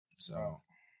So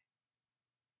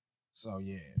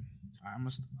yeah, I'm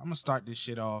gonna start this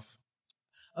shit off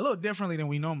a little differently than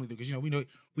we normally do, because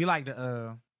we like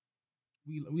to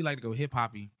we like to go hip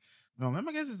hoppy. No,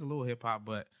 I guess it's a little hip hop,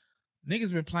 but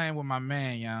niggas been playing with my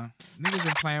man, y'all. Niggas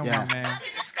been playing with my man.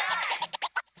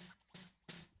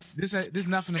 This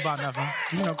nothing about nothing.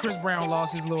 Chris Brown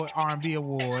lost his little R&B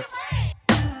award.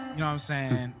 You know what I'm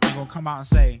saying? He's gonna come out and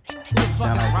say, "Who the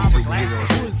fuck is Robert Glasper?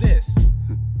 Who is this?"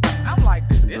 I'm like,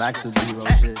 this black superhero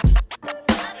shit.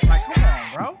 Like, come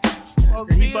on, bro.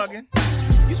 He bugging.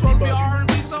 You supposed to be an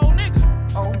R&B soul nigga.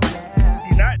 Oh yeah.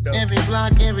 You not though. Every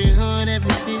block, every hood,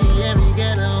 every city, every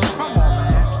ghetto. Come on,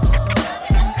 man.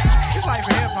 It's like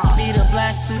for hip hop. Need a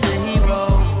black superhero.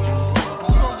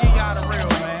 We gonna get y'all the real,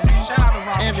 man. Shout out to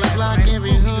Robert Every Glasper, block, man.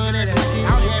 every hood, every city,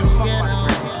 every ghetto.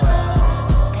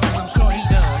 I'm sure he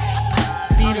does.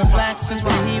 Need a black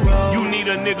superhero. You need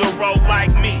a nigga roll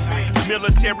like me.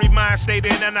 Military mind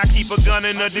stated, and I keep a gun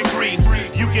and a degree.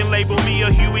 You can label me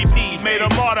a Huey P. Made a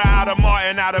martyr out of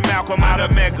Martin, out of Malcolm, out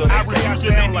of Mega. I refuse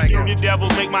to make the devil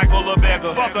make Michael a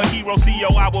beggar. Fuck a hero,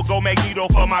 CEO, I will go Magneto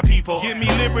for my people. Give me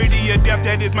liberty or death,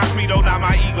 that is my credo, not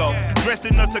my ego. Dressed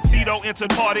in a tuxedo, entered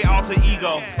party, alter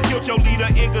ego. Killed your leader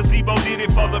in gazebo, did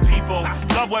it for the people.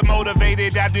 Love what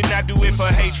motivated, I did not do it for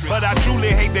hatred. But I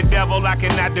truly hate the devil, I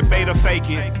cannot debate or fake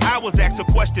it. I was asked a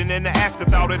question and the asker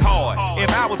thought it hard. If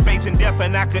I was facing death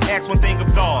and I could ask one thing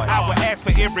of God, I would ask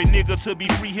for every nigga to be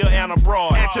free here and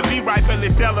abroad, and to be rightfully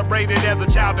celebrated as a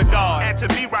child of God, and to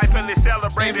be rightfully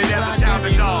celebrated as a child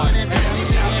of God.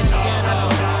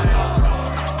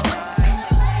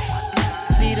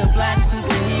 Need a black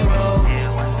superhero.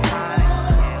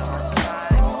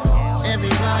 Every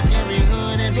block, every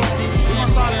hood, every city,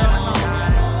 every ghetto.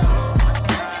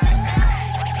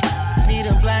 Need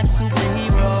a black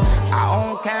superhero. Our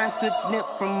own kind took nip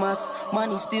from us.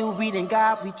 Money still reading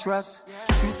God we trust.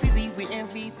 Truthfully we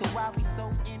envy, so why we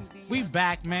so envious? We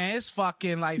back, man. It's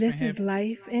fucking life. This is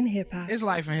Life in Hip Hop. It's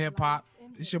Life in Hip Hop.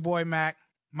 It's your boy Mac,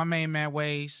 my main man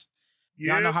Waze.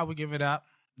 Yeah. Y'all know how we give it up.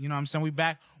 You know what I'm saying? We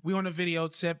back. We on the video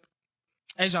tip,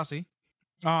 as y'all see.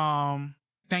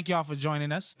 Thank y'all for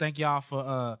joining us. Thank y'all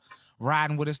for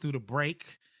riding with us through the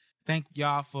break. Thank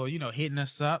y'all for hitting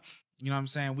us up. You know what I'm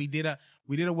saying? We did a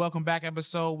welcome back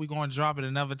episode. We're gonna drop it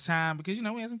another time because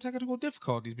we had some technical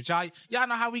difficulties. But y'all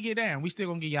know how we get down. We still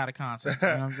gonna get y'all the content. You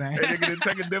know what I'm saying?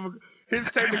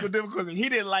 His technical difficulty. He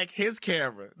didn't like his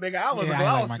camera. Nigga, I was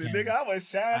glossy. Nigga, I was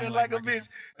shining like a bitch.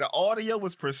 The audio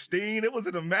was pristine. It was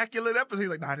an immaculate episode. He's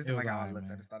like, nah, this is like I looked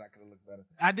better. Thought I could have looked better.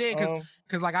 I did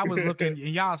because like I was looking and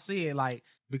y'all see it like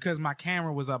because my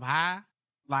camera was up high.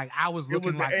 Like I was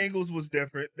looking the angles was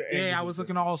different. I was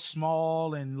looking all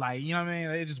small and like, you know what I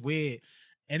mean? It's just weird.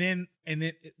 And then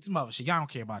it's some other shit. Y'all don't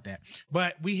care about that.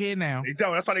 But we here now. They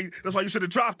don't. That's why you should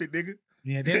have dropped it, nigga.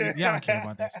 Yeah, y'all don't care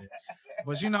about that shit.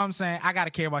 But you know what I'm saying? I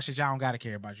gotta care about shit. Y'all don't gotta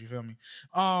care about. You feel me?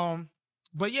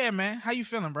 But yeah, man. How you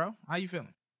feeling, bro? How you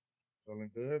feeling?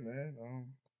 Feeling good, man.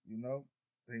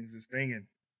 Things is stinging.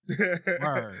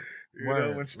 Word.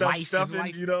 When stuffing,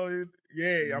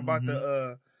 I'm about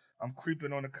to I'm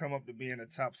creeping on to come up to being a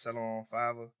top seller on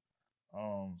Fiverr.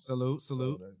 Salute.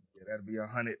 So that'll be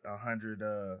 100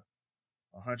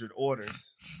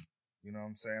 orders. You know what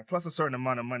I'm saying? Plus a certain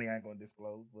amount of money I ain't gonna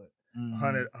disclose, but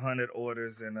 100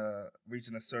 orders and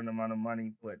reaching a certain amount of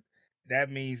money. But that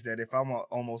means that if I'm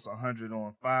almost 100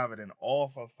 on Fiverr, then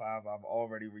off of Fiverr, I've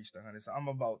already reached 100. So I'm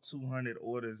about 200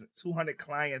 orders, 200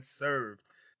 clients served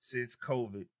since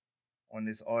COVID on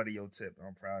this audio tip.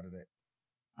 I'm proud of that.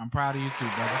 I'm proud of you too,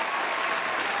 brother.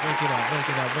 Wake it up.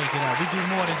 We do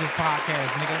more than just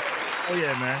podcasts, nigga. Oh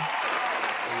yeah, man.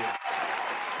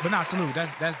 But nah, salute.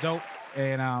 That's dope.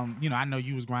 And I know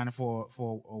you was grinding for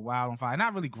a while on Fiverr.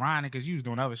 Not really grinding because you was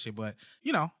doing other shit, but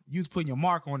you was putting your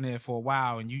mark on there for a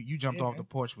while, and you jumped off the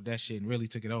porch with that shit and really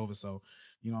took it over. So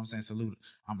you know what I'm saying? Salute.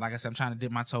 Like I said, I'm trying to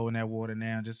dip my toe in that water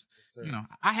now. Just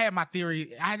I had my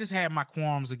theory. I just had my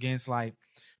qualms against like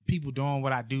people doing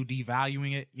what I do,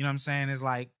 devaluing it. You know what I'm saying? It's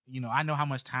like, I know how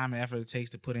much time and effort it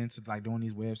takes to put into like doing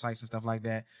these websites and stuff like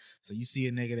that. So you see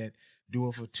a nigga that do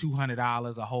it for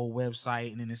 $200, a whole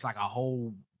website, and then it's like a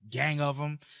whole gang of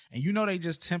them, and they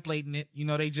just templating it.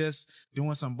 They just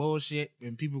doing some bullshit,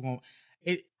 and people going.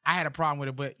 I had a problem with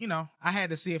it, but I had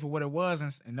to see it for what it was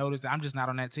and notice that I'm just not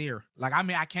on that tier. Like, I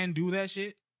mean, I can do that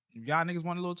shit. If y'all niggas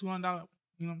want a little $200, you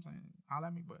know what I'm saying? Holler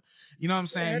at me, but you know what I'm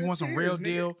saying? You want some real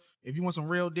deal? If you want some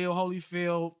real deal,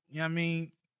 Holyfield, you know what I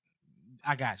mean?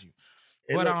 I got you.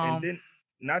 But and then,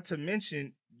 not to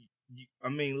mention,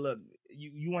 look,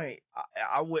 you ain't.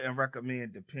 I wouldn't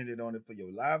recommend depending on it for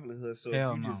your livelihood. So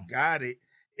if you just got it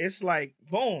it's like,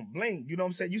 boom, blink. You know what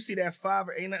I'm saying? You see that Fiverr,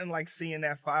 ain't nothing like seeing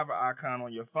that Fiverr icon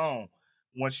on your phone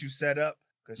once you set up,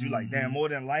 because you like, damn, more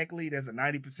than likely, there's a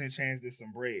 90% chance there's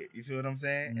some bread. You feel what I'm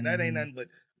saying? And that ain't nothing but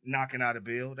knocking out a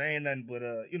bill. That ain't nothing but,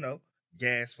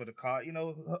 gas for the car,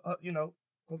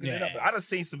 hooking it up. I done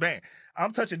seen some bang.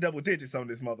 I'm touching double digits on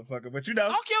this motherfucker, but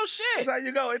talk your shit. That's how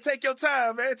you go. Take your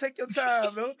time, man. Take your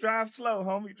time. Don't drive slow,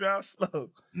 homie. Drive slow.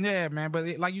 Yeah, man.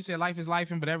 But like you said, life is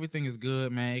life, but everything is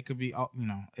good, man. It could be,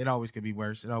 it always could be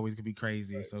worse. It always could be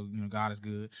crazy. Right. So, God is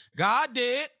good. God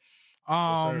did.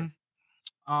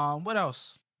 What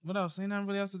else? What else? Ain't nothing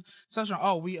really else to touch on.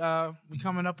 Oh, we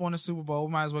coming up on the Super Bowl.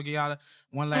 We might as well get y'all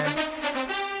one last.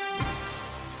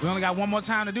 We only got one more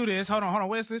time to do this. Hold on.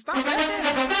 Where's this? Stop that.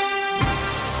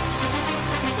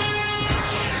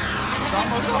 It's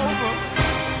almost over.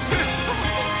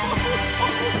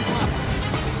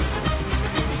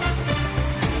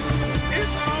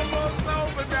 It's almost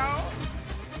over, dog.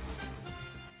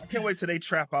 I can't wait till they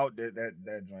trap out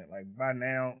that joint. Like, by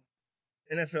now,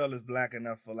 NFL is black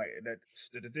enough for like that.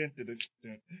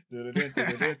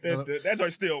 That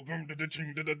joint still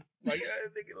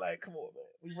like, come on, man.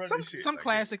 We run this shit. Some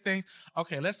classic things.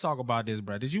 Okay, let's talk about this,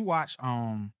 bro. Did you watch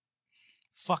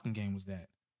fucking game was that?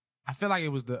 I feel like it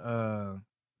was the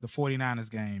 49ers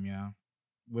game,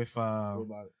 with what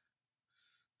about it?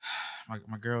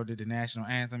 my girl did the national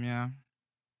anthem,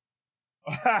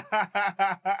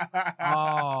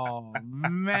 Oh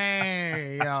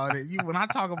man, when I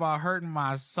talk about hurting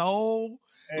my soul,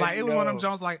 like it was one of them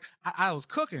Jones. Like I was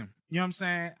cooking, you know what I'm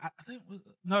saying? I think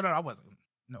I wasn't.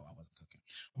 No, I wasn't cooking.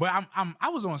 But I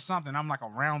was on something. I'm like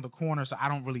around the corner, so I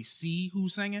don't really see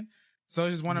who's singing. So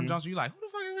it's just one of them Jones. You're like, who the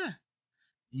fuck is that?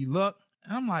 You look,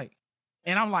 and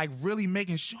I'm like really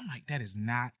making sure. I'm like, that is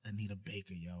not Anita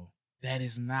Baker, yo. That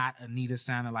is not Anita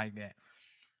sounding like that.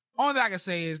 Only thing I can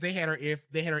say is they had her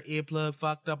earplug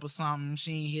fucked up or something.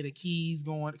 She ain't hear the keys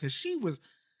going because she was.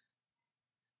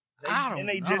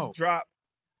 They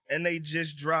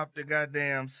just dropped the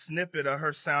goddamn snippet of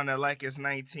her sounding like it's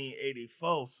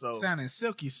 1984. So sounding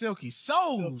silky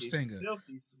soul singer,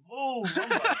 silky smooth. I'm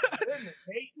like,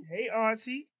 hey,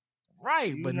 auntie,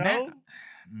 right? But now,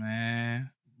 man,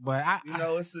 but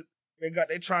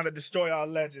they trying to destroy our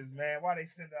legends, man. Why they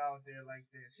send her out there like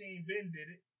that? She ain't been did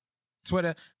it.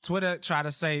 Twitter try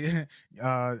to say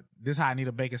this how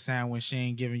Anita Baker sound when she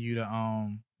ain't giving you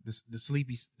the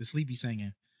sleepy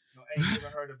singing. No, ain't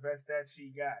giving her the best that she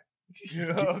got. You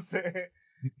know what I'm saying?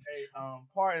 Hey,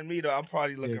 pardon me though, I'm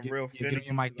probably looking real finicky.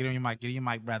 Get on your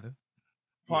mic, brother.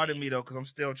 Pardon me though, because I'm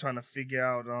still trying to figure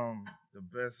out the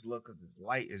best look of this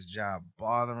light is job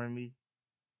bothering me.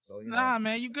 So nah,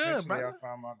 man, you good, brother. I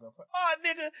found my girlfriend. Oh,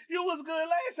 nigga, you was good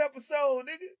last episode,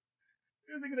 nigga.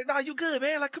 This nigga like, nah, you good,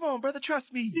 man. Like, come on, brother,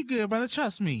 trust me. You good, brother,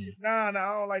 trust me. Nah, I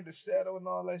don't like the shadow and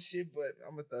all that shit, but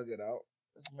I'm gonna thug it out.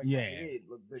 Make my head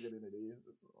look bigger than it is.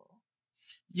 That's all.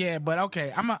 Yeah, but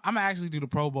okay, I'm gonna actually do the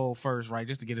Pro Bowl first, right,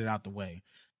 just to get it out the way.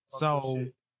 So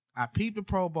I peeped the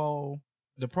Pro Bowl.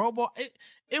 The Pro Bowl,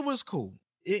 it was cool.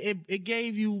 It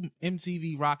gave you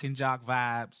MTV Rock and Jock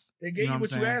vibes. It gave you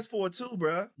what you asked for too,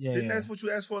 bro. Yeah, Didn't that's what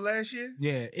you asked for last year?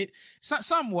 Yeah,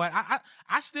 somewhat.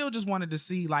 I still just wanted to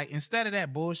see, like, instead of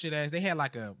that bullshit ass, they had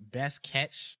like a best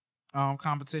catch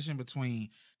competition between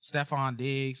Stephon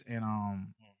Diggs and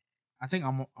I think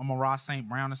I'm a Ross St.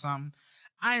 Brown or something.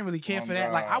 I ain't really care for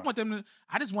that. Like,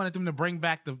 I just wanted them to bring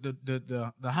back the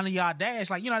 100-yard dash.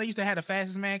 Like, they used to have the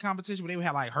fastest man competition, but they would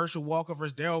have like Herschel Walker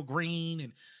versus Darryl Green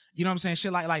and. You know what I'm saying?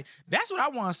 Shit like that's what I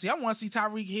want to see. I want to see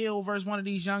Tyreek Hill versus one of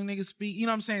these young niggas speak. You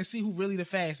know what I'm saying? See who really the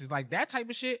fastest. Like that type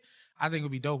of shit, I think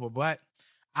would be doper. But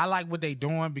I like what they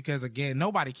doing because, again,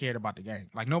 nobody cared about the game.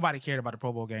 Like, nobody cared about the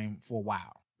Pro Bowl game for a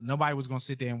while. Nobody was going to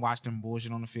sit there and watch them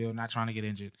bullshit on the field, not trying to get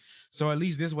injured. So at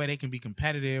least this way they can be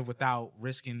competitive without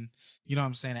risking, you know what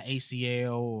I'm saying, an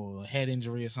ACL or a head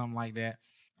injury or something like that.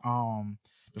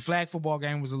 The flag football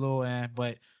game was a little,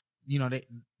 but,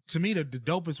 to me, the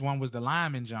dopest one was the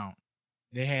lineman jump.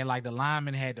 They had like the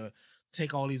lineman had to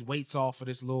take all these weights off of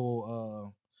this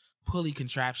little pulley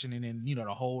contraption, and then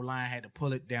the whole line had to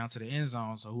pull it down to the end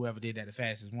zone. So whoever did that the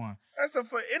fastest won. That's a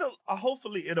fun.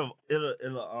 Hopefully it'll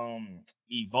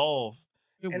evolve.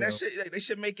 And that shit, they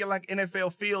should make it like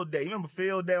NFL Field Day. Remember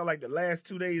Field Day, like the last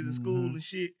 2 days of school and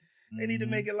shit. They need to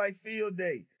make it like Field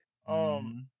Day. But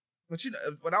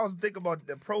when I was thinking about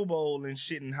the Pro Bowl and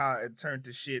shit and how it turned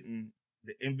to shit and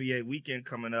the NBA weekend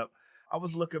coming up, I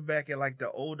was looking back at like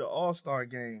the older All-Star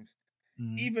games.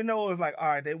 Even though it was like, all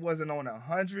right, they wasn't on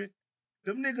 100,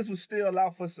 them niggas was still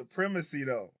out for supremacy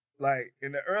though. Like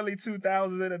in the early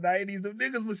 2000s and the 90s, them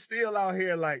niggas was still out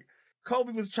here. Like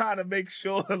Kobe was trying to make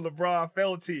sure LeBron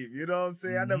fell team. You know what I'm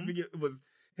saying? I never forget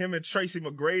him and Tracy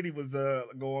McGrady was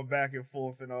going back and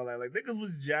forth and all that. Like niggas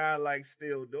was like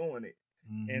still doing it.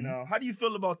 And how do you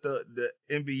feel about the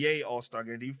NBA All-Star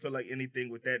game? Do you feel like anything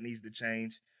with that needs to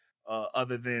change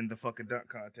other than the fucking dunk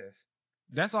contest?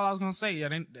 That's all I was gonna say.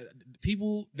 Yeah,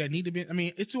 people that need to be. I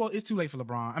mean, it's too late for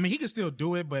LeBron. I mean, he can still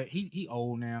do it, but he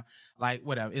old now. Like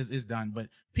whatever, it's done. But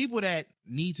people that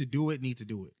need to do it need to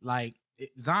do it. Like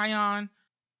Zion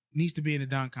needs to be in the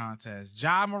dunk contest.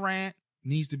 Ja Morant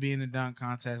needs to be in the dunk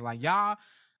contest. Like y'all,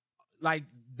 like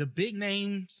the big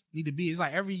names need to be. It's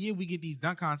like every year we get these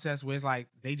dunk contests where it's like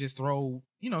they just throw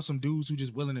some dudes who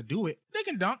just willing to do it. They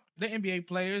can dunk. They're NBA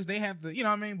players. They have the what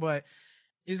I mean, but.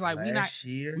 It's like we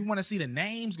want to see the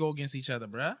names go against each other,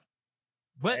 bruh.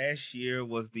 But last year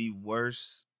was the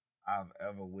worst I've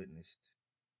ever witnessed.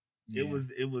 Yeah.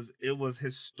 It was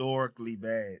historically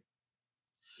bad.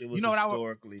 It was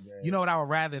historically bad. You know what I would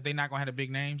rather if they're not gonna have the big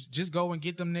names? Just go and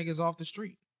get them niggas off the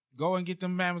street. Go and get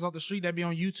them mamas off the street that be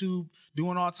on YouTube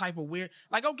doing all type of weird.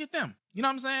 Like, go get them. You know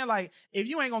what I'm saying? Like, if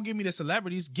you ain't gonna give me the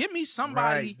celebrities, give me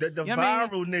somebody. Right. The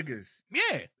viral niggas.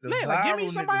 Yeah. Like, give me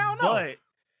somebody I don't know.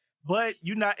 But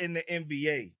you're not in the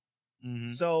NBA.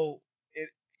 Mm-hmm. So,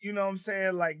 you know what I'm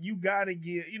saying? Like, you got to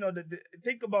get,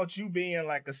 think about you being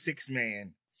like a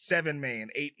 6-man,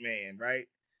 7-man, 8-man, right?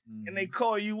 Mm-hmm. And they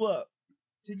call you up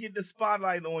to get the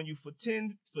spotlight on you for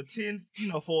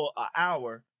an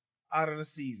hour out of the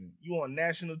season. You on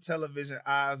national television,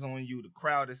 eyes on you, the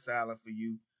crowd is silent for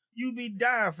you. You be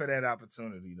dying for that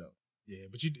opportunity, though. Yeah,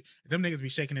 but them niggas be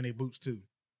shaking in their boots, too.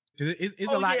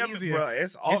 It's a lot easier. Bro,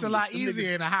 it's a lot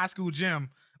easier in a high school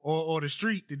gym or the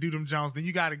street to do them Jones. Then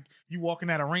you walk in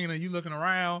that arena, you looking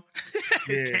around.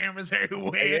 There's cameras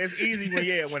everywhere. Yeah, it's easy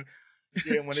when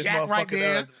it's Shaq right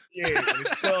there. When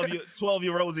it's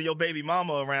 12-year-olds and your baby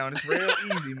mama around. It's real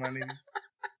easy, my nigga.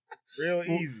 Real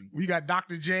easy. We got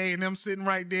Dr. J and them sitting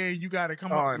right there. You got to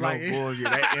come up. Oh, no bullshit.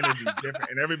 That energy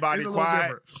different. And everybody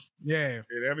quiet. Yeah.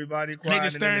 And everybody quiet. And they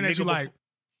just staring at you like.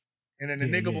 And then the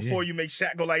nigga before you make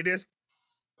Shaq go like this.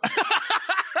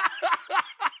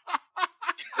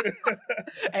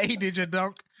 Hey, he did your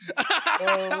dunk.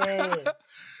 Oh, man.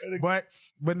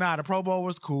 But nah, the Pro Bowl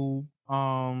was cool.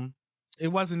 It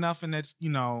wasn't nothing that,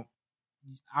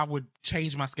 I would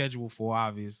change my schedule for,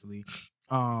 obviously.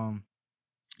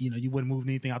 You wouldn't move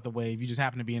anything out the way. If you just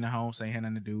happen to be in the home, say had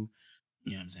nothing to do.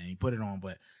 You know what I'm saying? You put it on,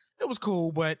 but it was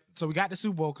cool. But so we got the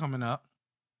Super Bowl coming up.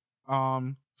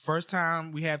 First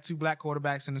time we have 2 black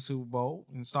quarterbacks in the Super Bowl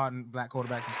and starting black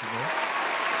quarterbacks in the Super Bowl.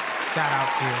 Shout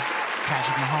out to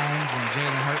Patrick Mahomes and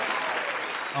Jalen Hurts.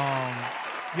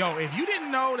 Yo, if you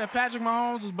didn't know that Patrick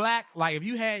Mahomes was black, like if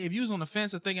you was on the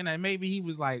fence of thinking that maybe he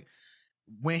was like,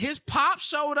 when his pop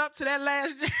showed up to that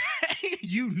last game,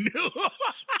 you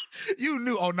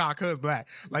knew. Oh, nah, cuz black.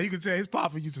 Like you could tell his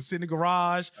papa used to sit in the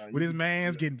garage with his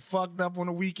mans getting fucked up on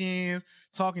the weekends,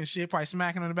 talking shit, probably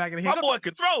smacking on the back of the head. My boy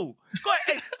could throw. Go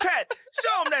ahead, hey, Pat,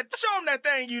 show him that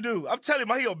thing you do. I'm telling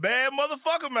you, he a bad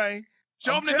motherfucker, man.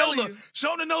 Show him the no look.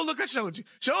 Show him the no look I showed you.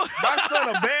 My son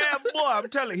a bad boy. I'm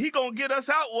telling you, he gonna get us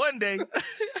out one day.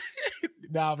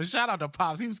 Nah, but shout out to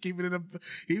Pops. He was keeping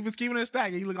it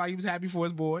stacked. He looked like he was happy for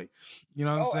his boy. You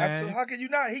know what I'm saying? Absolutely. How can you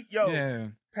not?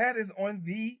 Pat is on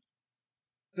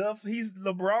he's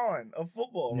LeBron of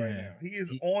football right now. He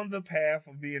is on the path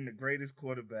of being the greatest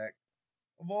quarterback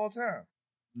of all time.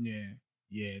 Yeah.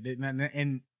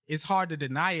 And it's hard to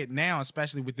deny it now,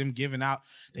 especially with them giving out.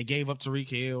 They gave up Tyreek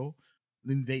Hill.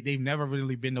 They've never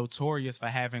really been notorious for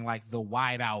having like the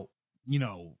wide out,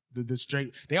 the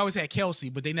straight. They always had Kelsey,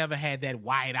 but they never had that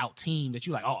wide out team that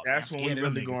you like, oh, that's what we're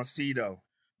really going to see though.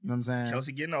 You know what I'm saying? It's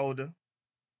Kelsey getting older.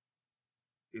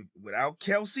 Without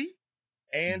Kelsey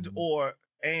and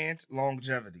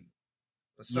longevity.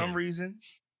 For some reason,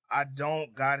 I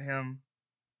don't got him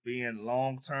being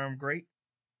long-term great.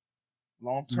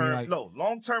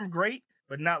 Long-term great,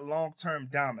 but not long-term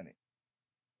dominant.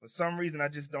 For some reason, I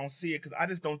just don't see it because I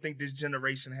just don't think this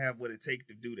generation have what it takes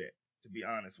to do that, to be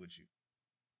honest with you.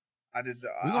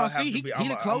 We're going to see. He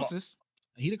the closest.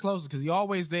 He the closest because he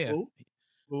always there.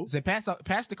 Who? Say pass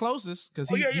the closest because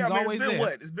he's always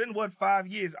there. It's been 5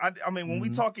 years? I mean, when we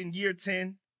talking year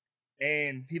 10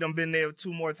 and he done been there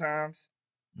 2 more times,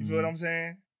 you feel what I'm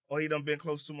saying? Or he done been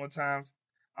close 2 more times.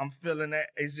 I'm feeling that.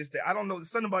 It's just that I don't know.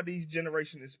 There's something about these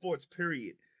generation in sports,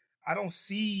 period. I don't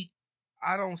see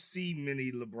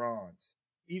many LeBrons.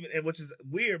 Which is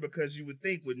weird because you would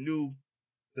think with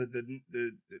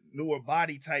the newer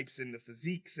body types and the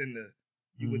physiques and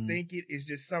you would think it is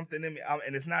just something in me.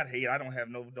 And it's not hate. I don't have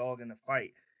no dog in the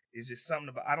fight. It's just something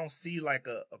about, I don't see like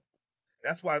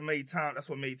that's what made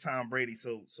Tom Brady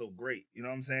so great. You know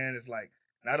what I'm saying? It's like,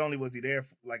 not only was he there,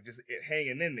 like just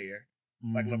hanging in there,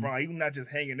 Like LeBron, he's not just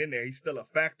hanging in there. He's still a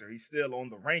factor. He's still on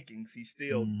the rankings. He's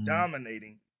still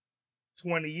dominating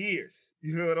 20 years.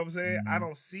 You feel what I'm saying? I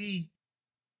don't see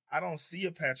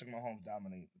a Patrick Mahomes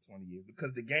dominating for 20 years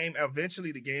because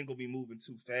eventually the game gonna be moving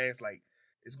too fast. Like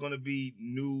it's gonna be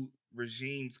new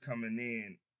regimes coming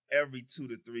in every 2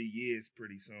 to 3 years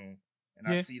pretty soon. And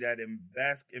I see that in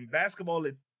basketball,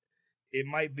 it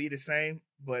might be the same,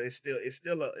 but it's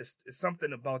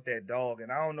something about that dog. And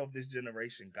I don't know if this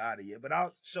generation got it yet, but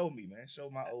show me, man. Show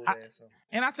my old ass something.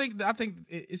 And I think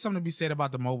it's something to be said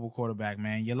about the mobile quarterback,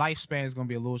 man. Your lifespan is going to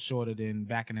be a little shorter than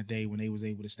back in the day when they was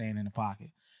able to stand in the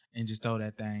pocket and just throw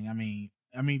that thing. I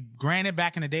mean, granted,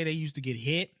 back in the day, they used to get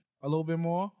hit a little bit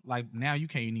more. Like now you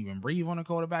can't even breathe on a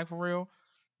quarterback for real,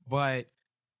 but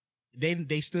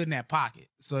they stood in that pocket.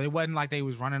 So it wasn't like they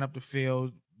was running up the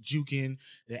field, juking,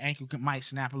 the ankle might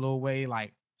snap a little way,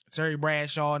 like Terry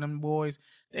Bradshaw and them boys.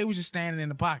 They was just standing in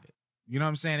the pocket. You know what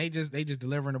I'm saying? They just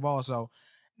delivering the ball. So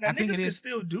now, I think niggas can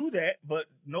still do that, but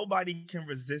nobody can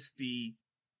resist the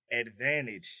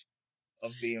advantage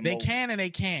of being they mobile. Can and they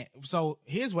can't. So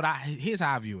here's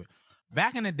how I view it.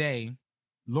 Back in the day,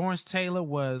 Lawrence Taylor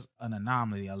was an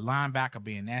anomaly, a linebacker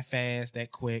being that fast,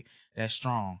 that quick, that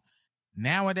strong.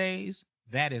 Nowadays,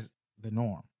 that is the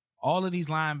norm. All of these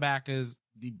linebackers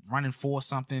running for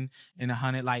something in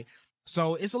 100, like,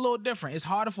 so it's a little different. It's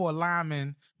harder for a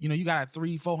lineman, you got a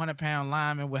 300-400 pound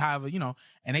lineman with however,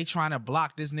 and they trying to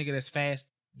block this nigga that's fast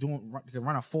can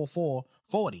run a 4.4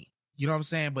 40. You know what I'm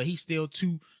saying? But he's still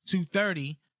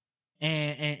 230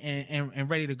 and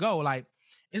ready to go. Like,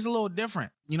 it's a little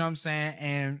different. You know what I'm saying?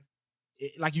 And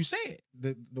like you said,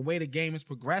 the way the game is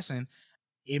progressing,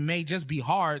 it may just be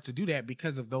hard to do that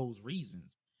because of those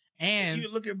reasons. And you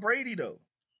look at Brady though.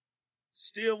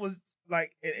 Still was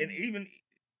like, and even,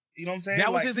 you know what I'm saying?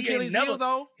 That was his Achilles heel,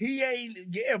 though? He ain't,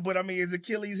 yeah, but I mean, his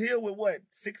Achilles heel with what,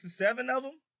 6 or 7 of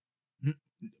them?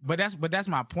 But that's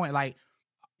my point. Like,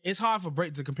 it's hard for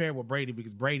Brady to compare with Brady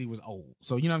because Brady was old.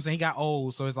 So, you know what I'm saying? He got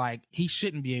old, so it's like, he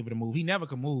shouldn't be able to move. He never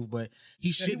could move, but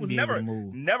he shouldn't be able to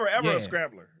move. Never, ever a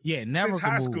scrambler. Yeah, never Since could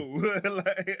high move. school.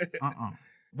 Like,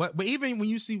 But even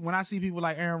when I see people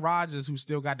like Aaron Rodgers who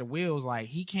still got the wheels, like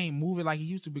he can't move it like he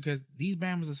used to because these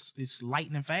Bama's is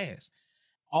lightning fast.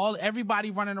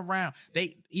 Everybody running around.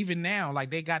 They even now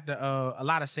like they got a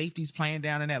lot of safeties playing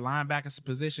down in that linebacker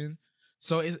position.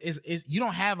 So it's you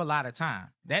don't have a lot of time.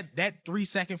 That 3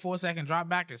 second, 4 second drop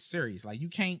back is serious. Like you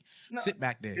can't sit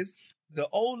back there. It's the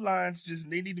old lines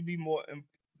they need to be more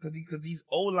because these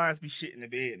old lines be shit in the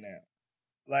bed now.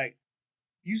 Like.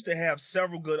 Used to have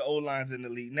several good O-lines in the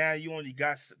league. Now you only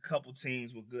got a couple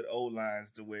teams with good O-lines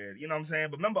to where, you know what I'm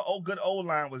saying? But remember, good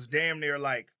O-line was damn near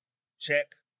like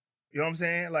check. You know what I'm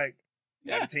saying? Like,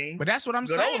 yeah, team. But that's what I'm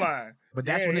good saying. O-line. But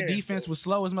that's when the defense was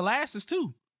slow as molasses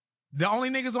too. The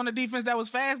only niggas on the defense that was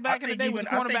fast back in the day was the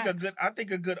cornerbacks. I think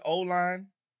a good O-line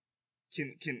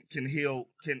can heal,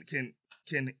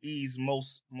 can ease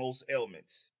most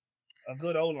ailments. A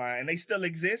good O-line, and they still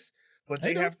exist, but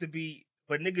they have to be.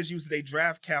 But niggas use their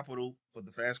draft capital for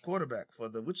the fast quarterback, for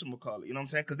the whatchamacallit. You know what I'm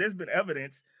saying? Because there's been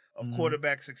evidence of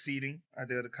quarterbacks succeeding. I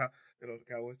did the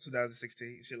Cowboys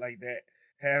 2016, shit like that.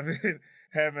 Having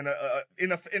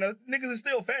niggas is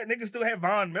still fat. Niggas still have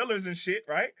Von Millers and shit,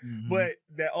 right? Mm-hmm. But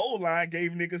that old line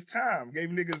gave niggas time, gave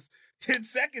niggas 10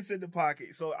 seconds in the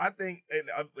pocket. So I think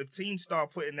if teams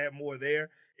start putting that more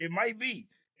there, it might be.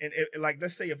 And like,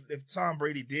 let's say if Tom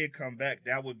Brady did come back,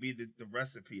 that would be the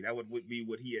recipe. That would be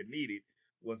what he had needed.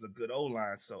 Was a good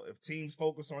O-line. So if teams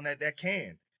focus on that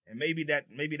can. And maybe that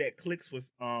clicks with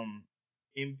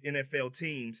NFL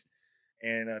teams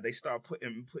and they start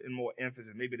putting more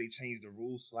emphasis. Maybe they change the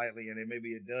rules slightly and then maybe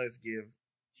it does give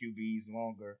QBs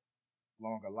longer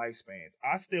lifespans.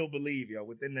 I still believe,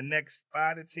 within the next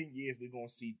 5 to 10 years, we're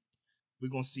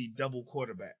gonna see double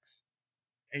quarterbacks.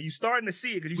 And you starting to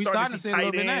see it because you starting to see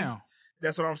tight ends. Now.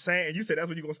 That's what I'm saying. And you said that's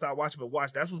when you're gonna start watching, but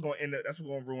watch, that's what's gonna end up, that's what's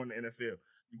gonna ruin the NFL.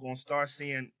 You're going to start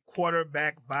seeing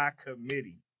quarterback by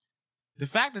committee. The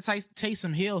fact that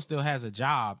Taysom Hill still has a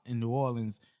job in New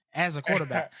Orleans as a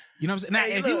quarterback, you know what I'm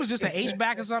saying? Now, if he was just an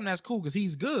H-back or something, that's cool because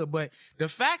he's good. But the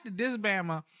fact that this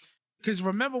Bama, because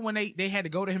remember when they had to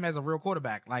go to him as a real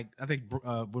quarterback, like I think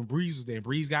when Breeze was there,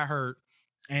 Breeze got hurt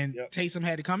and Taysom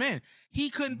had to come in. He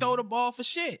couldn't throw the ball for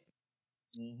shit.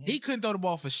 Mm-hmm. He couldn't throw the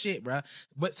ball for shit, bro.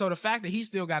 But so the fact that he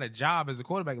still got a job as a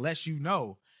quarterback lets you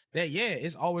know that,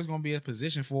 it's always going to be a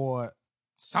position for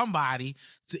somebody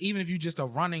to, even if you just a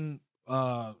running,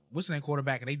 what's the name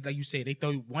quarterback, and they, like you said, they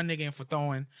throw one nigga in for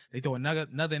throwing, they throw another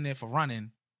in there for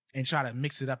running, and try to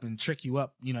mix it up and trick you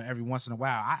up, every once in a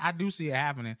while. I do see it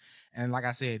happening. And like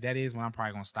I said, that is when I'm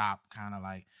probably going to stop, kind of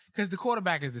like, because the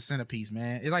quarterback is the centerpiece,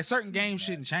 man. It's like certain games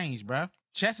shouldn't change, bro.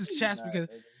 Chess is chess because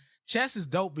chess is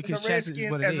dope because chess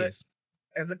is what it is.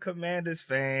 As a Commanders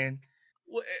fan,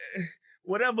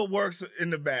 whatever works in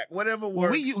the back, whatever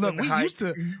works. We used to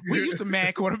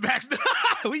mad quarterbacks.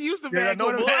 We used to mad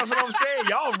quarterbacks. That's what I'm saying.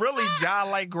 Y'all really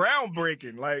like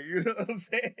groundbreaking. Like, you know what I'm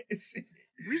saying?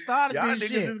 We started this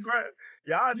shit.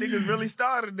 Y'all niggas really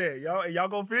started that. Y'all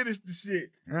gonna finish the shit.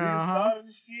 Started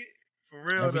the shit for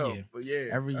real every though. Year. But yeah,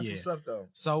 every that's year. What's up though?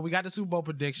 So we got the Super Bowl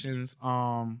predictions.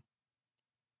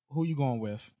 Who you going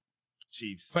with?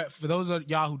 Chiefs. For those of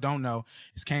y'all who don't know,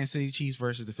 it's Kansas City Chiefs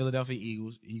versus the Philadelphia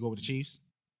Eagles. You go with the Chiefs?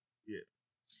 Yeah.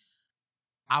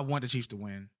 I want the Chiefs to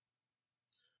win.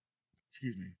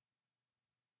 Excuse me.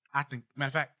 I think, matter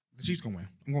of fact, the Chiefs gonna win.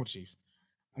 I'm going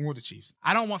with the Chiefs.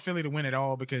 I don't want Philly to win at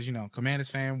all because, Commanders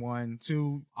fan 1,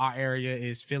 2, our area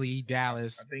is Philly,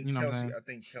 Dallas. I think what I'm saying? I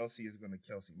think Kelsey is going to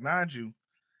Kelsey. Mind you,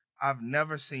 I've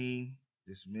never seen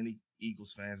this many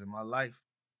Eagles fans in my life.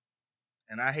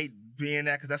 And I hate being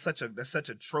that because that's such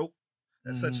a trope.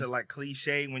 That's such a like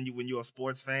cliche when you're a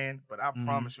sports fan. But I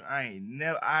promise you, I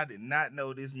did not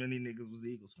know this many niggas was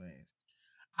Eagles fans.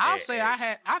 I'll say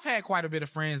I've had quite a bit of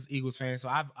friends Eagles fans, so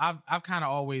I've kind of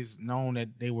always known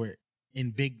that they were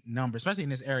in big numbers, especially in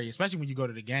this area, especially when you go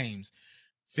to the games.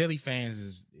 Philly fans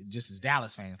is just as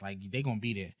Dallas fans, like they gonna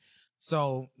be there.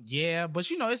 So yeah, but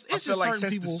it's I just feel like certain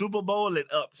since people. The Super Bowl it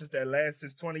up since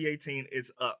 2018,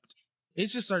 it's upped.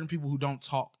 It's just certain people who don't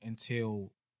talk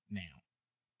until now,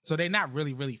 so they're not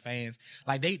really fans.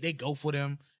 Like they go for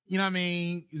them, you know what I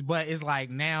mean? But it's like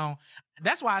now,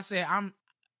 that's why I said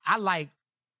I like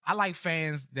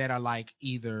fans that are like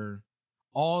either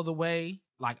all the way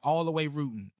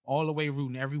rooting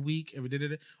every week,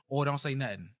 or don't say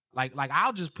nothing. Like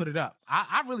I'll just put it up.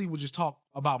 I really would just talk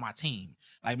about my team.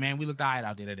 Like, man, we looked all right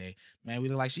out there today. Man, we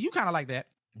look like shit. You kind of like that.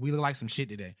 We look like some shit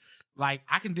today. Like,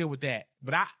 I can deal with that.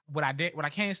 But what I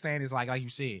can't stand is like you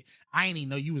said, I ain't even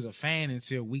know you was a fan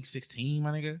until week 16,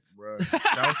 my nigga. Bro,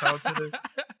 shouts out to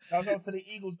the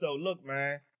Eagles though. Look,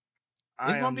 man.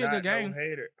 It's gonna be a good game. No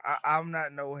hater. I'm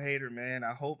not no hater, man.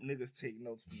 I hope niggas take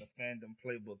notes from the fandom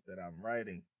playbook that I'm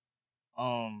writing.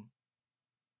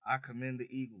 I commend the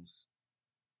Eagles.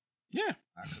 Yeah,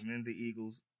 I commend the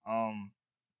Eagles.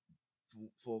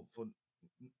 For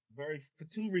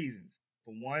 2 reasons.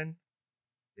 For one,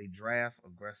 they draft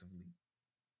aggressively.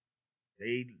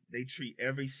 They treat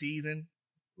every season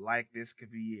like this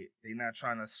could be it. They're not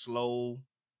trying to slow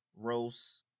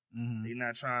roast. They're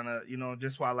not trying to,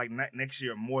 just why like next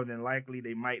year, more than likely,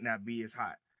 they might not be as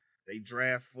hot. They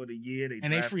draft for the year.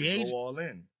 They free agent. Go all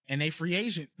in. And they free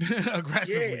agent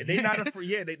aggressively. Yeah, they not a free.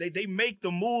 Yeah, they make the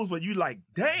moves where you like,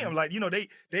 damn, like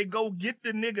they go get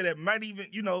the nigga that might even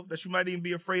that you might even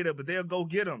be afraid of, but they'll go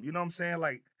get him. You know what I'm saying?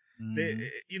 like.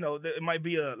 It might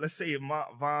be a, let's say if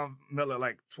Von Miller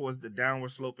like towards the downward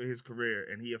slope of his career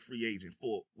and he a free agent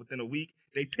for within a week,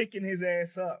 they picking his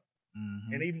ass up.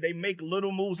 And even they make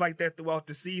little moves like that throughout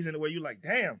the season where you like,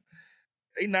 damn,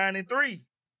 they 9-3.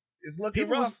 It's looking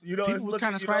rough. People was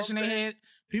kind of scratching their head.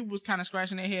 People was kind of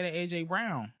scratching their head at AJ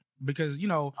Brown because I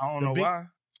don't know why.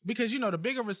 Because the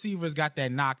bigger receivers got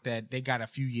that knock that they got a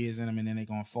few years in them and then they're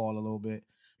gonna fall a little bit.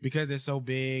 Because they're so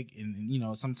big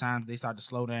and sometimes they start to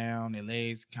slow down, their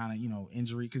legs kind of,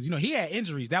 injury. Because, he had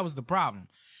injuries. That was the problem.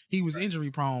 He was injury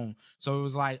prone. So it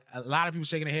was like a lot of people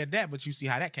shaking their head at that, but you see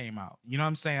how that came out. You know what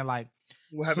I'm saying? Like,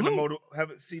 this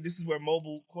is where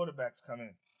mobile quarterbacks come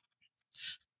in.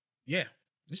 Yeah,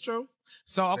 it's true.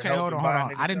 So, okay, hold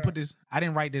on. I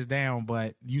didn't write this down,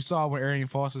 but you saw where Arian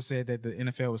Foster said that the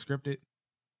NFL was scripted?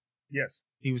 Yes.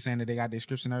 He was saying that they got their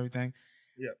scripts and everything.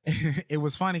 Yeah, it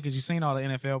was funny because you seen all the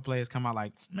NFL players come out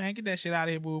like, man, get that shit out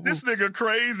of here, boo. This nigga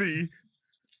crazy.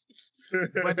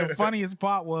 But the funniest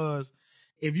part was,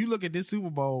 if you look at this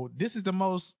Super Bowl, this is the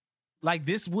most like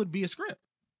this would be a script.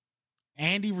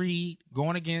 Andy Reid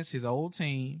going against his old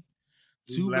team,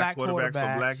 two black quarterbacks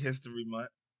for Black History Month.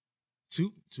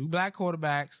 Two black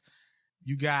quarterbacks.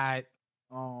 You got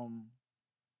the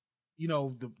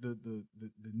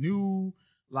new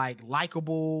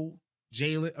likable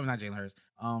not Jalen Hurts.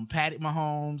 Patty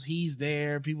Mahomes, he's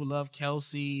there. People love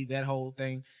Kelsey, that whole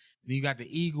thing. Then you got the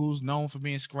Eagles, known for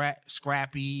being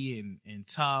scrappy and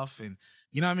tough, and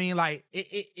you know what I mean. Like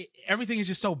everything is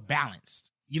just so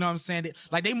balanced. You know what I'm saying?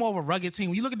 Like they more of a rugged team.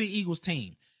 When you look at the Eagles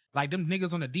team, like them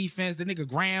niggas on the defense, the nigga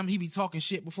Graham, he be talking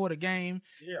shit before the game.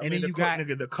 Yeah, then you got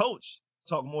the coach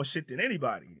talk more shit than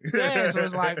anybody. Yeah, so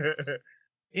it's like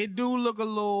it do look a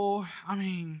little. I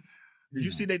mean, Did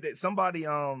you see that somebody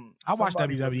I watch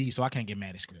WWE, so I can't get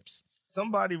mad at scripts.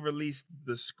 Somebody released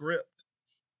the script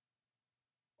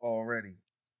already.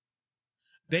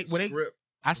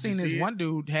 I seen this one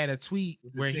dude had a tweet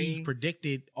where he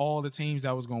predicted all the teams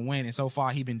that was gonna win, and so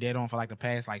far he been dead on for like the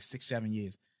past 6-7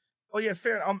 years. Oh yeah,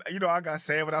 fair. I got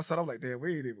sad when I saw it. I'm like, damn,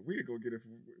 we ain't gonna get it.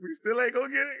 We still ain't gonna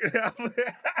get it. I'm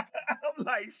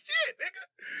like, shit, nigga.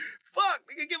 Fuck,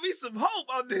 nigga, give me some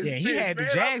hope on this. Yeah, he had the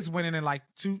Jags winning in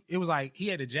he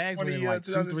had the Jags winning in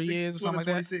 2-3 years or something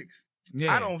like that.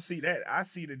 Yeah. I don't see that. I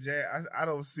see the Jags. I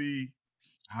don't see.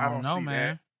 I don't know, see man.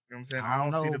 That. You know what I'm saying? I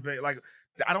don't see the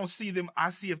I don't see them. I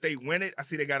see if they win it. I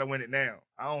see they got to win it now.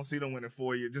 I don't see them winning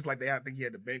 4 years. Just like I think he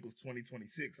had the Bengals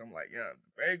 2026. I'm like, yeah,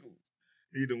 the Bengals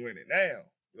need to win it now.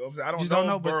 You know what I'm saying? I don't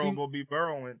know if Burrow gonna be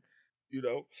burrowing. You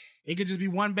know, it could just be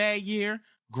one bad year.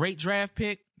 Great draft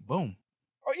pick. Boom.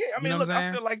 Oh yeah, I mean, look,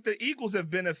 I feel like the Eagles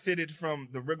have benefited from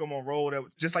the rigmarole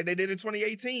just like they did in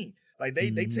 2018. Like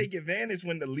they take advantage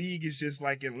when the league is just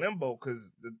like in limbo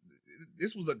because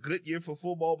this was a good year for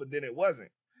football, but then it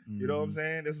wasn't. You know what I'm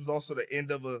saying? This was also the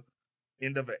end of an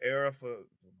era for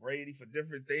Brady for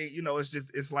different things. You know,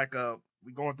 it's like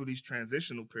we going through these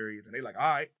transitional periods, and they like,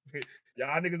 all right,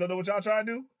 y'all niggas don't know what y'all trying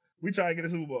to do. We try to get a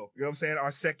Super Bowl. You know what I'm saying?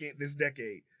 Our second this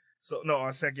decade.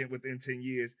 Our second within 10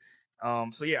 years.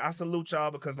 So yeah, I salute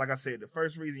y'all because, like I said, the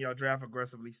first reason y'all draft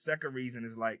aggressively. Second reason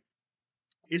is like,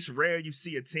 it's rare you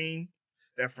see a team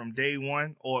that from day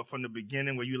one or from the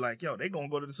beginning where you like, yo, they gonna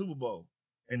go to the Super Bowl,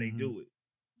 and they do it.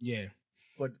 Yeah.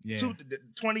 But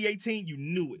 2018, you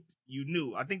knew it. You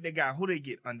knew. I think they got who they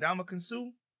get, Ndamukong Suh.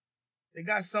 They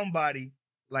got somebody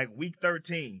like week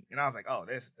 13, and I was like, oh,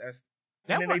 that's.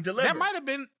 And then they delivered. That might have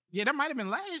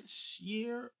been last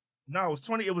year. No, it was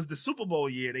 20. It was the Super Bowl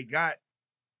year. They got,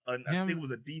 I think it was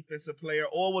a defensive player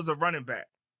or was a running back.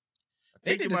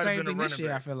 They did the same thing this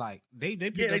year. I feel like they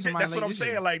picked up somebody. That's what I'm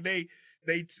saying. Like they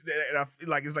I feel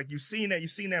like it's like you've seen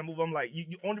that move. I'm like, you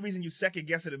only reason you second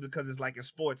guess it is because it's like in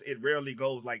sports, it rarely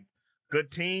goes like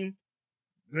good team,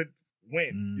 good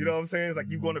win. You know what I'm saying? It's like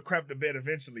you're going to crap the bed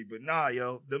eventually. But nah,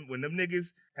 yo, when them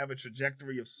niggas have a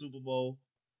trajectory of Super Bowl,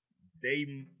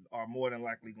 they are more than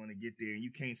likely going to get there. And you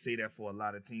can't say that for a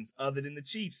lot of teams other than the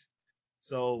Chiefs.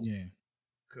 So yeah,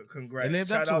 congrats.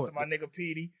 Shout out to my nigga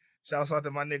Petey. Shouts out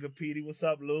to my nigga Petey. What's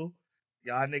up, Lou?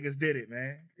 Y'all niggas did it,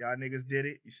 man. Y'all niggas did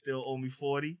it. You still owe me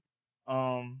 40. Pay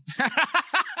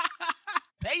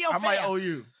your I might owe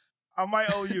you. I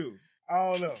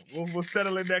don't know. We'll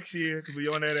settle it next year because we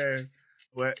on that ass.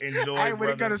 But enjoy. Hey, when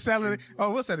it gonna settle it,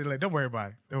 we'll settle it later. Don't worry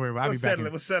about it.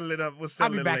 We'll settle it up. I'll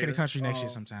be back in the country next year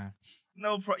sometime.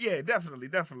 Yeah, definitely.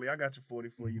 I got your 40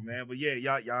 for you, man. But yeah,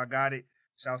 y'all got it.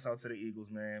 Shouts out to the Eagles,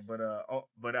 man. But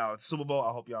Super Bowl,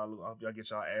 I hope y'all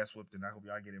get y'all ass whooped, and I hope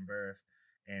y'all get embarrassed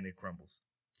and it crumbles.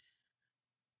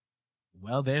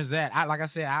 Well, there's that.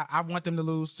 I want them to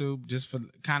lose too, just for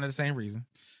kind of the same reason.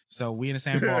 So we in the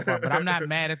same ballpark, but I'm not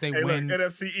mad if they win. Look,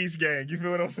 NFC East gang, you feel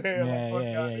what I'm saying?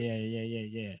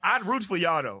 Yeah. I'd root for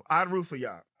y'all though. You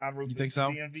think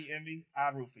so? DMV,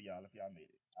 I'd root for y'all if y'all made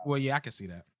it. Well, yeah, I can see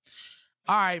that.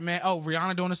 All right, man. Oh,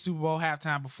 Rihanna doing a Super Bowl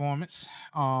halftime performance.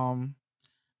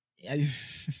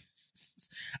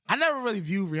 I never really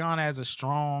viewed Rihanna as a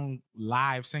strong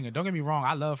live singer. Don't get me wrong,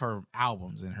 I love her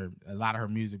albums and a lot of her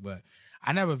music, but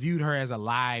I never viewed her as a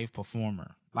live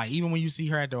performer. Like even when you see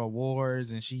her at the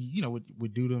awards and she,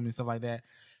 would do them and stuff like that,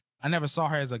 I never saw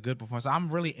her as a good performer. So I'm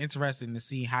really interested in to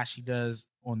see how she does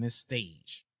on this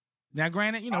stage. Now,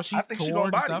 granted, she's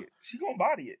toured and stuff. She gonna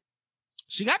body it.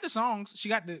 She got the songs. She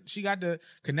got the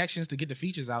connections to get the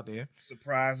features out there.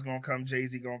 Surprise gonna come.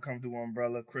 Jay-Z gonna come do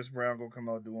Umbrella. Chris Brown gonna come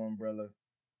out do Umbrella.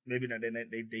 Maybe not. They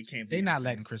can't. They not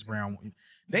letting Chris Brown win.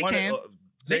 They can.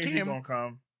 Jay-Z gonna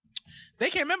come. They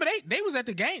can't remember. They was at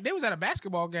the game. They was at a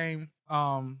basketball game.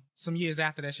 Some years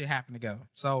after that shit happened together.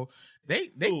 So Chris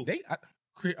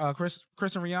and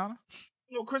Rihanna.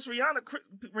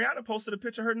 Rihanna posted a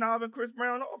picture of her knob and Chris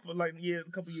Brown off for like a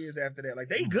couple years after that. Like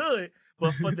they good,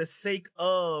 but for the sake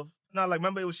of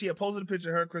remember she had posted a picture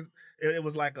of her Chris. It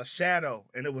was like a shadow,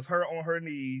 and it was her on her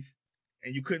knees,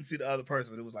 and you couldn't see the other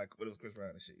person. But it was Chris Brown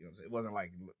and shit. You know what I'm saying? It wasn't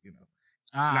like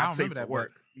not safe for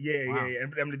work. Yeah.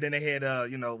 And then they had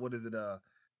what is it?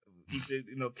 Eat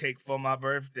the cake for my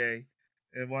birthday.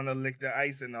 And want to lick the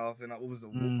icing off, and it was a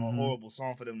horrible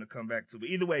song for them to come back to. But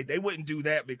either way, they wouldn't do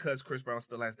that because Chris Brown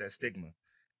still has that stigma.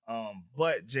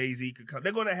 But Jay-Z could come.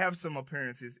 They're going to have some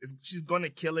appearances. She's going to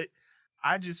kill it.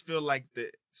 I just feel like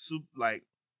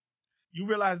you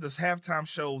realize those halftime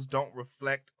shows don't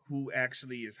reflect who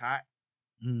actually is hot.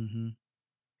 Mm-hmm.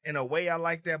 In a way, I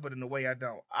like that, but in a way, I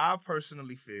don't. I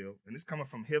personally feel, and it's coming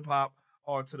from hip-hop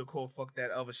hard to the core, fuck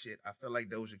that other shit, I feel like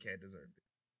Doja Cat deserved it.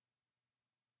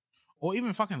 Or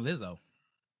even fucking Lizzo.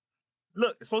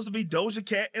 Look, it's supposed to be Doja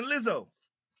Cat and Lizzo.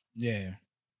 Yeah.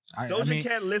 Doja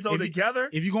Cat, Lizzo together.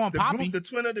 If you going poppy, the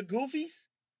twin of the Goofies,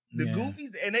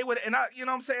 Goofies, and they would, and I, you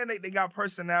know what I'm saying? They got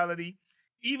personality.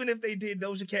 Even if they did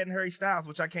Doja Cat and Harry Styles,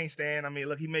 which I can't stand. I mean,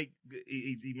 look, he makes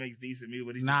decent music,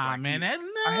 but he's just like, man. I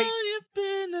hate you've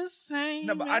been the same.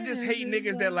 No, but I just hate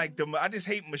niggas that like them. I just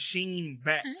hate machine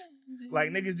backed.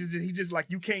 Like niggas he just like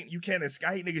you can't escape.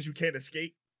 I hate niggas you can't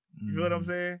escape. You feel what I'm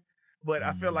saying? But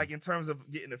I feel like in terms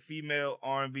of getting a female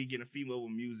R&B, getting a female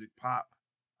with music, pop,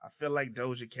 I feel like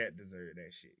Doja Cat deserved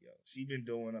that shit, yo. She been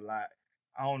doing a lot.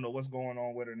 I don't know what's going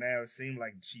on with her now. It seemed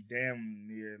like she damn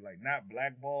near, like, not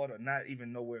blackballed or not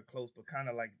even nowhere close, but kind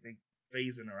of like they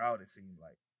phasing her out, it seemed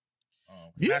like.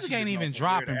 Music ain't even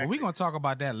dropping, but we're going to talk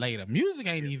about that later. Music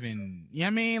ain't even, you know what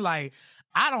I mean? Like,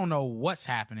 I don't know what's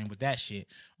happening with that shit.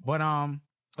 But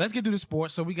let's get through the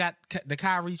sports. So we got the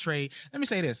Kyrie trade. Let me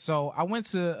say this. So I went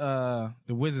to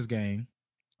the Wizards game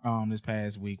this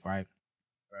past week, right?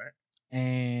 Right.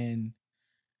 And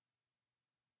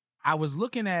I was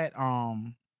looking at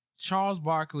Charles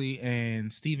Barkley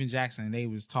and Steven Jackson. They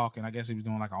was talking. I guess he was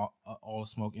doing like all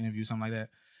smoke interview, something like that.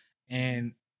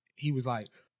 And he was like,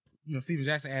 you know, Steven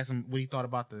Jackson asked him what he thought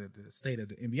about the state of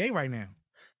the NBA right now.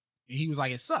 And he was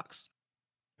like, it sucks.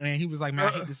 And he was like, man, I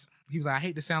hate this. He was like, I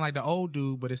hate to sound like the old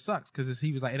dude, but it sucks because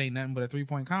he was like, it ain't nothing but a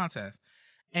 3-point contest.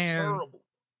 And terrible.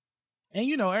 And,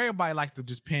 you know, everybody likes to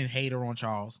just pin hater on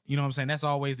Charles. You know what I'm saying? That's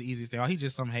always the easiest thing. Oh, he's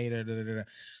just some hater. Da, da, da, da.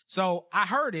 So I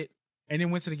heard it and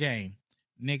then went to the game.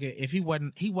 Nigga, if he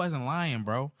wasn't lying,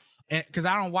 bro. Because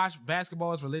I don't watch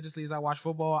basketball as religiously as I watch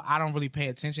football. I don't really pay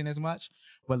attention as much.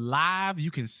 But live, you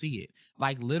can see it.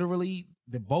 Like, literally,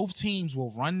 both teams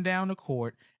will run down the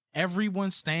court.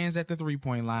 Everyone stands at the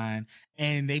 3-point line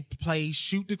and they play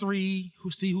shoot the three,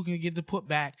 see who can get the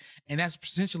putback. And that's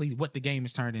essentially what the game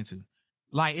is turned into.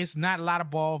 Like, it's not a lot of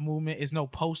ball movement. It's no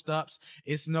post-ups.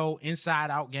 It's no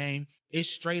inside-out game. It's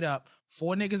straight up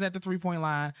 4 niggas at the 3-point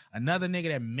line, another nigga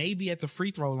that may be at the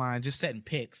free throw line just setting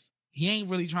picks. He ain't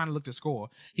really trying to look to score.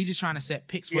 He just trying to set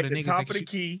picks for the niggas. Top of the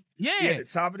key. Yeah. At the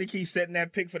top of the key, setting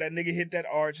that pick for that nigga hit that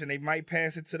arch, and they might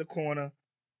pass it to the corner.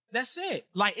 That's it.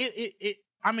 Like,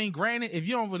 I mean, granted, if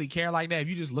you don't really care like that, if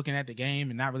you're just looking at the game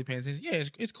and not really paying attention, yeah,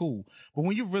 it's cool. But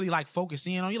when you really like focus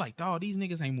in on, you're like, dog, these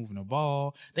niggas ain't moving the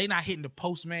ball. They not hitting the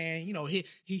post, man. You know, he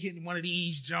hitting one of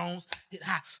these Jones.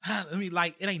 I mean,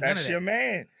 like, it ain't none of that. That's your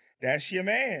man. That's your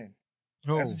man.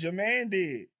 Who? That's what your man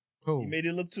did. Who? He made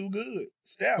it look too good.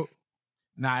 Steph. Who?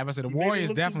 Nah, I said the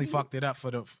Warriors definitely fucked it up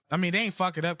for the. I mean, they ain't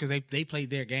fuck it up because they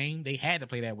played their game. They had to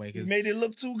play that way. He made it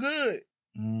look too good.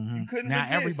 Mm-hmm. You couldn't now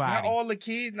resist. Everybody. Not all the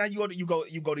kids. Now you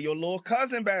go to your little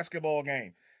cousin basketball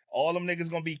game. All them niggas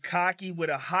gonna be cocky with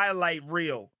a highlight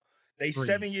reel. They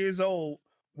 7 years old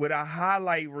with a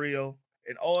highlight reel,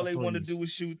 and all they want to do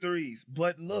is shoot threes.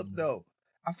 But look though,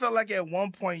 I felt like at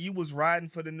one point you was riding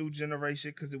for the new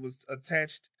generation because it was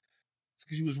attached.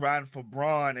 Because you was riding for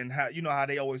Bron, and how you know how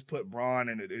they always put Bron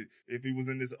in it. If he was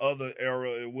in this other era,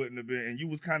 it wouldn't have been. And you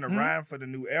was kind of riding for the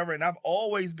new era. And I've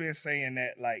always been saying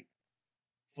that, like,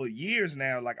 for years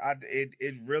now. Like,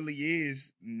 it really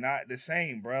is not the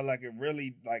same, bro. Like, it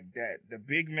really, like, that the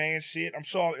big man shit. I'm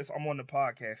sure I'm on the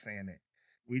podcast saying that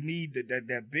we need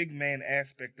that big man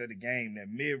aspect of the game, that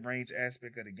mid range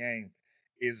aspect of the game,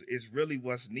 is really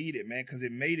what's needed, man. Because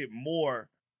it made it more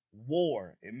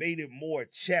war. It made it more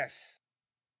chess.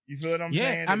 You feel what I'm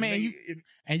saying? Yeah, I mean,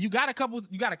 you got a couple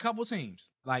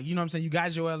teams. Like, you know what I'm saying? You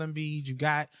got Joel Embiid, you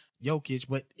got Jokic,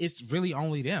 but it's really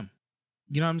only them.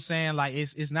 You know what I'm saying? Like,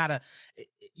 it's not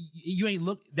you ain't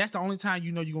look. That's the only time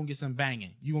you know you're gonna get some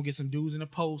banging. You're gonna get some dudes in the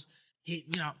post, hit,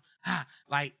 you know,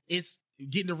 like it's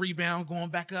getting the rebound, going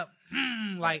back up.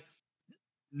 Like,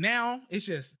 now it's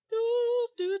just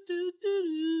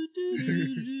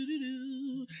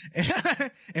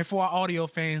and for our audio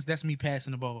fans, that's me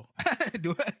passing the ball.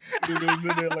 Do it.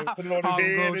 Like, put it on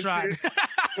his head and shit.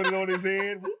 Put it on his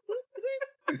head.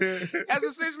 That's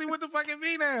essentially what the fucking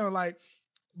be now. Like,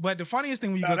 but the funniest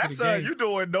thing when you go to the game, you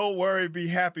doing "Don't Worry, Be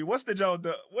Happy." What's the joke?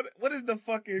 What is the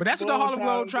fucking? But that's what the Harlem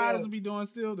Globetrotters be doing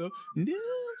still, though. Yeah.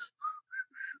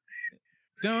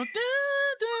 This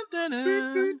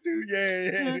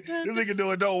nigga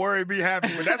doing "Don't Worry, Be Happy."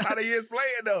 But that's how they is playing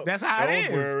though. That's how it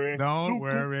is. Don't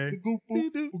worry.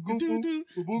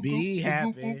 Be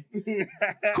happy.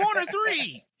 Corner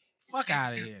 3. Fuck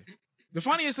out of here. The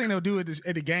funniest thing they'll do at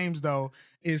the games though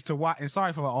is to watch. And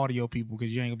sorry for the audio people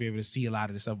because you ain't gonna be able to see a lot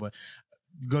of this stuff, but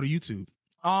go to YouTube.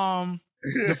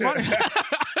 The funny.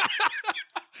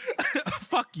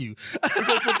 Fuck you. We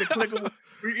gonna put the clickable.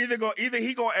 Either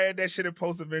he gonna add that shit in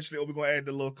post eventually, or we gonna add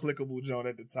the little clickable joint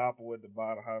at the top or at the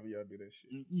bottom. However y'all do that shit.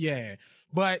 Yeah,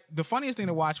 but the funniest thing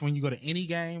to watch when you go to any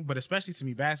game, but especially to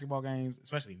me basketball games,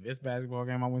 especially this basketball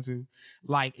game I went to,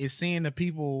 like, is seeing the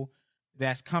people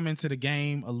that's coming to the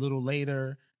game a little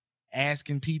later,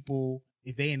 asking people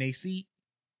if they in their seat.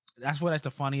 That's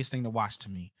the funniest thing to watch to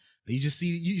me. You just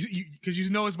see you because you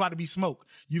know it's about to be smoke.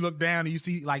 You look down and you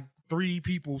see like 3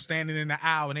 people standing in the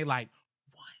aisle, and they like,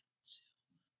 1, 2,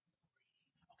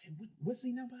 3. Okay, what's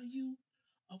the number of you?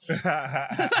 Okay.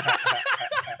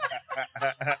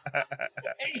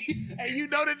 and you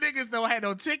know the niggas don't have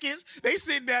no tickets. They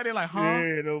sitting down there like, huh?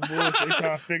 Yeah, no bullshit. They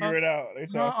trying to figure it out.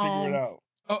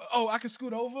 Oh, I can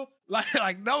scoot over?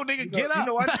 Like no, nigga, get up.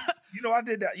 I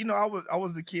did that. I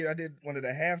was the kid. I did one of the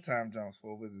halftime jumps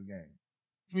for a Wizards game.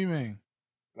 What do you mean?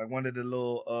 Like one of the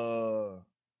little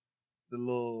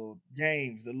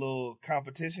games, the little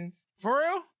competitions. For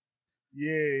real?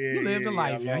 Yeah. You lived a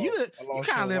life, yeah. You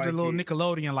kind of lived a little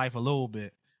Nickelodeon life a little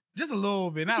bit. Just a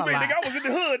little bit, not a lot. Nigga, I was in the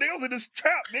hood. Nigga, I was in this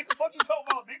trap, nigga. What you talking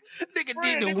about, nigga? Nigga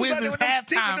did the Wizards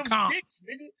halftime comp.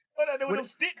 What I did with them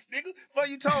sticks, nigga? What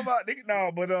you talking about, nigga? No,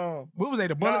 but what was they?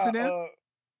 The bullets in there? No,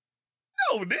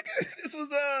 nigga.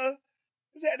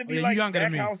 This had to be like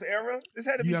Stackhouse era. This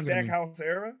had to be Stackhouse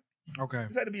era. Okay.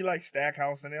 This had to be like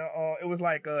Stackhouse, and it was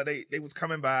like they was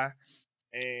coming by,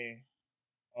 and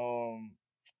I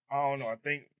don't know. I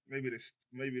think maybe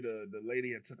the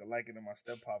lady had took a liking to my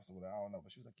step pops or whatever. I don't know,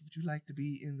 but she was like, "Would you like to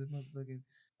be in the motherfucking?"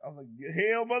 I was like,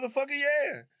 "Hell, motherfucker,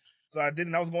 yeah." So I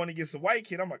didn't. I was going against a white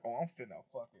kid. I'm like, "Oh, I'm finna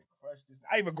fucking crush this."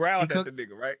 I even growled at the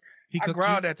nigga, right? I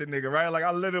growled at the nigga, right? Like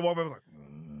I literally walked up, I was like,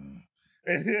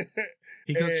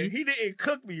 he cooked you? He didn't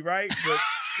cook me, right? But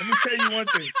let me tell you one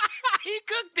thing. He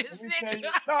cooked this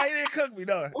nigga. No, he didn't cook me,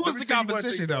 no. What was the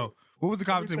competition, though? What was the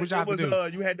competition? What you have to do?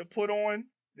 You had to put on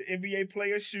the NBA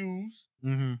player shoes,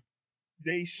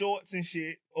 they shorts and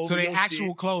shit. So they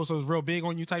actual clothes, so it was real big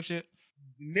on you type shit?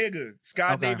 Nigga,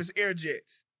 Scott Davis Air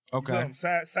Jets. Okay.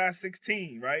 Size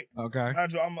 16, right? Okay.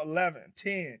 I'm 11,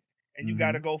 10. And you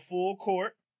got to go full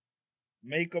court,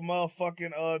 make a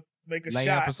motherfucking, make a lay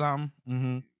shot. Up or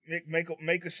something.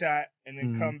 Make a shot and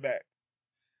then come back.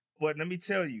 But let me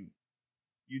tell you,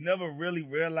 you never really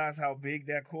realize how big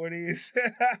that court is.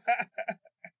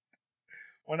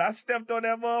 When I stepped on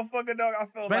that motherfucker, dog, I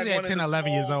felt especially like at 10,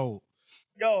 11 years old.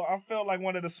 Yo, I felt like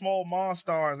one of the small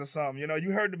monsters or something. You know,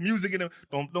 you heard the music in the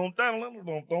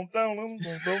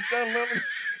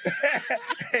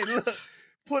Hey, look,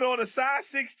 put on a size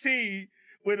 16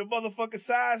 with a motherfucking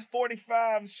size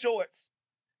 45 shorts,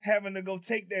 having to go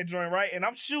take that joint, right? And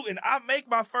I'm shooting. I make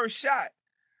my first shot,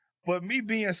 but me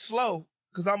being slow,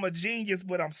 because I'm a genius,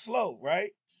 but I'm slow,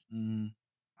 right?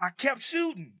 I kept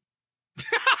shooting.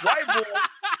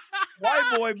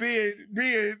 White boy being,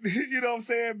 you know what I'm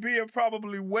saying, being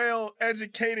probably well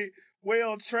educated,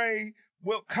 well trained,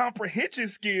 well comprehension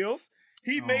skills.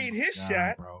 He made his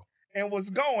shot, bro, and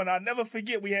was going. I'll never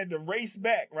forget, we had to race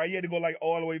back, right? You had to go like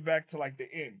all the way back to like the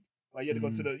end. Like you had to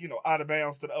go to the, out of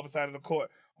bounds to the other side of the court.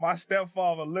 My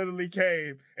stepfather literally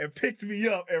came and picked me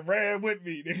up and ran with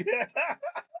me.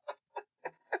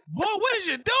 Boy, what is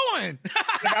you doing?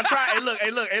 Like I tried.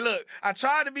 Hey, look. I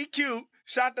tried to be cute.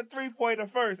 Shot the 3-pointer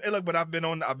first. Hey, look, but I've been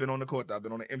on the court. Though. I've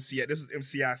been on the MCI. This is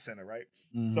MCI Center, right?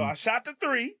 So I shot the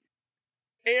 3,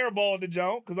 airballed the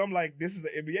jump because I'm like, this is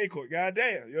an NBA court.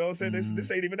 Goddamn, you know what I'm saying?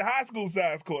 This ain't even the high school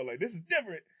size court. Like this is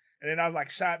different. And then I was like,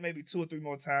 shot maybe 2 or 3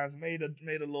 more times. Made a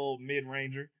little mid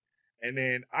ranger. And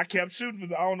then I kept shooting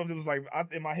because I don't know if it was like,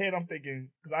 in my head I'm thinking,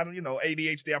 because I don't,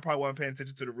 ADHD, I probably wasn't paying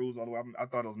attention to the rules all the way. I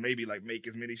thought it was maybe like make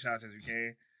as many shots as you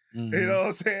can. You know what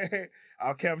I'm saying?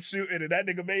 I kept shooting and that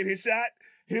nigga made his shot.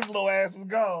 His little ass was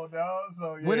gone, dog.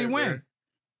 So yeah, what'd he win?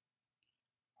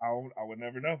 I would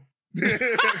never know. They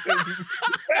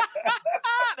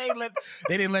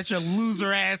didn't let your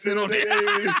loser ass in on it.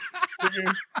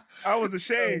 I was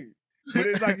ashamed. But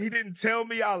it's like he didn't tell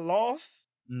me I lost.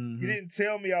 He didn't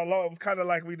tell me I lost. It was kind of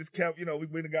like we just kept, we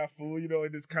went and got food,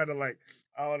 and it's kind of like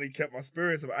I only kept my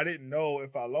spirits up. I didn't know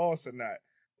if I lost or not.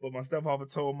 But my stepfather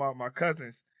told my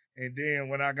cousins. And then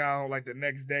when I got on like the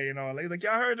next day and all, he's like,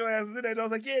 "Y'all heard your ass was in there." I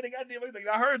was like, "Yeah, nigga, I did." He's like,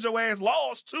 "I heard your ass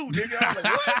lost too, nigga." I was like,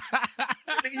 "What?"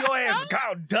 Nigga, your ass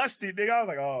got dusted, nigga. I was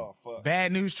like, "Oh fuck."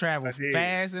 Bad news travel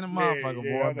fast in the motherfucker,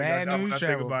 boy. Bad news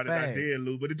travel fast. I did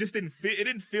lose, but it just didn't fit. It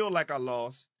didn't feel like I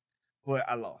lost, but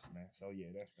I lost, man. So yeah,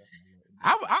 that's definitely.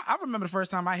 I remember the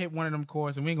first time I hit one of them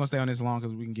courts, and we ain't gonna stay on this long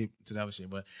because we can get to the other shit.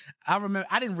 But I remember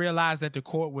I didn't realize that the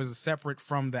court was separate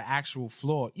from the actual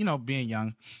floor. Being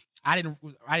young. I didn't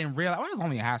realize. I was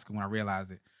only in high school when I realized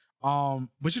it.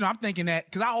 But I'm thinking that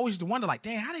because I always used to wonder, like,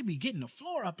 damn, how they be getting the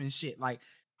floor up and shit. Like,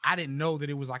 I didn't know that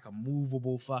it was like a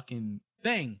movable fucking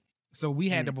thing. So we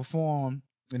had to perform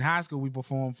in high school. We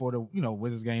performed for the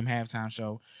Wizards game halftime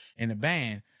show in the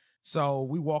band. So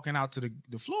we walking out to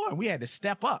the floor and we had to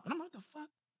step up. And I'm like, the fuck?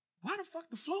 Why the fuck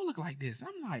the floor look like this? And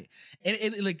I'm like, and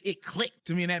it clicked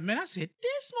to me in that minute. I said,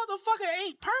 this motherfucker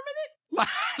ain't permanent.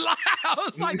 Like I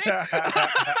was like,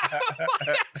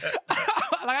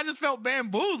 like I just felt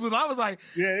bamboozled. I was like,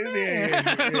 yeah.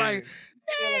 Like,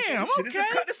 damn, shit, okay.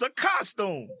 It's a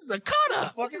costume. It's a cut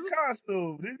up. Fucking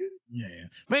costume, nigga. Yeah.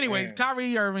 But anyways,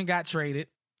 Kyrie Irving got traded.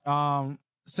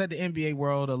 Set the NBA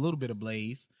world a little bit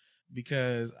ablaze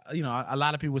because a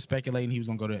lot of people were speculating he was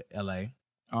gonna go to LA.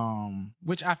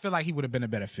 Which I feel like he would have been a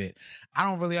better fit. I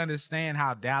don't really understand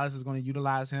how Dallas is going to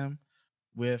utilize him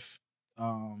with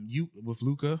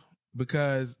Luka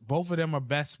because both of them are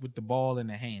best with the ball in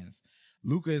their hands.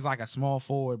 Luka is like a small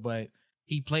forward, but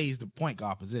he plays the point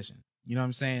guard position. You know what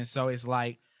I'm saying? So it's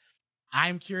like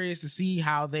I'm curious to see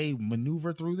how they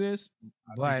maneuver through this.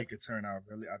 I think it could turn out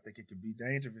I think it could be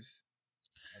dangerous.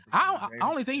 I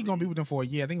only think he's gonna be with them for a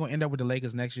year. I think he's gonna end up with the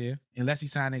Lakers next year, unless he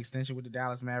signed an extension with the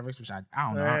Dallas Mavericks, which I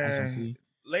don't know. I see.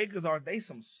 Lakers they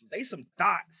some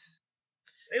thoughts.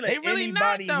 They really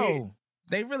not though.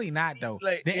 They really not though.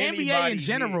 Like the NBA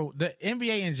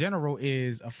in general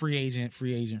is a free agent.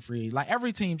 Like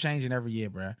every team changing every year,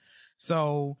 bro.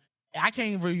 So I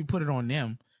can't really put it on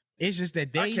them. It's just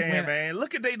that they man.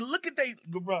 Look at they,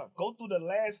 bro. Go through the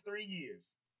last 3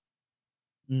 years.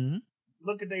 Mm-hmm.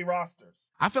 Look at their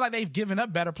rosters. I feel like they've given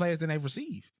up better players than they've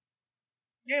received.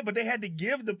 Yeah, but they had to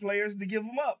give the players to give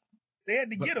them up. They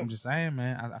had to get them. I'm just saying,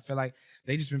 man. I feel like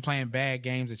they just been playing bad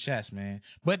games of chess, man.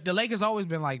 But the Lakers always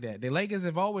been like that. The Lakers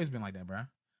have always been like that, bro.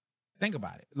 Think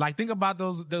about it. Like, think about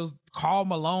those Karl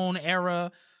Malone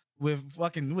era with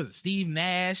fucking, Steve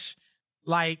Nash.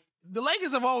 Like, the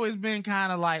Lakers have always been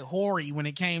kind of like hoary when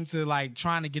it came to like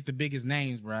trying to get the biggest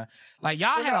names, bro. Like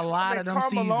y'all had a lot of them Karl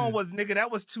seasons. Malone was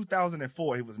that was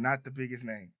 2004. He was not the biggest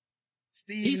name.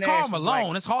 He's Karl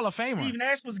Malone. It's Hall of Famer. Steve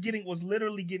Nash was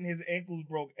literally getting his ankles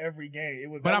broke every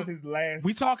game. That was his last.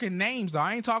 We talking names though.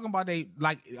 I ain't talking about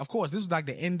of course this was like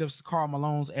the end of Karl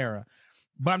Malone's era.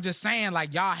 But I'm just saying,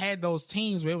 like, y'all had those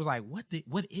teams where it was like, what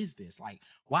is this? Like,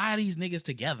 why are these niggas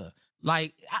together?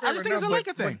 Like, I just think it's a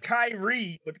Laker thing.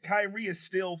 But Kyrie is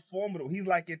still formidable. He's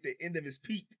like at the end of his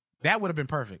peak. That would have been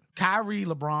perfect. Kyrie,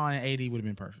 LeBron, and AD would have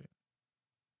been perfect,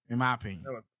 in my opinion.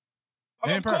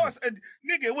 Of course,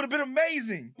 nigga, it would have been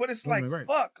amazing. But it's like,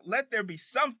 fuck, let there be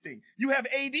something. You have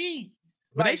AD.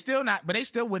 But they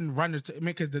still wouldn't run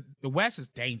because the West is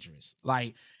dangerous.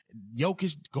 Like,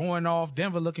 Jokic going off,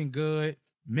 Denver looking good,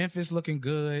 Memphis looking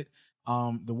good.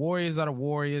 The Warriors are the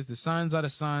Warriors, the Suns are the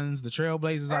Suns, the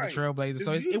Trailblazers are the Trailblazers.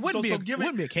 So it wouldn't be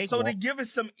a cakewalk. So to give it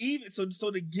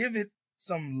to give it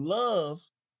some love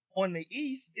on the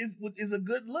East is a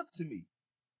good look to me.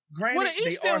 Granted, the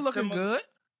East still looking good.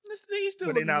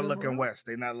 But they're not looking west.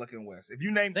 They're not looking west.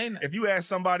 If you ask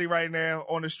somebody right now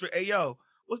on the street, hey yo,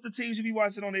 what's the teams you be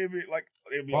watching on every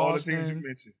all the teams you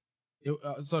mentioned?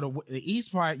 So the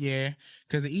East part, yeah,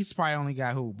 because the East probably only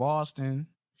got who? Boston,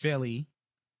 Philly.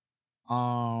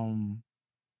 The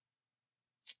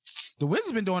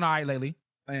Wizards been doing all right lately,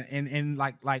 and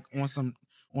like on some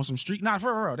street. Not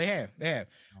for real, they have.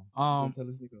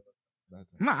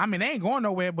 Nah, I mean they ain't going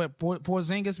nowhere. But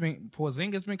Porzingis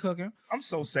been cooking. I'm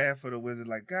so sad for the Wizards.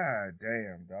 Like, god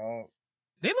damn, dog.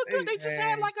 They look good. They just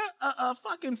had like a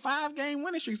fucking 5-game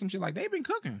winning streak, some shit like they've been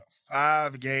cooking.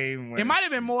 5-game winning. It might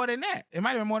have been more than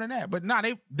that. But nah,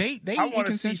 they. I want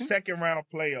to see second round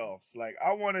playoffs. Like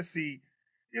I want to see,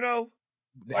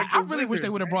 Like I really wish they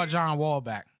would have brought John Wall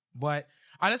back. But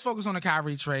all right, let's focus on the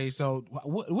Kyrie trade. So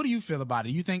what do you feel about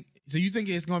it? You think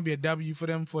it's going to be a W for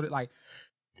them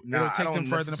Nah, take I don't them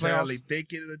further in the necessarily playoffs?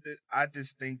 think it. I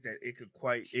just think that it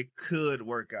could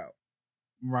work out.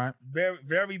 Right. Very,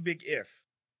 very big if.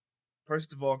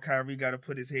 First of all, Kyrie got to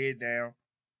put his head down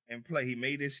and play. He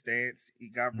made his stance. He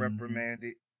got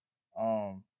reprimanded.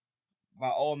 By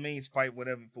all means, fight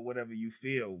for whatever you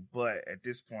feel. But at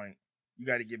this point, you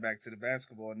got to get back to the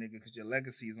basketball, nigga, because your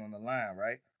legacy is on the line,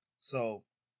 right? So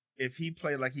if he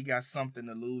played like he got something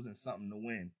to lose and something to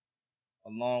win,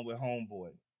 along with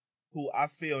homeboy, who I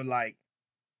feel like,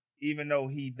 even though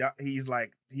he's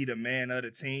the man of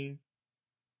the team,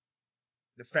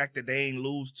 the fact that they ain't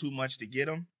lose too much to get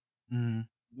him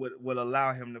would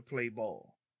allow him to play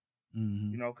ball.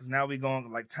 Because now we going,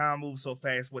 like, time moves so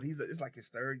fast. It's like his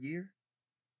 3rd year?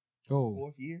 Oh.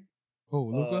 4th year? Oh,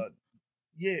 Luka?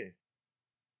 Yeah.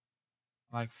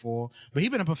 Like 4. But he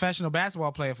been a professional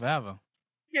basketball player forever.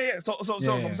 Yeah. So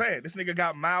what I'm saying, this nigga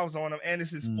got miles on him, and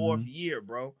it's his fourth year,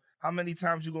 bro. How many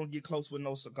times you gonna get close with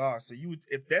no cigar? So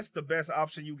if that's the best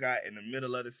option you got in the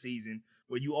middle of the season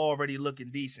where you already looking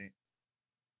decent,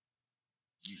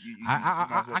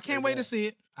 I can't wait to see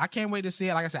it. I can't wait to see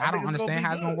it. Like I said, I don't understand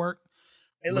how it's gonna work.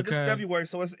 Hey, look, it's February,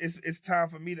 so it's time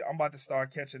for me I'm about to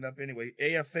start catching up anyway.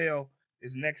 AFL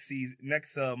is next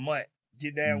month.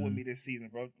 Get down with me this season,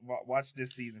 bro. Watch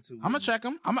this season too. I'm gonna check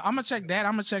them. I'm gonna check that.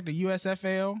 I'm gonna check the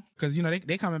USFL because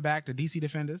they coming back. The DC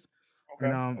Defenders.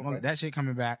 Okay. That shit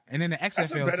coming back, and then the XFL.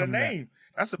 That's a better name.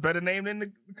 That's a better name than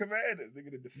the Commanders.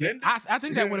 Nigga, the Defenders. Yeah, I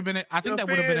think that would have been. I think that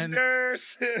would have been.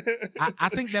 I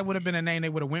think that would have been a name they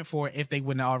would have went for if they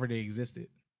wouldn't have already existed.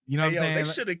 You know what I'm saying?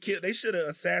 They should have killed. They should have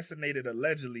assassinated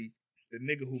allegedly the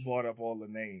nigga who brought up all the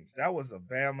names. That was a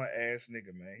Bama ass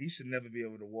nigga, man. He should never be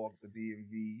able to walk the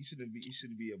DMV. He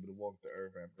shouldn't be able to walk the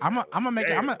earth after. I'm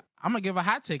gonna give a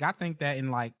hot take. I think that in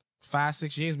like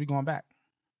 5-6 years we going back.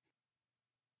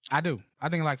 I do. I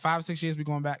think in like 5 or 6 years we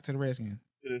going back to the Redskins.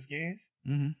 To the Skins?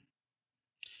 Mm-hmm.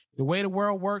 The way the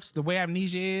world works, the way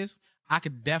amnesia is, I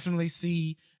could definitely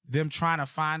see them trying to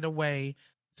find a way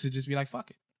to just be like, fuck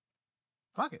it.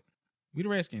 Fuck it. We the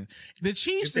Redskins. The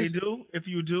Chiefs. If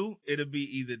you do, it'll be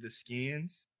either the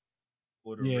Skins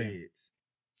or the Reds.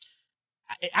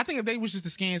 I think if they was just the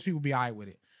Skins, people would be all right with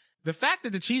it. The fact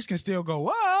that the Chiefs can still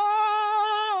go,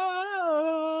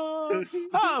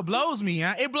 it blows me.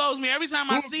 Huh? It blows me every time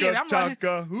I see it. I'm like,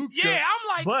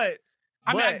 but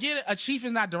I get it. A Chief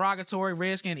is not derogatory.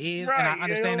 Redskin is, right, and I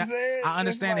understand that. I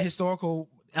understand the historical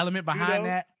element behind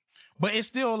that, but it's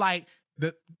still like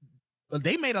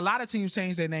they made a lot of teams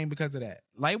change their name because of that.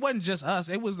 Like it wasn't just us.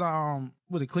 It was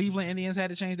the Cleveland Indians had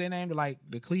to change their name to like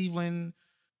the Cleveland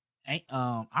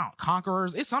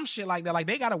Conquerors. It's some shit like that. Like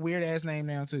they got a weird ass name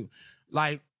now too.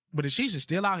 Like, but the Chiefs are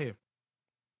still out here.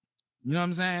 You know what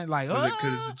I'm saying? Like, because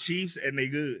it's the Chiefs and they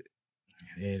good.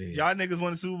 It is. Y'all niggas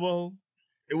won the Super Bowl.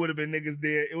 It would have been niggas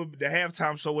there. The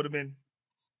halftime show would have been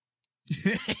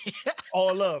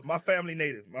all love. My family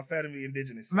native. My family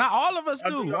indigenous. Not all of us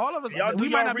do. All of us. Y'all do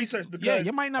y'all research because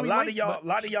you might not a lot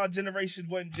of y'all generation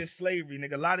wasn't just slavery,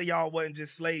 nigga. A lot of y'all wasn't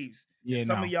just slaves. Yeah,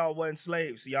 some of y'all wasn't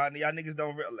slaves. So y'all niggas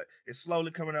don't realize. It's slowly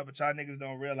coming up, but y'all niggas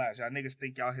don't realize. Y'all niggas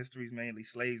think y'all history is mainly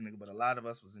slaves, nigga. But a lot of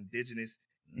us was indigenous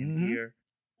in here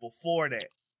before that.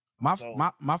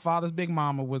 My father's big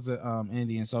mama was a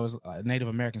Indian, so it's Native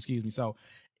American. Excuse me. So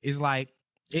it's like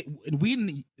a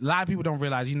lot of people don't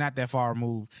realize you're not that far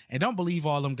removed, and don't believe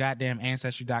all them goddamn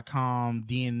Ancestry.com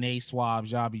DNA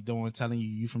swabs y'all be doing, telling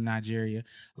you from Nigeria.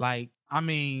 Like, I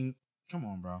mean, come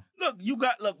on, bro. Look,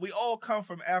 we all come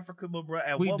from Africa, but bro,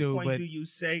 at what point do you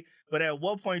say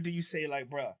like,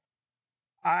 bro,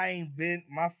 I ain't been,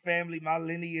 my family, my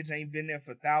lineage ain't been there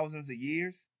for thousands of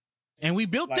years. And we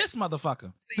built this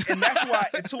motherfucker. See, and that's why,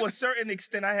 to a certain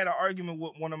extent, I had an argument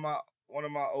with one of my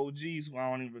OGs who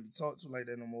I don't even really talk to like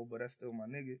that no more, but that's still my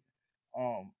nigga.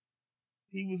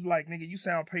 He was like, nigga, you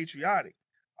sound patriotic.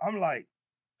 I'm like,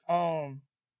 to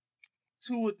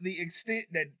the extent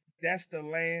that that's the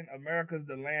land, America's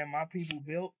the land my people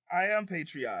built, I am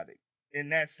patriotic in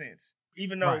that sense.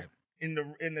 Even though in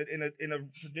a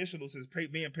traditional sense,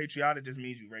 being patriotic just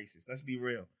means you racist. Let's be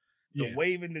real. The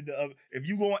waving, if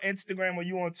you go on Instagram or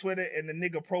you on Twitter and the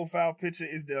nigga profile picture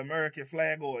is the American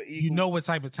flag or eagle, you know what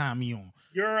type of time he on.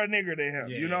 You're a nigger to him.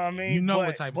 You know what I mean? You know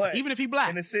what type of time. Even if he black.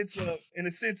 In the sense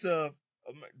of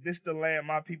this the land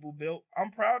my people built,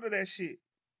 I'm proud of that shit.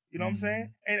 You know what I'm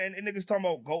saying? And niggas talking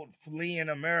about fleeing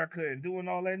America and doing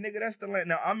all that. Nigga, that's the land.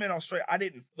 Now, I'm in Australia. I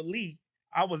didn't flee.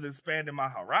 I was expanding my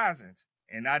horizons.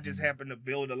 And I just happened to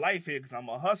build a life here because I'm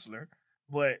a hustler.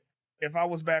 But if I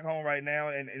was back home right now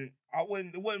and it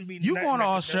wouldn't be. You going to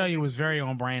Australia was very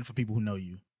on brand for people who know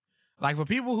you. Like for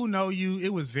people who know you, it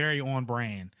was very on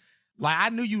brand. Like I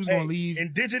knew you was going to leave.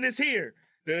 Indigenous here.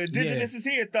 The indigenous is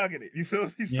here thugging it. You feel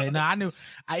me? Yeah, no, I knew.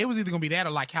 It was either going to be that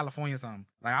or like California or something.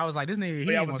 Like I was like, this nigga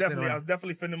here. I was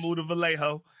definitely finna move to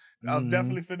Vallejo. I was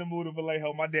definitely finna move to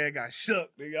Vallejo. My dad got shook.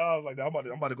 Nigga, I was like, I'm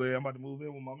about to go ahead. I'm about to move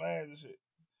in with my man and shit.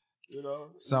 You know.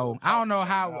 So I don't know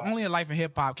how. Only in Life in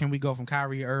Hip Hop can we go from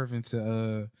Kyrie Irving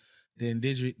to the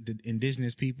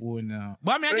indigenous people and.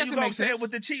 Well, I mean, I guess it makes sense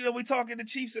with the Chiefs. We talking the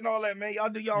Chiefs and all that, man. Y'all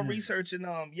do y'all research and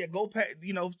go back.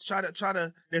 You know, try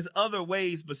to. There's other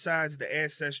ways besides the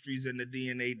ancestries and the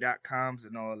DNA.coms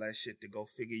and all that shit to go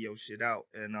figure your shit out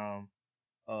and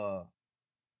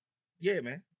yeah,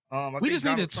 man. We just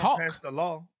need to talk. Passed the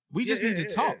law. We just need to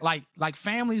talk. Like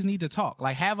families need to talk.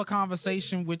 Like have a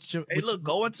conversation with your. Hey, look,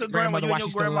 go into grandmother when you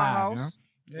in your grandma's house.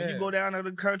 You know? When you go down to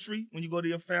the country, when you go to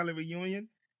your family reunion,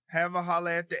 have a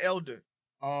holler at the elder.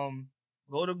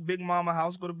 Go to Big Mama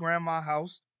house, go to Grandma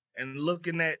house, and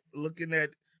looking at.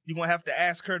 You're gonna have to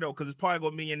ask her though, because it's probably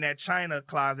gonna be in that China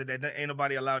closet that ain't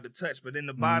nobody allowed to touch. But in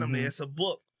the bottom there, it's a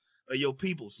book of your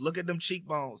peoples. Look at them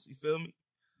cheekbones. You feel me?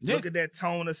 Yeah. Look at that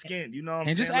tone of skin. You know what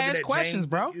I'm saying? And just ask questions,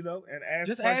 bro. You know, and ask.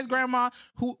 Just questions. ask grandma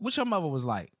what your mother was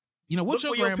like. You know, what Look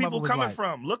your where your people coming like.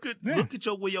 from. Look at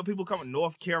where your people coming.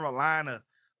 North Carolina,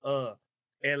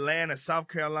 Atlanta, South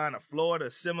Carolina,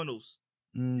 Florida, Seminoles.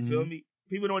 You feel me?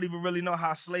 People don't even really know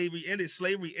how slavery ended.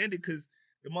 Slavery ended because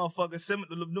the motherfuckers,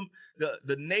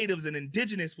 the natives and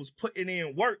indigenous was putting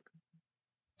in work.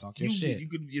 Talk your shit.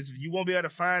 You won't be able to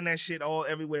find that shit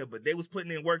everywhere, but they was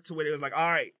putting in work to where they was like, all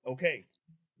right, okay.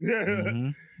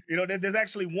 You know, there's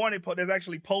actually there's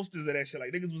actually posters of that shit.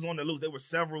 Like, niggas was on the loose. There were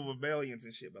several rebellions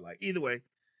and shit, but like, either way,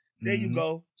 there you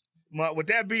go. With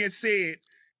that being said,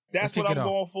 that's what I'm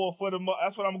going for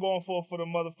that's what I'm going for the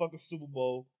motherfucking Super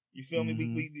Bowl. You feel me?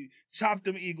 We chop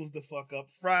them Eagles the fuck up,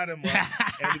 fry them up,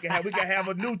 and we can have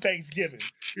a new Thanksgiving.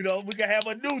 You know, we can have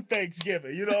a new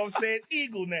Thanksgiving. You know what I'm saying?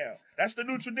 Eagle now. That's the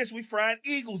new tradition. We frying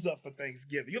Eagles up for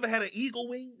Thanksgiving. You ever had an eagle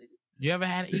wing, nigga? You ever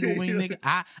had an eagle wing, nigga?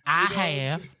 I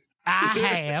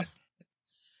have.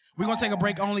 We're going to take a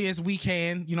break only as we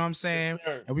can. You know what I'm saying?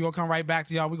 Yes, and we're going to come right back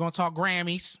to y'all. We're going to talk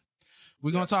Grammys.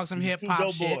 We're going to talk some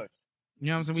hip-hop shit. Boys. You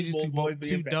know what I'm saying? We just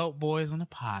two dope boys on the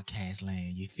podcast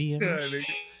land. You feel me?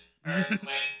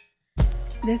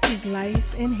 This is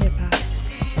life in hip-hop.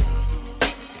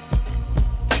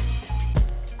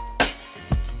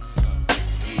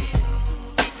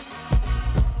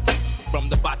 From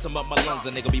the bottom of my lungs,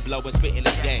 a nigga be blowing, spitting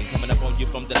this game. Coming up on you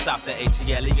from the south, the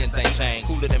ATLians ain't changed.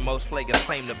 Cooler than most players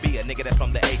claim to be. A nigga that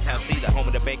from the A-Town C, the home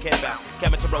of the bank head bound.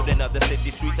 Coming to road in other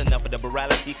city streets, enough of the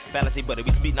morality, fallacy, but it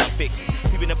be speeding on fiction.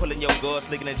 People that pulling your guards,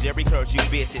 licking at Jerry Curls, you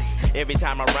bitches. Every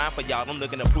time I rhyme for y'all, I'm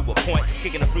looking to prove a point.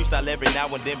 Kicking a freestyle every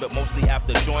now and then, but mostly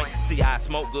after joint. See, I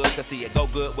smoke good, cause see it go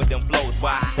good with them flows.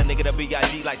 Why? The nigga that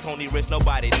B.I.G. like Tony Rich,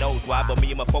 nobody knows why. But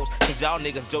me and my folks, cause y'all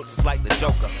niggas joke just like the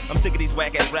Joker. I'm sick of these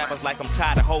whack-ass rappers like I'm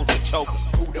tired of hoes with chokers.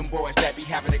 Who them boys that be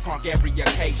having it crunk every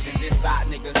occasion? This side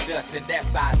niggas dustin', that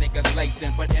side niggas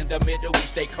lacing. But in the middle we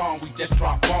stay calm, we just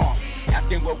drop bombs.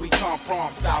 Asking where we come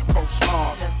from, South Coast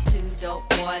slums. Just two dope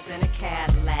boys in a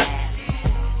Cadillac.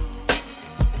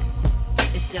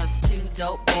 It's just two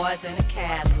dope boys in a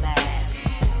Cadillac.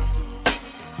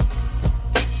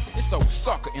 This old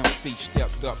sucker MC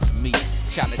stepped up to me,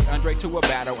 challenged Andre to a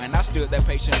battle, and I stood there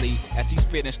patiently as he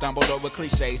spit and stumbled over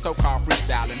cliches, so-called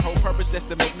freestyling. Whole purpose is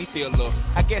to make me feel look.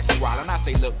 I guess he wild, and I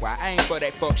say, look, why I ain't for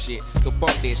that fuck shit. So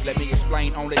fuck this, let me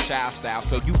explain only child style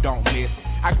so you don't miss.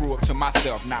 I grew up to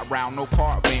myself, not round no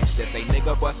park bench. Just a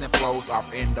nigga busting flows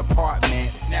off in the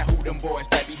apartments. Now who them boys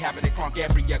that be having it crunk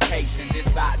every occasion?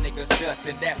 This side niggas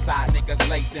dustin', that side niggas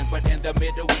lacing. But in the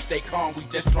middle we stay calm, we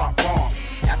just drop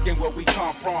bombs. Asking where we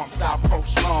come from, South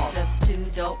Coast slums. It's just two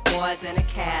dope boys in a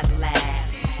Cadillac.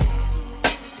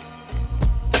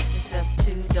 It's just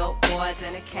two dope boys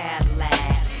in a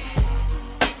Cadillac.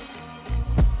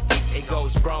 It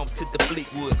goes Broms to the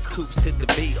Fleetwoods, Coops to the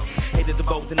Beatles. Hated the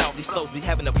boats and all these flows, we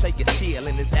having a play a chill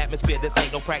in this atmosphere. This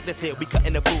ain't no practice here, we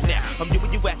cutting the food now. I'm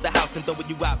doing you at the house and throwing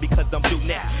you out because I'm due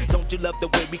now. Don't you love the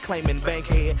way we claiming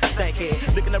bankhead,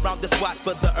 stankhead? Looking around the swatch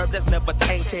for the herb that's never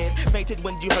tainted. Fainted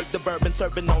when you heard the bourbon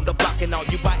serving on the block, and all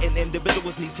you biting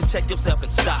individuals need to check yourself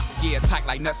and stop. Yeah, tight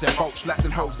like nuts and bolts, sluts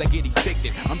and hoes that get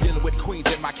evicted. I'm dealing with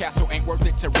queens in my castle, ain't worth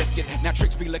it to risk it. Now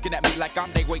tricks be looking at me like I'm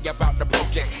they way about the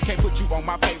projects. Can't put you on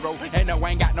my payroll, and no, I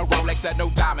ain't got no Rolex or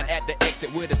no diamond at the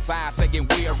exit with a sign saying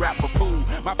we're rap for food.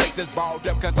 My face is balled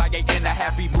up cause I ain't in a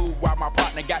happy mood, while my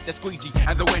partner got the squeegee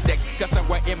and the Windex. Cause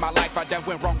somewhere in my life I done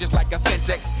went wrong just like a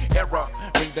syntax error.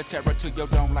 Bring the terror to your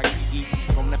dome like PE.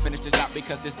 Gonna finish this out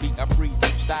because this beat a free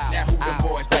style. Now who them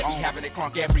boys that be having it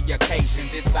crunk every occasion?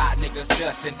 This side niggas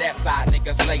dustin', that side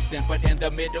niggas lacing. But in the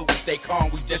middle we stay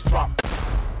calm, we just drop.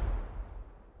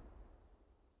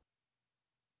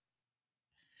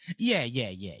 Yeah.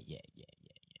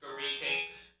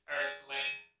 Greetings,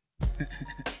 Earthling.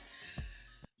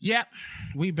 Yep,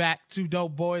 we back. Two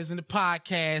dope boys in the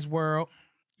podcast world,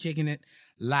 kicking it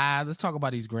live. Let's talk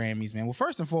about these Grammys, man. Well,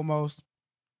 first and foremost,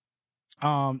 maybe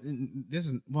I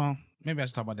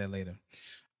should talk about that later.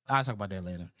 I'll talk about that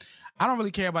later. I don't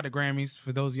really care about the Grammys.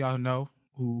 For those of y'all who know,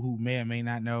 who may or may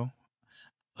not know,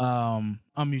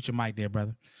 unmute your mic there,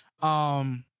 brother.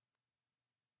 I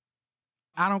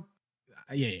don't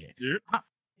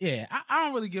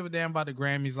really give a damn about the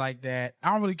Grammys like that.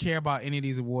 I don't really care about any of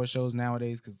these award shows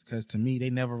nowadays because to me, they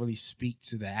never really speak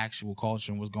to the actual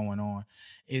culture and what's going on.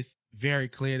 It's very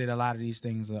clear that a lot of these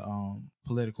things are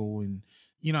political and,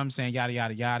 you know what I'm saying, yada,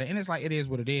 yada, yada. And it's like, it is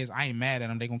what it is. I ain't mad at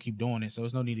them. They're going to keep doing it. So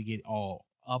there's no need to get all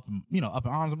up in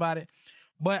arms about it.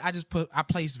 but I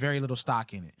placed very little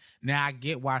stock in it. Now I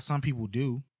get why some people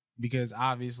do, because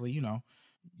obviously, you know,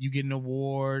 you get an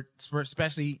award,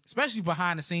 especially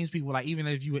behind the scenes people, like even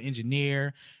if you an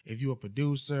engineer, if you a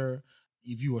producer,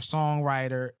 if you a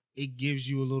songwriter, it gives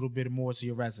you a little bit more to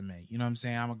your resume. You know what I'm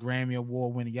saying? I'm a Grammy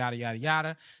Award winner, yada, yada,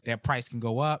 yada. That price can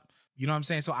go up. You know what I'm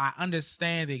saying? So I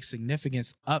understand the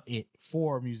significance of it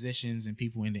for musicians and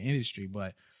people in the industry.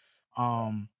 But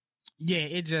yeah,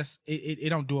 it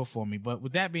don't do it for me. But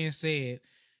with that being said,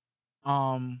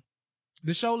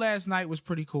 the show last night was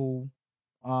pretty cool.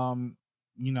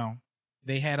 You know,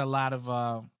 they had a lot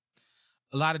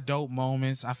of dope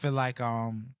moments. I feel like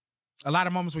a lot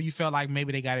of moments where you felt like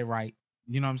maybe they got it right.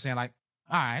 You know what I'm saying? Like,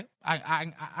 all right,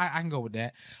 I can go with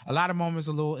that. A lot of moments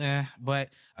a little but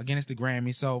again, it's the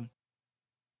Grammy. So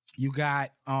you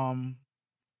got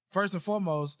first and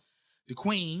foremost, the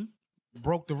Queen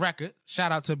broke the record.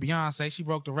 Shout out to Beyonce. She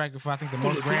broke the record for I think the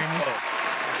most Grammys.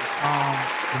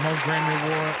 The most Grammy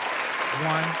Awards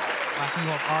won by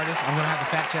single artist. I'm gonna have to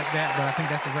fact check that, but I think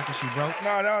that's the record she broke.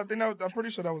 No, I'm pretty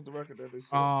sure that was the record that they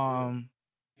said.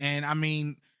 And I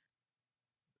mean,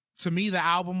 to me, the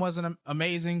album wasn't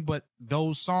amazing, but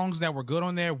those songs that were good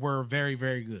on there were very,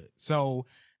 very good. So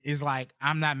it's like,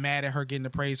 I'm not mad at her getting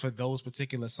the praise for those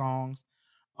particular songs.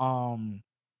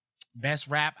 Best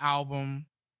rap album.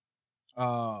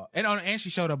 And she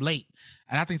showed up late.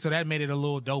 And I think so that made it a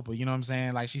little doper. You know what I'm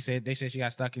saying? Like they said she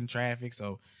got stuck in traffic.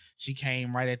 So she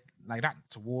came right at, like, not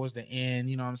towards the end.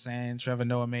 You know what I'm saying? Trevor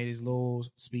Noah made his little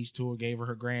speech to her, gave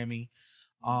her Grammy.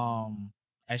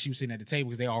 As she was sitting at the table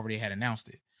because they already had announced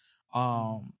it.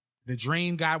 The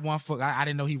Dream got one for, I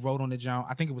didn't know he wrote on the jump.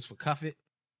 I think it was for Cuff It.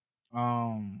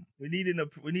 We need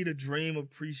a Dream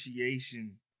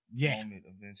appreciation moment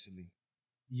eventually.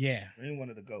 Yeah. Dream one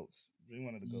of the goats.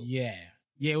 Yeah.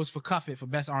 Yeah, it was for Cuff It for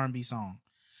best R&B song.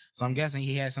 So I'm guessing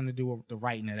he had something to do with the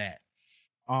writing of that.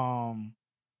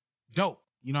 Dope.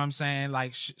 You know what I'm saying?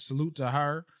 Like, salute to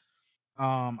her.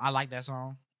 I like that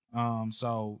song.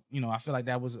 So, you know, I feel like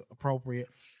that was appropriate.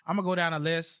 I'm gonna go down a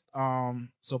list.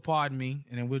 So pardon me,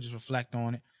 and then we'll just reflect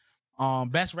on it.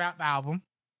 Best rap album.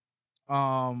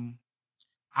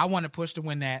 I wanted Push to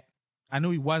win that. I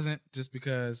knew he wasn't just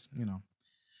because, you know,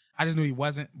 I just knew he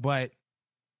wasn't, but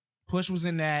Push was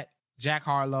in that. Jack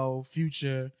Harlow,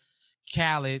 Future,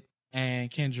 Khaled,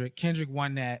 and Kendrick. Kendrick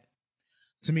won that.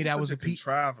 To me, that was a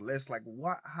contrived list. Like,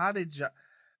 what? How did Jack?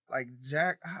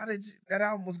 That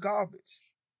album was garbage.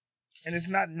 And it's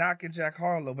not knocking Jack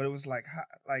Harlow, but it was like,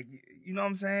 you know what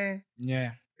I'm saying?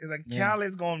 Yeah. It's like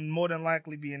Khaled's going to more than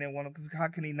likely be in that one, because how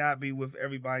can he not be with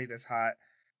everybody that's hot?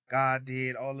 God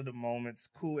did all of the moments,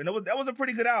 cool, and that was a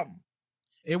pretty good album.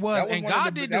 It was, and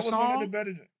God did the song.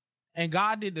 And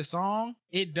God did the song.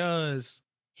 It does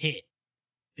hit.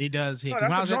 It does hit. No,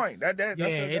 that's a joint. It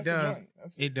does.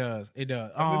 It does.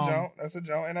 That's a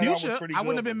joint. And Future, pretty I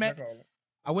wouldn't have been mad.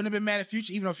 I wouldn't have been mad at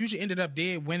Future, even though Future ended up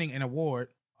winning an award.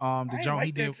 The joint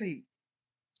he did. I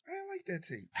didn't like that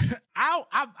tape.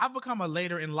 I've become a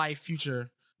later in life Future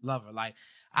lover. Like,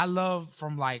 I love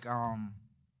from like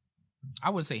I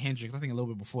wouldn't say Hendrix. I think a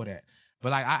little bit before that.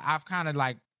 But like I've kind of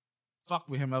like fucked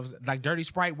with him. I was like, Dirty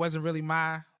Sprite wasn't really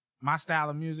my style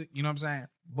of music. You know what I'm saying?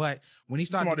 But when he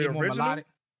started to get more melodic,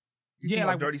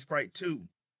 like Dirty Sprite 2.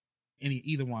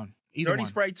 Either one. Dirty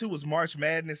Sprite 2 was March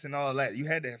Madness and all that. You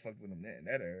had to have fucked with him in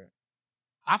that era.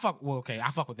 I fuck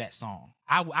with that song.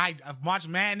 I March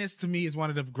Madness to me is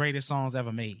one of the greatest songs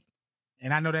ever made.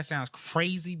 And I know that sounds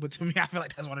crazy, but to me, I feel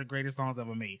like that's one of the greatest songs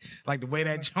ever made. Like the way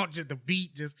that jump, just the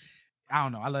beat, just, I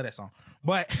don't know. I love that song.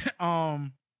 But,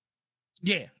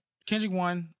 yeah, Kendrick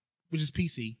won, which is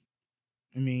PC.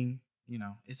 I mean, you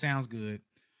know, it sounds good.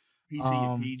 PC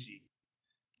and PG.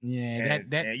 Yeah,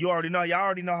 and y'all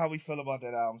already know how we feel about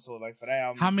that album. So like for that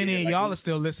album, how many of y'all are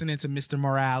still listening to Mr.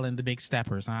 Morale and the Big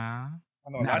Steppers, huh? I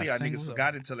know a lot of y'all niggas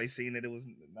forgot until they seen that it was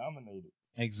nominated.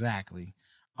 Exactly.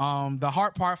 The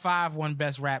Heart Part 5 won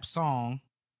Best Rap Song.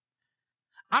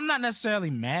 I'm not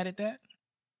necessarily mad at that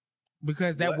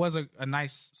because that was a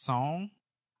nice song.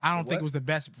 I don't think it was the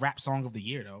best rap song of the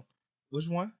year though. Which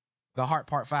one? The Heart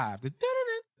Part 5.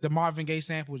 The Marvin Gaye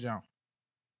sample jump.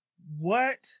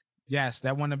 What? Yes,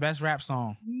 that won the best rap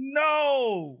song.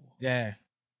 No. Yeah.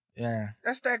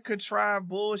 That's that contrived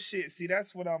bullshit. See,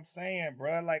 that's what I'm saying,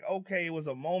 bro. Like, okay, it was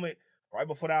a moment right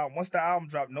before the album. Once the album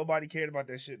dropped, nobody cared about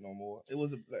that shit no more. It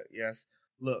was yes.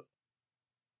 Look,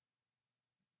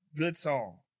 good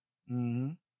song.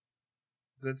 Mm-hmm.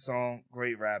 Good song,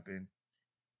 great rapping.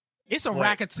 It's a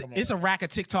rack of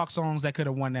TikTok songs that could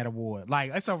have won that award.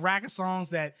 Like, it's a rack of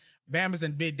songs that Bama's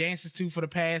done been dances to for the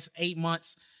past 8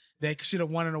 months that should have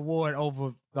won an award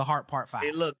over The Heart Part 5.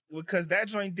 Hey, look, because that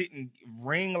joint didn't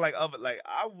ring like other. Like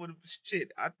I would have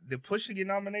did Pusha get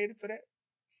nominated for that?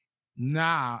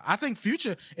 Nah, I think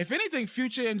Future. If anything,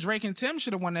 Future and Drake and Tim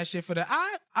should have won that shit for the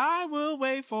I will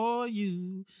wait for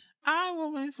you. I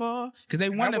will wait for because they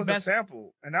won the best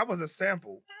sample, and that was a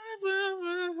sample. I will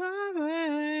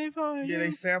wait for you. Yeah, they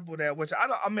sampled that, which I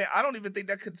don't even think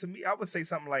that could. To me, I would say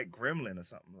something like Gremlin or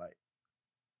something like.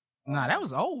 Nah, that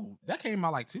was old. That came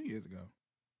out like 2 years ago.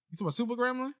 You talking about Super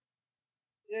Gremlin?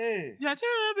 Yeah. Yeah,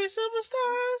 to be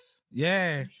superstars.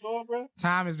 Yeah. You sure, bro?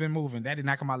 Time has been moving. That did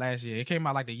not come out last year. It came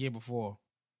out like the year before.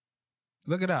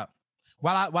 Look it up.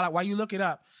 While you look it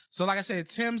up. So like I said,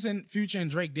 Tim's and Future and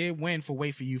Drake did win for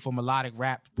Wait For You for melodic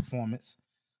rap performance.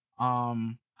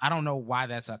 I don't know why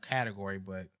that's a category,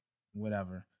 but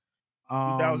whatever.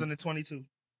 2022.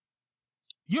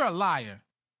 You're a liar.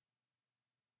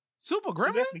 Super Gremlin?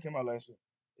 It definitely came out last year.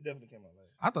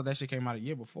 I thought that shit came out a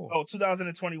year before. Oh,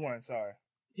 2021. Sorry.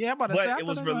 Yeah, but it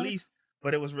was released.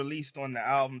 But it was released on the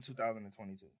album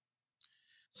 2022.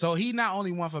 So he not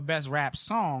only won for best rap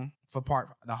song for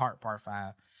The Heart Part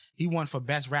 5, he won for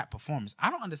best rap performance. I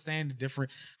don't understand the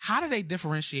difference. How do they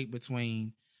differentiate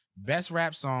between best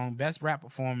rap song, best rap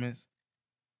performance,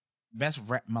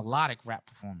 melodic rap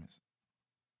performance?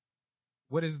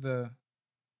 What is the?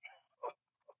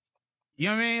 You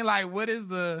know what I mean? Like, what is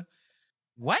the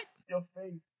what? Your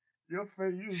face. You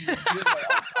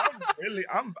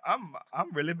I'm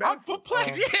really bad. I'm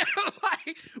perplexed. Yeah,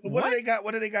 like what do they got?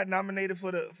 What do they got nominated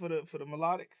for the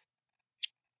melodics?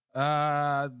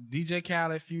 DJ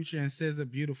Khaled, Future, and SZA,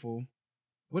 Beautiful.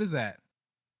 What is that?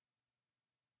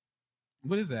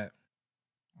 What is that?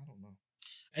 I don't know.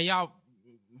 Hey, y'all,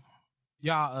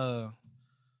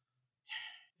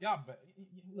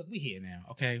 look, we here now,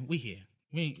 okay? We here.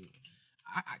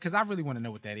 Because I really want to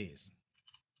know what that is.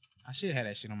 I should have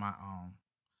that shit on my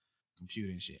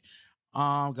computer and shit.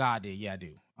 God did, yeah, I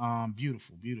do.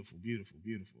 Beautiful.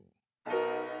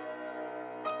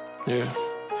 Yeah.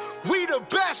 We the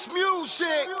best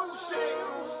music.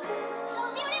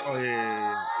 Oh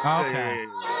yeah. Okay.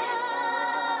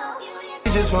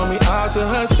 She just want me all to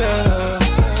herself.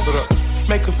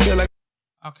 Make her feel like.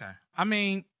 Okay. I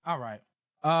mean, all right.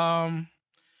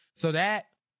 So that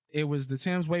it was the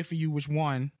Tim's Wait For You, which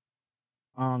won.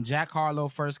 Jack Harlow,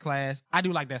 First Class. I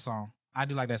do like that song. I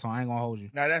ain't gonna hold you.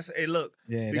 Now look.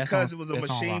 Yeah, because it was a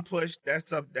machine push.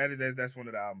 That's one of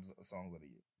the album's songs of the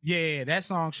year. Yeah, that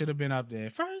song should have been up there.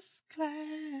 First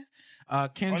Class.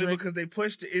 Kendrick. Only because they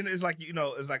pushed it in. It's like,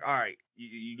 it's like, all right,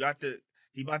 you got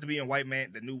he about to be in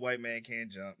the new White Man Can't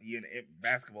Jump. He in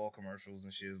basketball commercials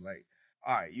and shit. It's like,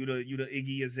 all right, you the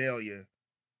Iggy Azalea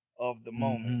of the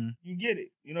moment. Mm-hmm. You get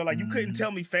it. You couldn't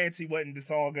tell me Fancy wasn't the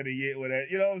song of the year with that.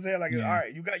 You know what I'm saying? Like, all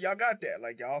right, y'all got that.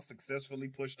 Like, y'all successfully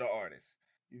pushed the artist.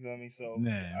 You feel me? So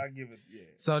I give it, yeah.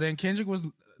 So then Kendrick was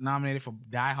nominated for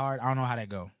Die Hard. I don't know how that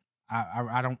go.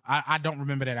 I don't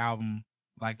remember that album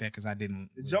like that because I didn't.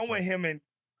 The joint with him and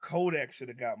Kodak should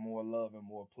have got more love and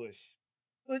more push.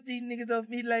 Put these niggas off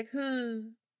me like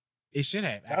who? It should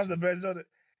have. That was the best.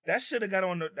 That should have got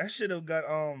on the. That should have got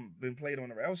been played on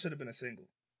the. That should have been a single.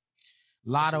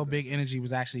 Lotto Big Energy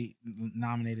was actually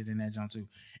nominated in that joint too.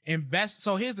 In best,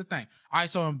 so here's the thing. All right,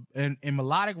 so in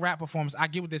melodic rap performance, I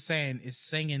get what they're saying is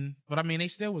singing, but I mean they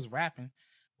still was rapping.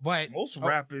 But most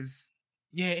rap is.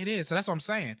 Yeah, it is. So that's what I'm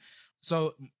saying.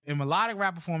 So in melodic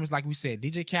rap performance, like we said,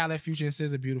 DJ Khaled, Future, and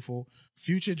SZA, Beautiful.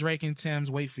 Future, Drake, and Tim's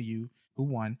Wait For You, who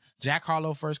won. Jack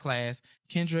Harlow, First Class.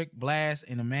 Kendrick, Blast,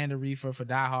 and Amanda Reefer for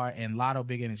Die Hard, and Lotto,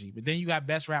 Big Energy. But then you got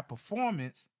best rap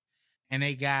performance, and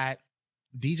they got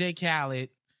DJ Khaled,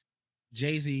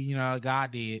 Jay-Z,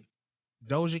 God did.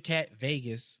 Doja Cat,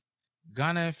 Vegas.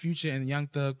 Gunna, Future, and Young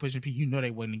Thug, Pushing P. You know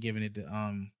they wasn't giving it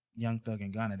to Young Thug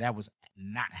and Gunna. That was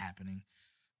not happening.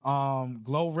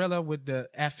 Glorilla with the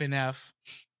FNF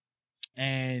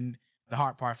and The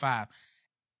Heart Part 5.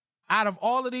 Out of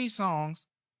all of these songs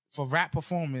for rap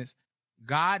performance,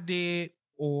 God Did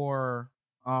or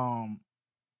For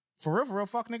Real,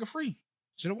 Fuck Nigga Free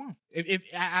should have won.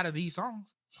 If out of these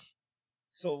songs.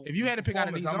 So if you had to pick out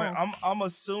of these songs, I'm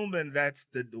assuming that's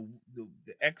the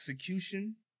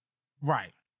execution,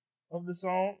 right, of the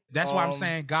song. That's why I'm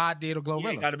saying God Did or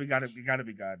Glorilla. Yeah, gotta be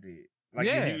God Did. Like,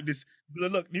 you just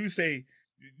look, you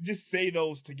just say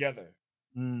those together.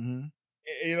 Mm-hmm.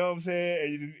 You know what I'm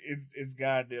saying? And it's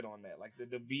God Did on that. Like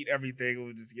the beat, everything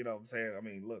was just, you know what I'm saying? I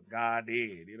mean, look, God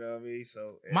did. You know what I mean?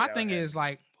 So my thing is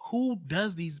like, who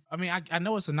does these? I mean, I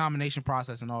know it's a nomination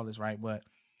process and all this, right? But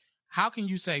how can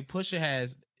you say Pusha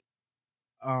has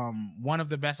one of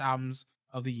the best albums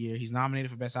of the year? He's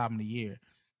nominated for best album of the year,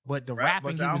 but the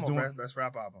rapping he was doing, best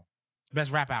rap album.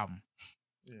 best rap album.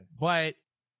 Yeah. But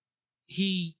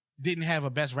he didn't have a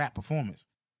best rap performance.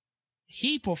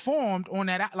 He performed on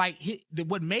that, like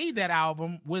what made that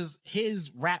album was his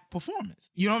rap performance.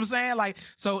 You know what I'm saying? Like,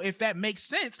 so if that makes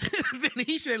sense, then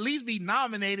he should at least be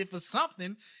nominated for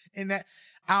something. In that,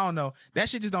 I don't know. That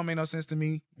shit just don't make no sense to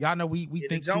me. Y'all know we think too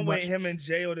much. The jump with him and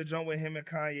Jay or the jump with him and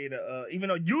Kanye. Even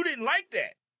though you didn't like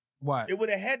that, what? It would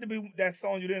have had to be that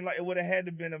song you didn't like. It would have had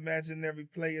to been Imaginary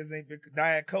Players Ain't Been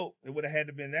Diet Coke. It would have had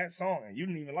to been that song, and you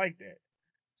didn't even like that.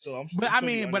 So I'm. But I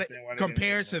mean, but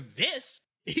compared to this.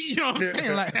 You know what I'm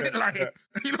saying? Like,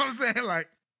 you know what I'm saying? Like,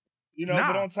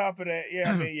 but on top of that,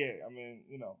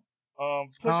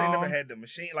 Push ain't never had the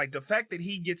machine. Like, the fact that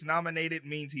he gets nominated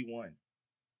means he won.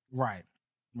 Right.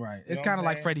 It's kind of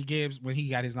like Freddie Gibbs when he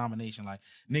got his nomination. Like,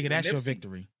 nigga, that's your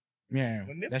victory. Yeah,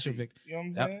 that's your victory. You know what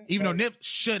I'm saying? Even though Nip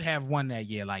should have won that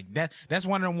year. Like, that's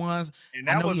one of the ones. And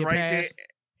that was right there.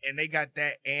 And they got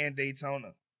that and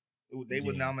Daytona. They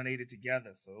were nominated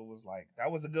together, so it was like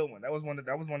that was a good one. That was one of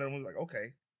them. Was like, okay,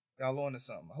 y'all on to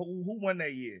something. Who won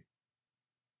that year?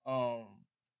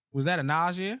 Was that a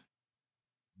Nas year?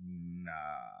 Nah,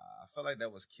 I felt like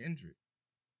that was Kendrick.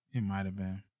 It might have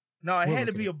been. No, it had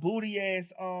to be a booty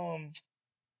ass.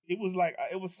 It was like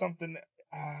it was something.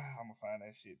 I'm gonna find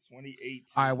that shit. 2018.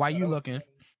 All right, while you looking,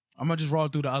 I'm gonna just roll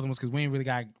through the other ones because we ain't really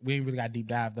got deep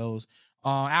dive those.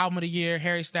 Album of the year,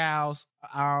 Harry Styles.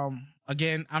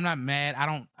 Again, I'm not mad. I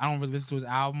don't really listen to his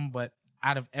album, but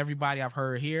out of everybody I've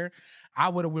heard here, I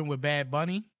would have went with Bad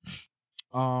Bunny.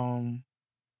 I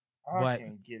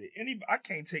can't get it. I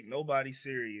can't take nobody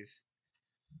serious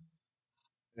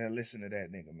that listen to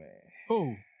that nigga, man.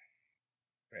 Who?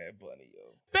 Bad Bunny,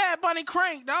 yo. Bad Bunny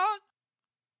crank, dog.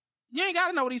 You ain't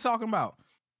gotta know what he's talking about.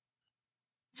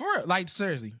 For real, like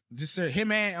seriously, just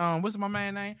him and what's my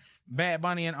man name? Bad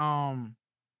Bunny and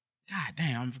God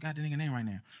damn, I forgot the nigga name right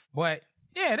now. But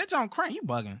yeah, that John crank, you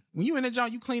bugging. When you in the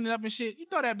John, you clean it up and shit. You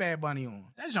throw that Bad Bunny on.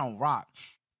 That John rock.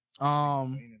 Yeah,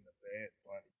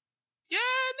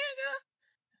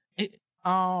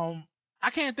 nigga. I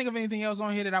can't think of anything else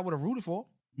on here that I would have rooted for.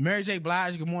 Mary J.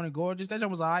 Blige, Good Morning Gorgeous. That John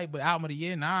was alright, but album of the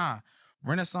year, nah.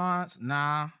 Renaissance,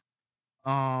 nah.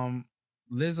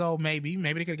 Lizzo, maybe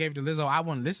they could have gave it to Lizzo. I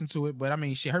wouldn't listen to it, but I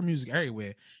mean, shit, her music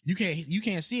everywhere. You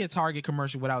can't see a Target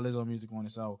commercial without Lizzo music on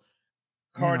it. So,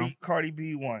 Cardi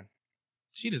B won.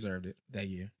 She deserved it that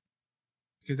year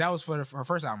because that was for her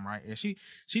first album, right? Yeah,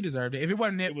 she deserved it. If it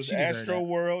wasn't it was Astro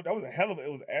World. That was a hell of it.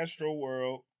 It was Astro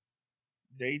World,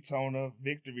 Daytona,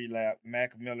 Victory Lap,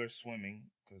 Mac Miller, Swimming,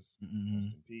 because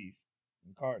rest in peace,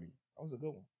 and Cardi. That was a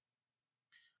good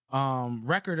one.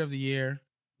 Record of the year,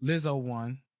 Lizzo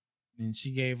won. And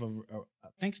she gave I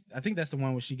think that's the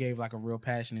one where she gave like a real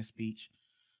passionate speech.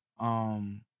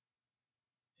 For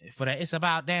that, it's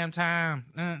about damn time.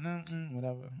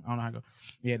 Whatever. I don't know how to go.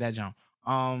 Yeah, that jump.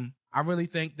 I really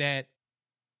think that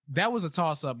was a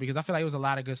toss up because I feel like it was a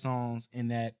lot of good songs in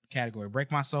that category.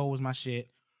 Break My Soul was my shit.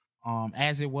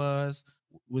 As It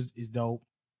is dope.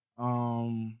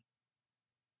 The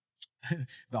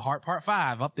Heart Part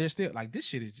 5 up there still. Like this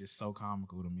shit is just so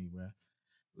comical to me, bro.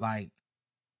 Like.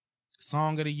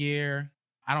 Song of the year.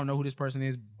 I don't know who this person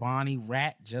is. Bonnie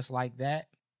Rat, Just Like That.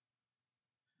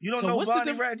 You don't know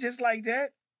Bonnie Rat, Just Like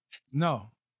That?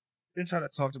 No. Then try to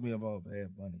talk to me about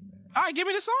Bad Bunny, man. All right, give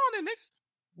me the song then, nigga.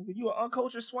 You an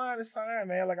uncultured swine, it's fine,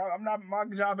 man. Like I'm not. My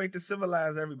job ain't to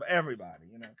civilize everybody,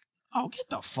 you know. Oh, get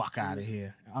the fuck out of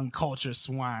here, uncultured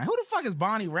swine. Who the fuck is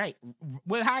Bonnie Rat?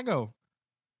 Where'd I go,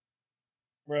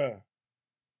 bruh?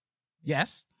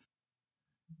 Yes.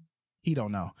 He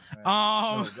don't know.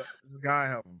 This guy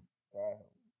help him.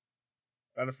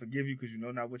 Gotta forgive you because you know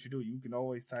not what you do. You can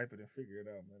always type it and figure it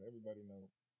out, man. Everybody knows.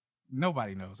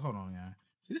 Nobody knows. Hold on, y'all.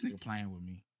 See, this nigga playing with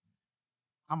me.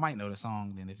 I might know the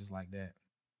song then if it's like that.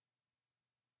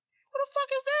 Who the fuck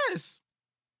is this?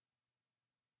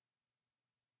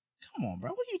 Come on,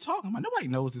 bro. What are you talking about? Nobody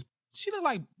knows this. She look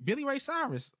like Billy Ray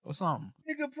Cyrus or something.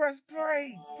 Nigga, press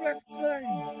play. Press play.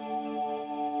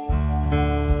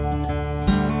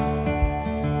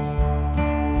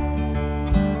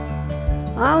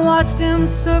 I watched him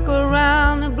circle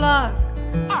around the block.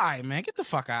 All right, man, get the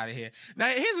fuck out of here. Now,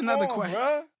 here's another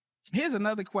question. Here's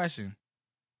another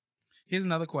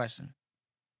question.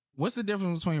 What's the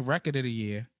difference between record of the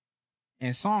year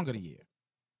and song of the year?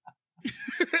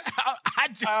 I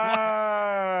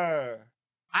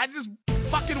just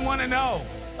fucking want to know.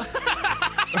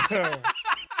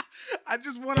 I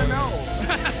just want to know.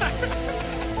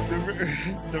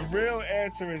 The real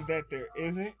answer is that there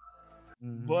isn't,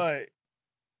 but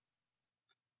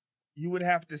you would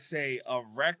have to say a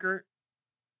record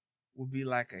would be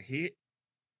like a hit,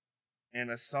 and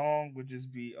a song would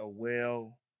just be a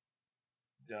well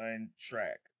done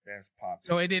track that's popular.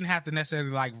 So it didn't have to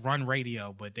necessarily like run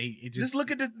radio, but it just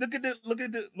look at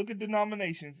the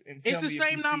nominations and tell it's the me if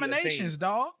same you see a nominations, theme.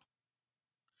 dog.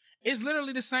 It's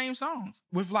literally the same songs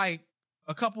with like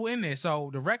a couple in there.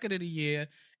 So the record of the year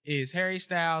is Harry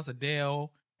Styles,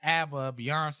 Adele, ABBA,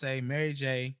 Beyonce, Mary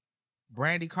J,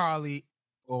 Brandy Carly,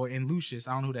 and Lucius.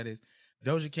 I don't know who that is.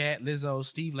 Doja Cat, Lizzo,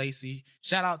 Steve Lacy.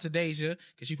 Shout out to Deja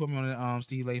because she put me on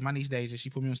Steve Lacy. My niece Deja,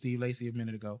 she put me on Steve Lacy a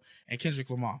minute ago. And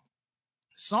Kendrick Lamar.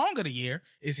 Song of the year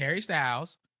is Harry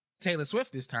Styles, Taylor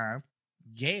Swift this time,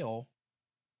 Gayle,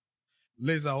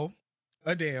 Lizzo,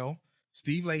 Adele,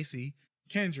 Steve Lacy,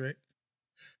 Kendrick,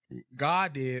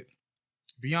 God did,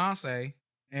 Beyonce,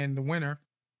 and the winner,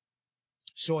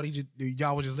 Shorty,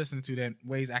 y'all were just listening to that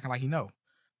Waze acting like he know.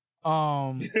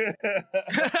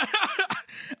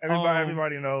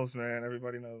 Everybody knows, man.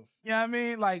 Everybody knows. Yeah, I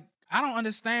mean, like, I don't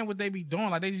understand what they be doing.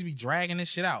 Like, they just be dragging this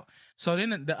shit out. So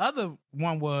then the other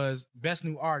one was Best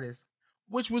New Artist,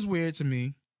 which was weird to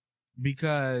me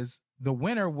because the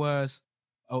winner was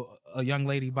a young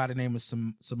lady by the name of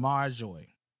Samara Joy.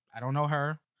 I don't know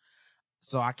her,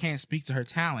 so I can't speak to her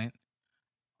talent.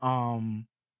 And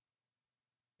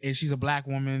she's a black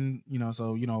woman,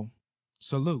 so,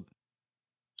 salute.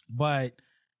 But,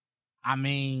 I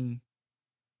mean,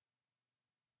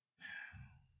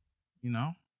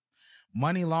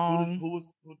 Money Long. Who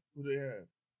they have?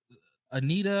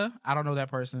 Anita, I don't know that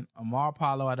person. Amar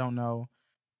Apollo, I don't know.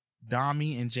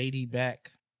 Dami and JD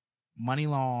Beck. Money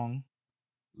Long.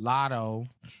 Lotto.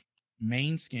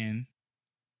 Main Skin.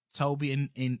 Toby and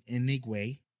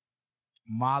Inigwe.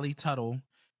 Molly Tuttle.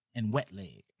 And Wet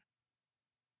Leg.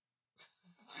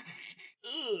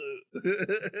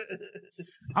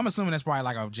 I'm assuming that's probably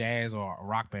like a jazz or a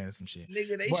rock band or some shit.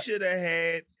 Nigga, they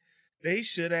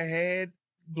should have had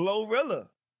Glorilla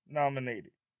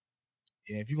nominated.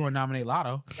 Yeah, if you're gonna nominate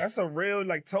Lotto, that's a real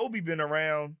like Toby been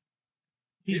around.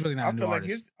 He's really not a new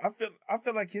artist. I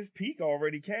feel like his peak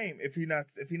already came. If he not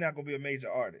gonna be a major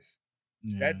artist.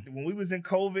 Yeah. That when we was in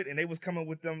COVID and they was coming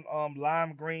with them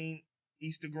lime green,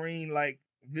 Easter green like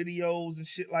videos and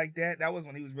shit like that. That was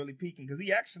when he was really peaking because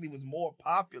he actually was more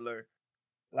popular,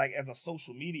 like as a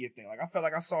social media thing. Like I felt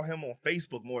like I saw him on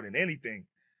Facebook more than anything.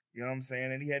 You know what I'm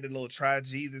saying? And he had the little Try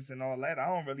Jesus and all that. I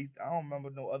don't remember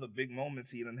no other big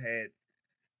moments he done had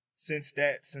since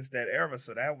that era.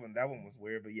 So that one was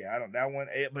weird. But yeah,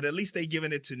 but at least they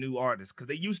giving it to new artists because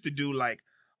they used to do like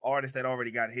artists that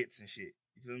already got hits and shit.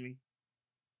 You feel me?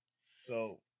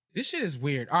 So this shit is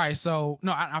weird. All right, so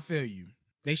no, I feel you.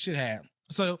 They should have.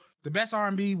 So the best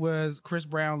R&B was Chris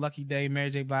Brown, Lucky Day, Mary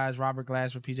J. Blige, Robert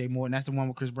Glasper, PJ Morton. That's the one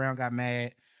where Chris Brown got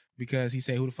mad because he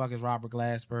said, "Who the fuck is Robert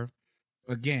Glasper?"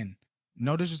 Again,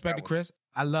 no disrespect to Chris.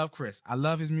 I love Chris. I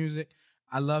love his music.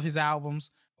 I love his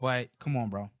albums. But come on,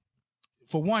 bro.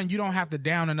 For one, you don't have to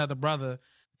down another brother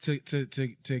to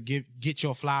get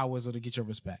your flowers or to get your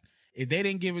respect. If they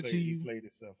didn't give it to you, played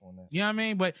itself on that. You know what I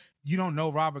mean? But you don't know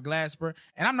Robert Glasper.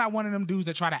 And I'm not one of them dudes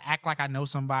that try to act like I know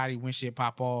somebody when shit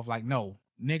pop off. Like, no,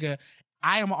 nigga,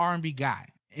 I am an R&B guy.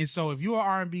 And so if you're an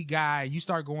R&B guy, you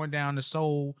start going down the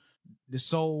soul,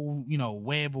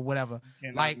 web or whatever.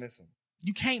 You like, miss him.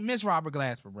 You can't miss Robert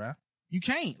Glasper, bro. You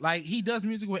can't. Like, he does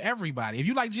music with everybody. If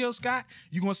you like Jill Scott,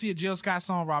 you're going to see a Jill Scott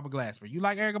song, Robert Glasper. You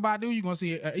like Erykah Badu, you're going to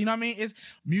see it. You know what I mean? It's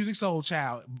Music Soul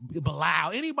Child,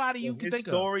 Bilal, anybody you can think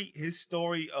of. His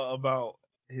story about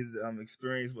his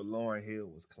experience with Lauryn Hill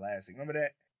was classic. Remember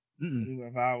that? He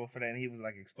went viral for that, and he was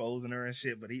like exposing her and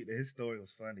shit, but his story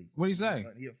was funny. What'd he say?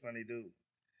 He a funny dude.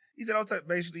 He said,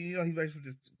 basically, he basically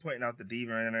just pointing out the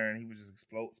diva in her, and he was just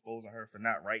exposing her for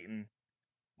not writing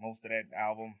most of that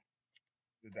album.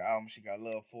 The album she got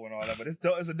love for and all that, but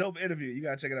it's a dope interview. You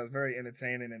gotta check it out. It's very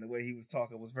entertaining, and the way he was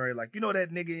talking was very like,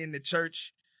 that nigga in the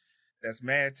church that's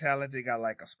mad talented, got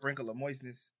like a sprinkle of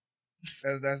moistness.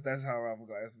 That's how Robert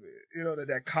Glasper is.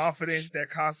 That confidence, that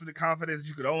confidence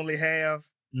you could only have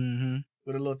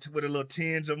with a little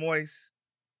tinge of moist.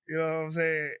 You know what I'm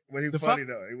saying? But he's funny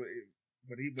though.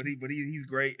 But he's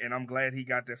great, and I'm glad he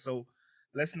got that. So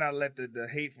let's not let the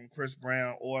hate from Chris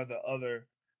Brown or the other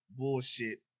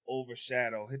bullshit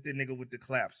overshadow. Hit the nigga with the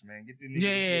claps, man. Get the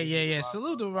nigga. Yeah.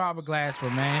 Salute to Robert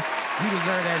Glasper, man. You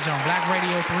deserve that, John. Black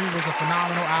Radio 3 was a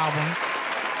phenomenal album.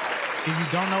 If you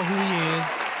don't know who he is,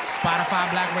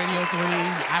 Spotify, Black Radio 3,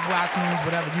 Apple iTunes,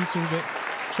 whatever, YouTube it.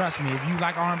 Trust me, if you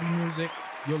like R&B music,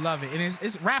 you'll love it. And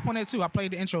it's rap on it too. I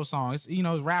played the intro song. It's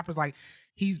his rap is like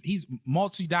he's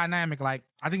multi-dynamic. Like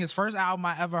I think his first album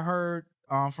I ever heard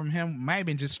from him might have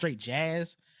been just straight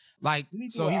jazz. Like, Didn't he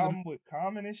do so an he's album with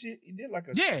Common and shit. He did like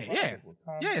a yeah. with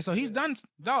Common. Yeah, so he's done.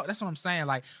 Dog, that's what I'm saying.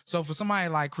 Like, so for somebody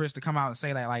like Chris to come out and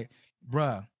say that, like,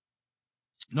 bruh,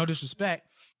 no disrespect,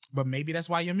 but maybe that's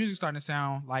why your music's starting to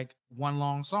sound like one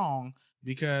long song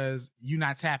because you're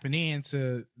not tapping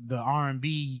into the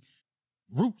R&B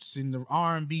roots and the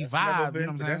R&B vibe. You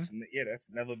know what I'm saying? That's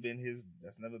never been his.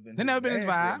 That's never been. That never been his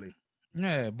vibe. Really.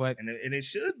 Yeah, but and it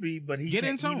should be, but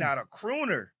he's not a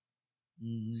crooner.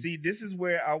 Mm-hmm. See, this is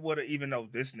where I would have, even though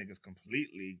this nigga's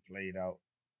completely played out.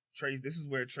 This is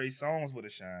where Trey Songz would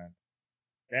have shined.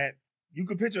 That you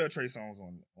could picture a Trey Songz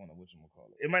on a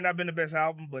whatchamacallit. It might not have been the best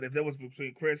album, but if there was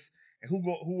between Chris and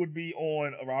who would be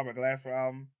on a Robert Glasper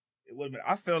album, it would have been.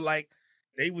 I felt like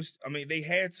they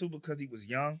had to because he was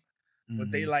young, but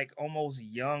they like almost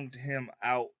younged him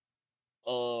out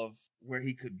of where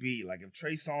he could be. Like if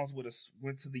Trey Songz would have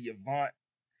went to the Avant,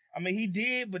 I mean he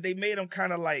did, but they made him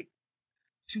kind of like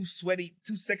too sweaty,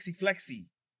 too sexy flexy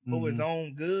for his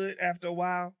own good after a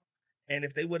while. And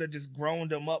if they would have just grown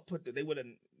him up, they would have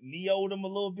neo'd him a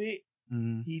little bit,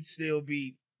 he'd still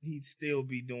be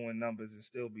doing numbers and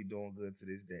still be doing good to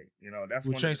this day. You know, that's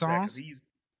with Trey Songz.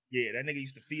 That nigga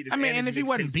used to feed his. I mean, and if he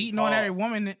wasn't beating on every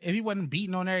woman, if he wasn't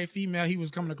beating on every female he was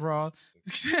coming across,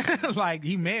 like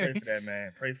he made. Pray for that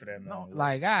man. Pray for that man. No,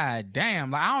 like, god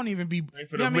damn. Like I don't even be. Pray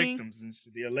for the victims and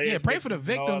shit. The alleged. Yeah, pray for the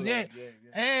victims. Yeah,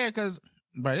 because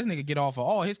bro, this nigga get off of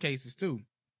all his cases too.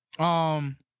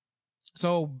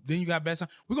 So then you got best.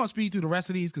 We're gonna speed through the rest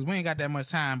of these because we ain't got that much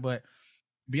time. But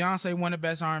Beyonce won the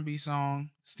best R&B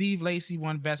song. Steve Lacy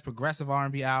won best progressive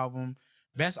R&B album.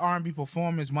 Best R&B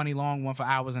performance, Money Long won for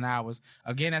Hours and Hours.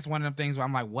 Again, that's one of them things where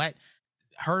I'm like, what?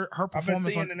 Her performance. I've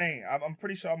been seeing the name. I'm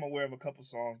pretty sure I'm aware of a couple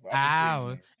songs. But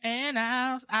hours and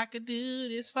hours, I could do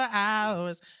this for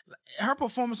hours. Her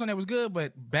performance on that was good,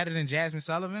 but better than Jasmine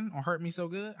Sullivan on Hurt Me So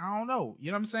Good. I don't know.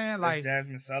 You know what I'm saying? Like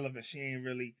Jasmine Sullivan, she ain't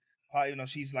really. You know,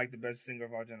 she's like the best singer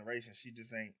of our generation. She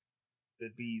just ain't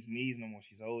the bee's knees no more.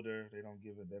 She's older. They don't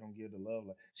give the love.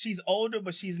 Like she's older,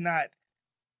 but she's not.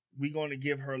 We gonna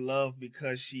give her love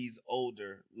because she's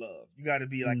older. Love. You got to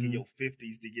be like in your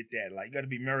 50s to get that. Like you got to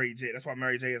be Mary J. That's why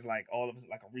Mary J. is like all of us,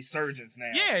 like a resurgence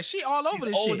now. Yeah, she all over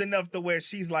this shit. She's old enough to where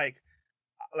she's like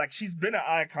she's been an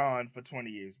icon for 20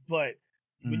 years. But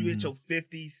when you hit your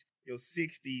 50s, your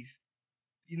 60s,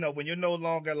 you know, when you're no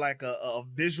longer like a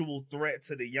visual threat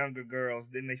to the younger girls,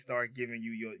 then they start giving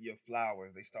you your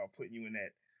flowers. They start putting you in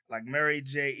that. Like Mary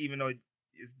J. Even though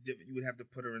it's different, you would have to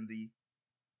put her in the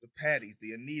Patties,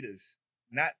 the Anitas,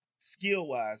 not skill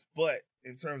wise, but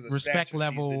in terms of respect stature,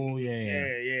 level.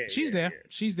 Yeah. She's there. Yeah.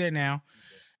 She's there now.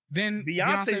 Then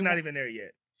Beyonce's not even there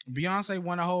yet. Beyonce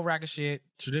won a whole rack of shit: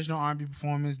 traditional R&B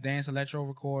performance, dance electro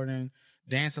recording,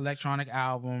 dance electronic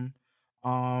album.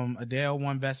 Adele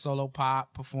won best solo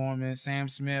pop performance. Sam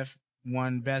Smith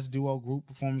won best duo group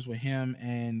performance with him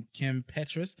and Kim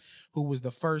Petras, who was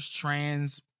the first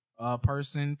trans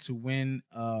person to win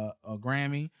a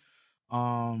Grammy.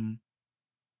 So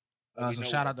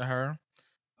shout out to her.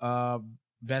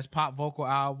 Best pop vocal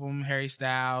album, Harry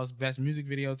Styles. Best music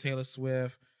video, Taylor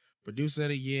Swift. Producer of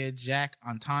the year, Jack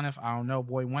Antonoff. I don't know.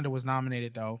 Boy Wonder was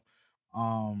nominated though.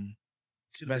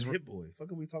 Best Hit Boy.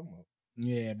 Fuck are we talking about?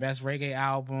 Yeah, best reggae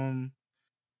album,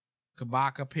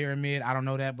 Kabaka Pyramid. I don't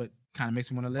know that, but kind of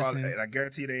makes me want to listen. And I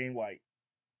guarantee they ain't white.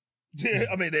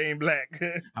 I mean, they ain't black.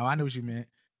 Oh, I knew what you meant.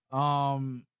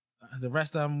 The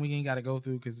rest of them we ain't got to go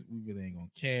through because we really ain't gonna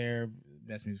care.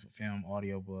 Best music for film,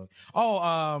 audiobook.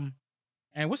 Oh,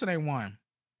 and what's the name won?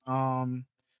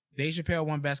 Dave Chappelle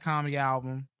won best comedy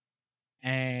album,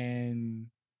 and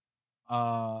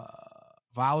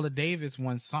Viola Davis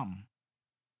won something.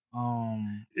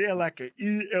 Yeah, like an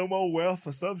EMO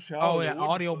for some show. Oh yeah,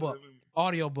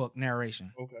 audiobook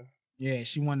narration. Okay. Yeah,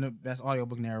 she won the best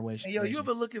audiobook narration. Hey, yo, you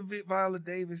ever look at Viola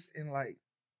Davis and like,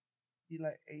 you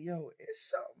like, hey, yo,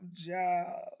 it's something job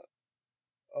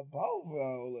about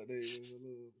Viola Davis a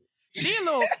little bit. She a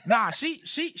little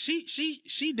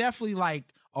she definitely like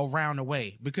around the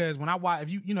way because when I watch, if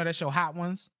you know that show Hot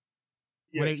Ones,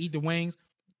 where they eat the wings.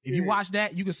 If you watch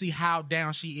that, you can see how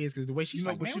down she is because the way she's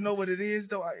like, but you know what it is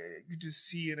though. You just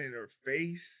see it in her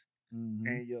face,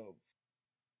 and yo,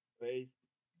 babe,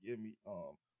 give me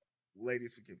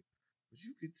ladies forgive me, but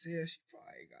you could tell she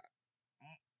probably got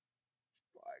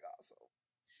some.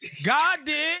 God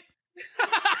did.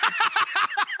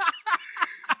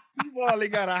 She probably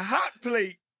got a hot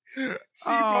plate. She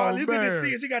probably you can just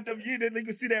see it. She got them. You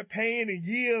can see that pain and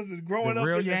years and growing up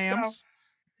in yams. the South.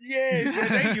 Yeah,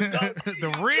 there you go. The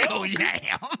real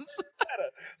yams.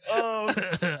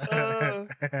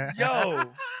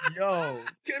 Yo,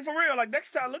 for real. Like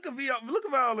next time, look at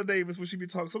Viola Davis when she be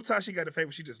talking. Sometimes she got a face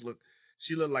where she just look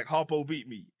She looked like Harpo beat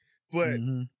me. But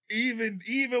even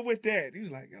with that, he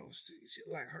was like, yo, she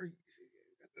like her.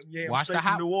 Yeah, Watch straight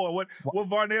from New Orleans. What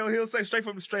Varnell Hill say?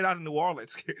 Straight out of New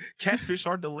Orleans. Catfish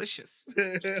are delicious.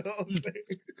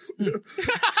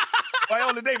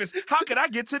 Viola Davis, how can I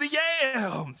get to the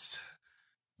yams?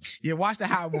 Yeah, watch the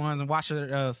hot ones and watch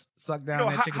her suck down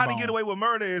that chicken How bone. to Get Away with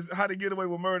Murder is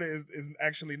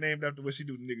actually named after what she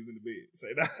do to niggas in the bed. Say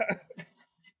that.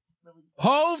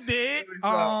 Hove did.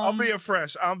 I'm being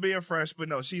fresh, but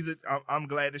no, I'm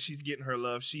glad that she's getting her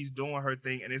love. She's doing her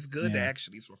thing, and it's good to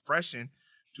actually, it's refreshing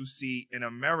to see an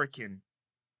American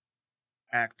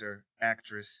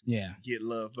actress get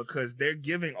love, because they're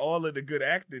giving all of the good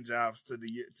acting jobs to the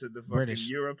fucking British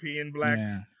European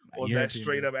blacks or European that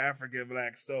straight up African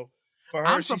blacks. So for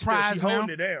her, she's holding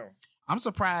it down. I'm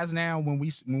surprised now when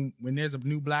there's a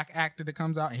new black actor that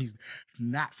comes out and he's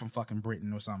not from fucking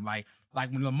Britain or something. Like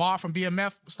when Lamar from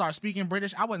BMF started speaking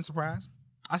British, I wasn't surprised.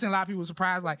 I seen a lot of people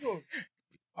surprised. Like,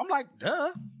 I'm like,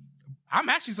 duh. I'm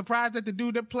actually surprised that the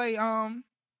dude that play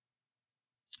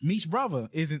Meech's brother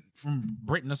isn't from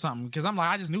Britain or something, because I'm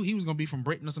like, I just knew he was gonna be from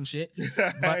Britain or some shit.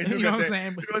 But you know what I'm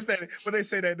saying? When they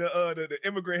say that the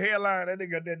immigrant hairline, that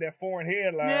nigga got that foreign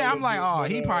hairline. Yeah, I'm like, oh,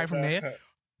 he probably from there.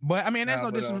 But I mean, there's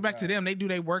no disrespect to them. They do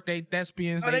their work. They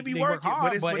thespians. They be working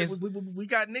work hard. But we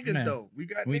got niggas though. We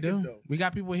got niggas though. We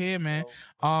got people here, man.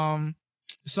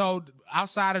 So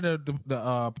outside of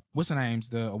the what's the names?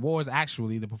 The awards,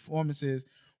 actually, the performances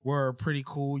were pretty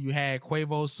cool. You had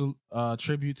Quavo's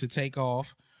tribute to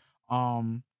Takeoff.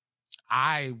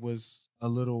 I was a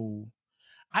little,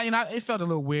 it felt a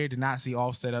little weird to not see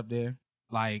Offset up there,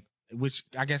 like, which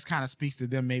I guess kind of speaks to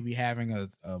them maybe having a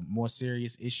more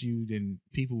serious issue than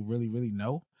people really, really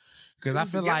know. Because I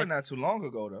feel like not too long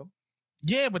ago though.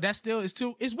 Yeah, but that's still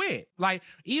it's weird. Like,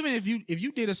 even if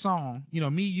you did a song,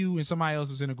 me, you, and somebody else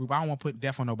was in a group. I don't want to put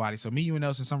death on nobody. So me, you, and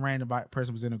us, and some random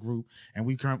person was in a group, and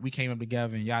we came up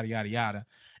together and yada yada yada.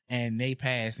 And they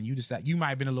passed, and you decide you might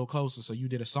have been a little closer, so you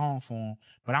did a song for them.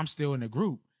 But I'm still in the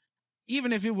group.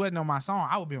 Even if it wasn't on my song,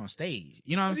 I would be on stage.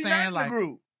 You know what I'm saying? Like,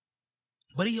 group.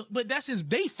 But that's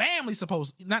they family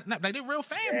supposed, not like they real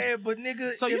family. Yeah, but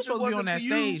nigga, so you're supposed to be on that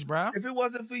stage, bro. If it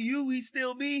wasn't for you, he'd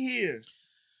still be here.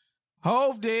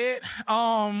 Hove did.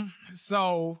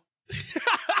 So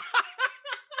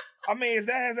I mean,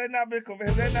 that's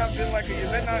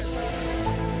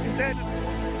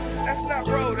not,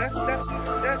 bro. That's it.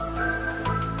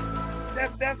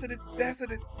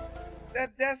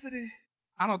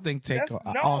 I don't think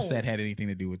Offset had anything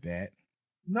to do with that.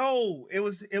 No, it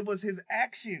was his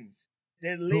actions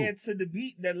that led to the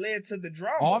beat, that led to the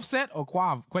drama. Offset or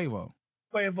Quavo?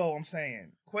 Quavo, I'm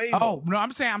saying. Quavo. Oh, no,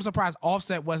 I'm saying I'm surprised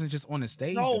Offset wasn't just on the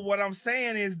stage. No, what I'm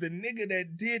saying is the nigga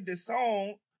that did the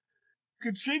song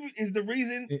is the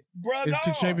reason bruh it's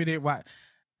contributed. Why?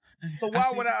 So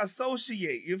why would I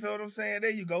associate? You feel what I'm saying? There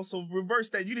you go. So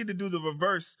reverse that. You need to do the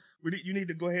reverse. You need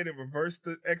to go ahead and reverse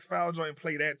the X-File joint and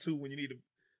play that too when you need to.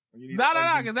 No,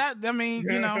 because that, I mean,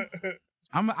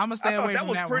 I'm gonna stay away from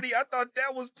that one. I thought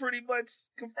that was pretty much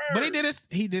confirmed. But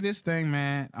he did his thing,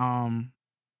 man.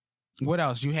 What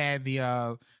else? You had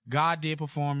the God did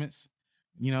performance.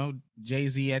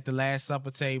 Jay-Z at the Last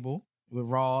Supper table with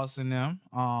Ross and them.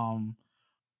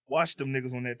 Watch them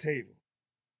niggas on that table.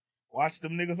 Watch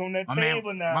them niggas on that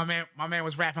table now. My man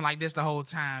was rapping like this the whole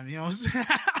time. You know what I'm saying?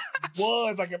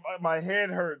 Was like my head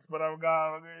hurts, but I'm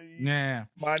gone. Yeah,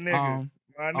 my nigga.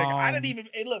 I didn't even.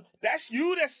 Hey, look, that's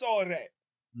you that saw that.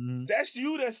 Mm-hmm. That's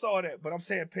you that saw that. But I'm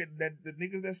saying that the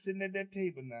niggas that's sitting at that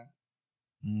table now.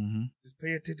 Mm-hmm. Just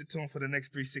pay attention to him for the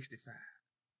next 365.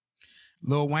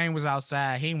 Lil Wayne was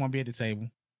outside. He didn't want to be at the table.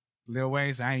 Lil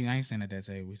Wayne said, I ain't sitting at that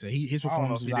table. So his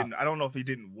performance was out. I don't know if he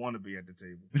didn't want to be at the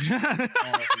table. I don't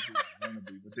know if he didn't want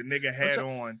to be. But the nigga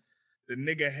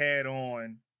had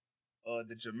on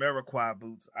the Jamiroquai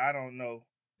boots. I don't know.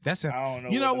 That's it. I don't know.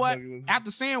 You know what? After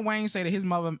seeing Wayne say that his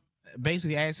mother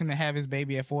basically asked him to have his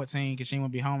baby at 14 because she didn't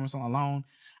want to be home or something alone,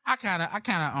 I kind of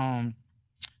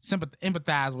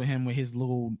empathize with him with his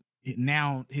little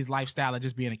his lifestyle of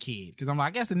just being a kid. Because I'm like,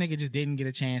 I guess the nigga just didn't get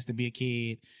a chance to be a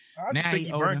kid. I just think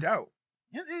he burnt out.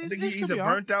 I think he's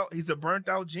a burnt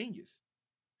out genius.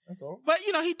 That's all. But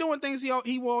he doing things he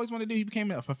always wanted to do. He became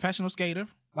a professional skater,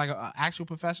 like an actual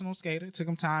professional skater. It took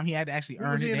him time. He had to actually earn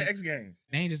it. Was he in the X Games?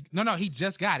 He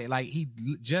just got it. Like he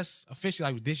just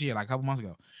officially this year, like a couple months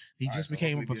ago. He just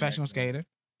became a professional skater.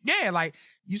 Yeah, like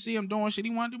you see him doing shit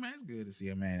he want to do, man. It's good to see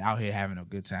him, man, out here having a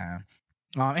good time.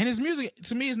 And his music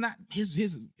to me is not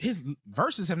his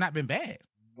verses have not been bad.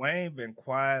 Wayne been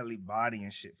quietly bodying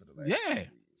shit for the last 2 years.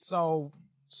 So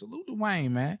salute to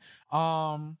Wayne, man.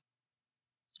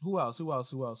 Who else?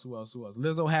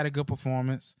 Lizzo had a good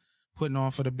performance, putting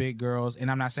on for the big girls.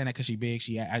 And I'm not saying that because she big.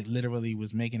 I literally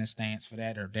was making a stance for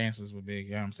that. Her dances were big.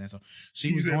 You know what I'm saying? So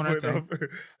she was doing her thing.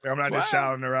 I'm not just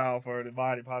shouting her out for the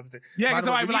body positive. Yeah, because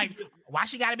somebody be like, why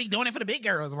she got to be doing it for the big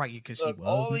girls? I'm like, because she was.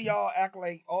 All of y'all act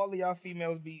like all of y'all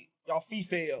females y'all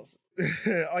females.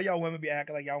 All y'all women be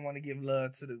acting like y'all want to give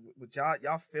love to but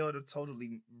y'all fail to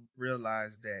totally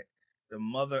realize that the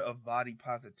mother of body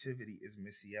positivity is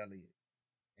Missy Elliott.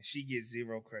 And she gets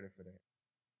zero credit for that.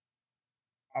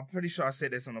 I'm pretty sure I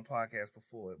said this on the podcast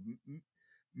before.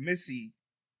 Missy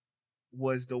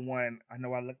was the one. I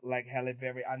know I look like Halle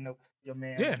Berry. I know your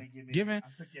man. Yeah, I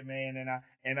took your man,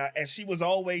 and she was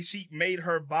always. She made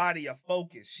her body a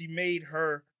focus. She made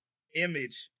her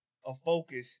image a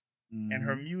focus, and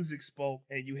her music spoke.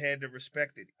 And you had to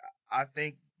respect it. I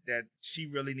think that she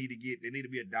really there need to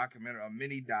be a documentary, a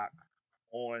mini doc,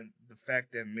 on the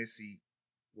fact that Missy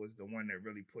was the one that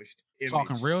really pushed image.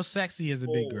 Talking real sexy as a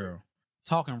big girl.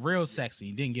 Talking real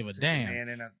sexy. Didn't give a damn.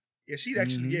 Man, she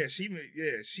actually,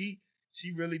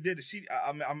 she really did it.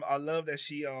 I love that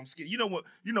she skinny. You know what?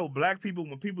 You know, black people,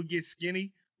 when people get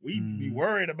skinny, we be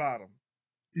worried about them.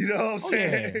 You know what I'm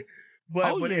saying? Yeah.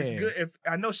 But it's good.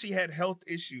 I know she had health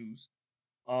issues.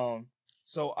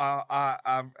 So I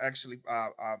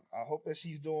hope that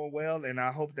she's doing well, and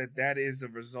I hope that is a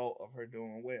result of her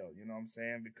doing well. You know what I'm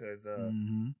saying? Because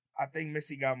I think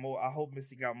Missy got more. I hope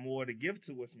Missy got more to give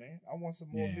to us, man. I want some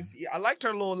more Missy. I liked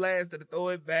her little last to throw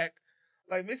it back.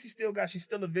 Like Missy she's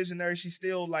still a visionary. She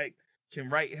still like can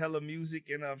write hella music,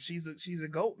 and she's a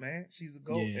goat, man. She's a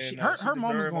goat. Yeah, and, her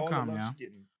moment's gonna come now.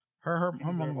 Her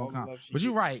moment gonna come. But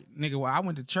you're right, nigga. Well, I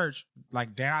went to church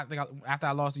like down. I think after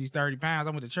I lost these 30 pounds,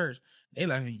 I went to church. They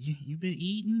like, you been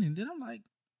eating, and then I'm like,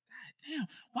 God damn,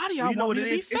 why do y'all want me to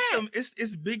be fat?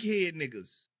 It's big head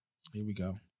niggas. Here we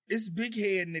go. It's big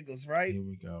head niggas, right? Here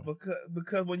we go.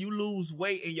 Because when you lose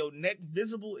weight and your neck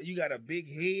visible and you got a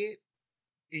big head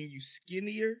and you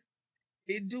skinnier,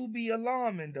 it do be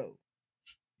alarming though.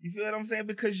 You feel what I'm saying?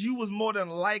 Because you was more than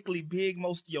likely big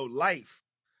most of your life.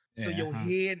 So your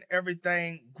head and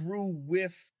everything grew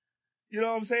with, you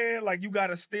know what I'm saying? Like you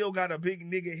still got a big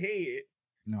nigga head.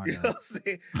 No, I don't. You know what I'm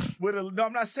saying? No,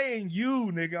 I'm not saying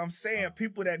you, nigga. I'm saying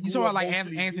people that you talking about like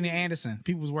Anthony Anderson.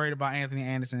 People was worried about Anthony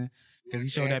Anderson because he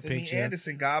showed that picture. Anthony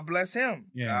Anderson, God bless him.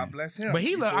 Yeah. God bless him. But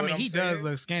he does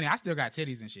look skinny. I still got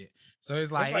titties and shit. So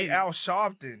it's like Al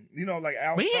Sharpton. You know, like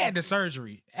Al. But he Sharpton. had the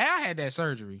surgery. Al had that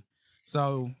surgery.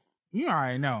 So you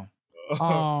already know.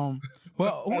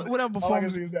 But whatever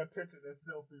performance. I that picture, that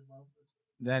selfie,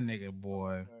 that nigga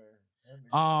boy.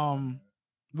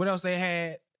 What else they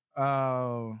had?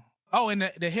 And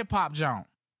the hip hop jump.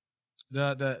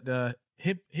 The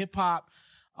hip hop.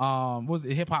 What was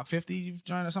it, Hip Hop 50 you've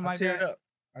joined or something like that?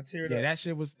 I tear it up. Yeah, that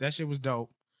shit was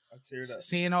dope. I tear it up.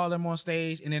 Seeing all them on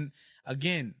stage, and then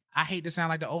again, I hate to sound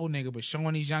like the old nigga, but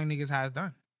showing these young niggas how it's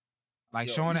done. Like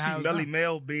showing how it's Melly done.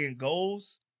 Mel being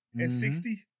goals at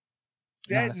 60.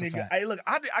 That nigga. Hey, look,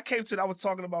 I was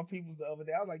talking about people's the other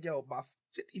day. I was like, yo, by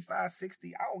 55,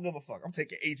 60, I don't give a fuck. I'm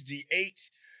taking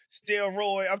HGH,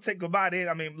 steroid. I'm taking about it.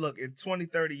 I mean, look, in 20,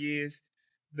 30 years,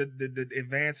 the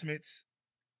advancements,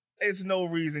 it's no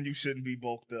reason you shouldn't be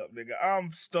bulked up, nigga. I'm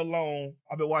Stallone.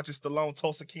 I've been watching Stallone,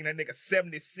 Tulsa King. That nigga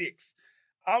 76.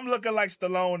 I'm looking like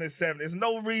Stallone at 70. There's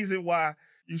no reason why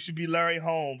you should be Larry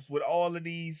Holmes with all of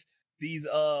these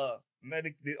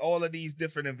all of these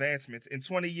different advancements. In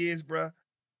 20 years, bruh,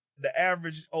 the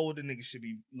average older nigga should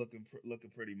be looking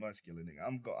pretty muscular, nigga.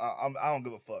 I don't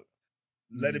give a fuck.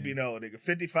 Let it be known, nigga.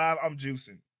 55, I'm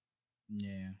juicing.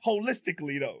 Yeah.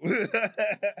 Holistically though.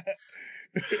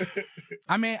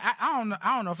 I mean, I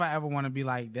don't know if I ever want to be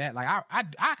like that. Like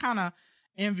I kind of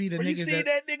envy the niggas. You see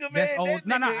that nigga, man? That's old.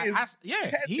 That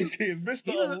nigga is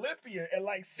Mr. Olympia at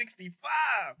like 65.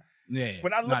 Yeah.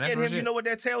 When I look at him, you know what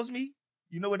that tells me?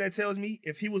 You know what that tells me?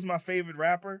 If he was my favorite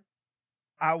rapper,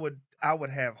 I would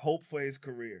have hope for his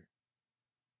career.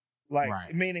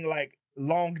 Like meaning like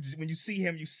when you see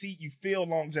him, you feel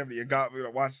longevity. And God,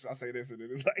 watch, I say this and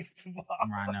it's like tomorrow.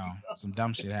 I know. Some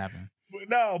dumb shit happened.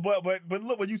 But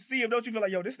look, when you see him, don't you feel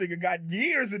like, yo, this nigga got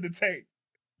years in the tank?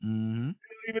 Mm-hmm.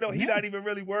 Even though he not even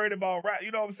really worried about rap.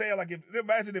 You know what I'm saying? Like,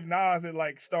 imagine if Nas had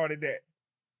like started that.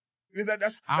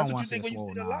 That's what you think when you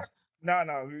see the locks?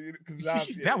 No, because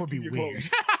that would be weird. You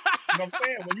know what I'm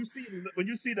saying? When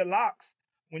you see the locks,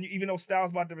 even though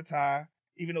Styles about to retire,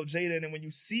 even though Jada, and when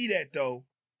you see that though,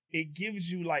 it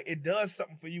gives you like, it does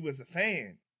something for you as a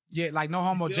fan. Yeah, like no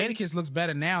homo. Jadakiss looks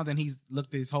better now than he's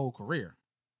looked his whole career.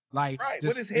 Like right,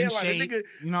 just with his hairline, shape, nigga.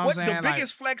 You know what I'm saying? The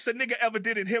biggest flex a nigga ever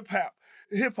did in hip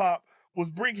hop was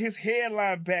bring his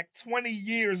headline back 20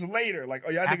 years later. Like,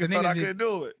 oh, y'all niggas thought I couldn't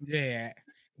do it. Yeah.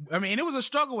 I mean, it was a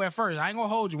struggle at first. I ain't gonna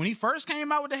hold you. When he first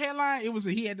came out with the headline, it was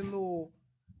he had the little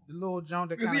joint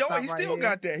that kind of he still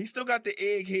got that. He still got the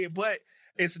egghead, but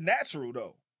it's natural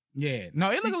though. Yeah.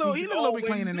 No, it look a little. He look a little bit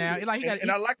cleaner now. Like he got.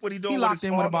 And I like what he doing. He locked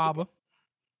in with a barber.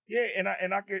 Yeah,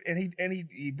 and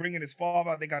he bringing his father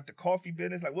out. They got the coffee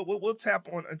business. Like we'll tap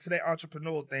on into that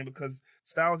entrepreneurial thing because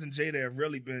Styles and Jada have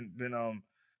really been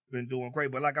doing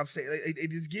great. But like I'm saying, it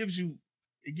just gives you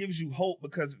hope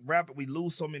because we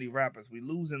lose so many rappers. We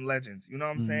losing legends. You know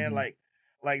what I'm saying? Like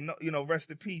no, you know,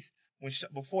 rest in peace.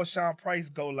 Before Sean Price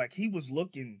go, like he was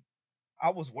looking, I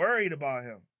was worried about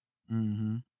him.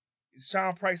 Mm-hmm.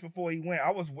 Sean Price before he went,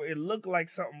 it looked like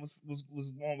something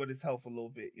was wrong with his health a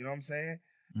little bit. You know what I'm saying?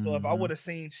 So if I would have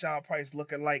seen Sean Price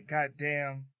looking like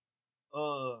goddamn,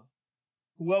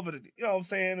 whoever you know what I'm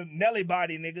saying, Nelly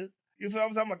body nigga, you feel what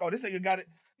I'm saying? I'm like, oh, this nigga got it.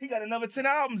 He got another 10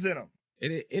 albums in him.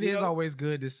 It is always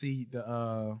good to see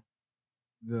the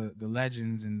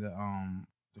legends and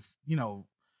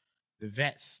the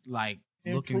vets like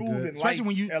looking good,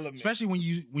 especially when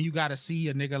you got to see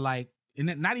a nigga like,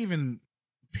 and not even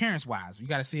appearance wise, you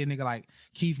got to see a nigga like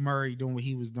Keith Murray doing what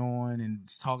he was doing and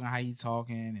talking how he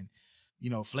talking, and you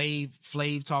know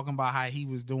Flav talking about how he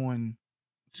was doing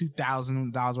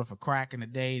 $2,000 worth of crack in a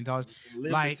day and all.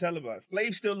 Like, tell about it.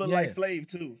 Flav still look like Flav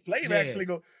too.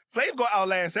 Flav go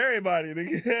outlast everybody.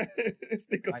 Nigga. This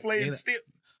nigga like, Flav still.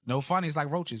 No funny, it's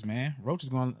like roaches, man.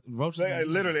 Roaches.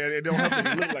 Literally, it don't have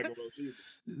to look like a roach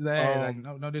either.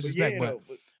 No disrespect,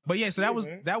 but yeah. So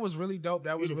that was really dope.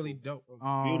 That was really dope.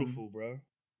 Beautiful, bro.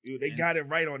 They got it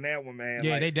right on that one, man.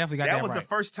 Yeah, they definitely got that right. That was the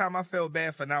first time I felt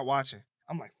bad for not watching.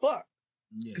 I'm like, fuck,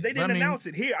 because they didn't announce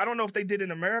it here. I don't know if they did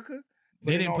in America.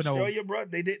 But they didn't put Australia, bro.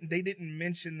 They didn't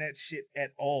mention that shit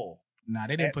at all. Nah,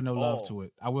 they didn't put no love to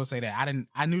it. I will say that.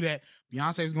 I knew that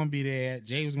Beyonce was gonna be there,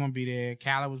 Jay was gonna be there,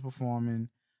 Khaled was performing,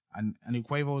 I knew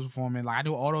Quavo was performing. Like I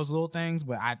knew all those little things,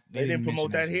 but they didn't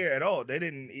promote that here at all. They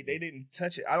didn't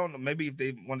touch it. I don't know. Maybe if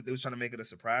they was trying to make it a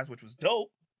surprise, which was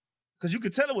dope, because you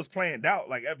could tell it was planned out.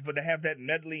 Like, but to have that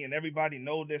medley and everybody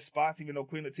know their spots, even though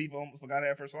Queen Latifah almost forgot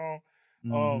half her song.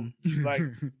 Like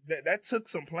that took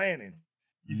some planning.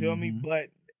 You feel me? But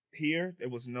here, there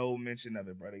was no mention of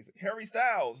it, brother. Harry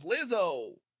Styles,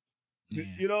 Lizzo. Yeah.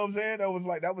 You know what I'm saying?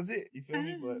 That was it. You feel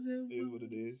me? But it is what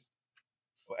it is.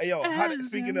 But, hey, yo,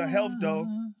 speaking of health,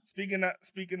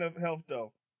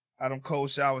 though, how them cold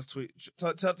showers tweet.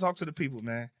 Talk to the people,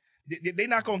 man. They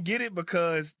not going to get it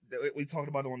because we talked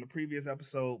about it on the previous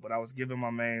episode, but I was giving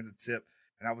my mans a tip,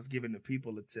 and I was giving the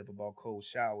people a tip about cold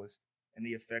showers and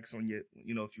the effects on your,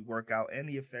 you know, if you work out, and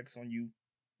the effects on you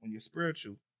when you're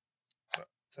spiritual. So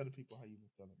tell the people how you been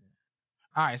feeling, man.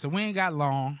 All right, so we ain't got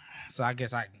long, so I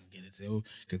guess I can get it too.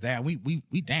 Cause damn, we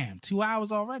 2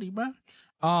 hours already, bro.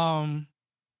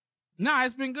 Nah,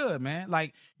 it's been good, man.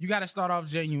 Like you got to start off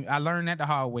genuine. I learned that the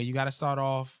hard way. You got to start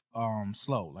off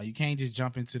slow. Like you can't just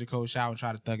jump into the cold shower and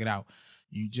try to thug it out.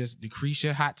 You just decrease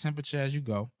your hot temperature as you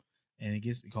go, and it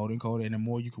gets colder and colder, and the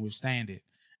more you can withstand it.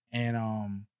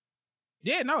 And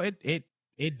yeah, no,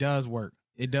 it does work.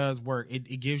 It does work.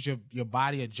 It gives your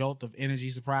body a jolt of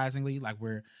energy, surprisingly. Like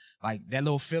that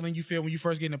little feeling you feel when you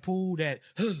first get in the pool, that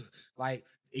like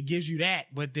it gives you that,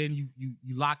 but then you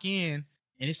lock in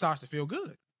and it starts to feel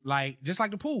good. Like just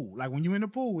like the pool. Like when you're in the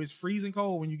pool, it's freezing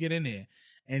cold when you get in there.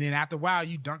 And then after a while,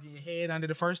 you dunking your head under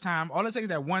the first time. All it takes is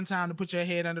that one time to put your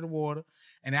head under the water,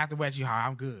 and afterwards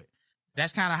I'm good.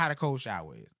 That's kind of how the cold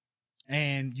shower is.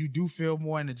 And you do feel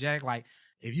more energetic. Like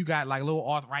if you got like little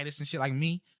arthritis and shit like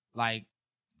me, like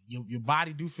your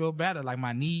body do feel better. Like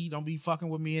my knee don't be fucking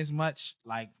with me as much.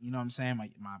 Like, you know what I'm saying? My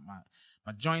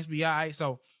joints be all right.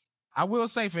 So I will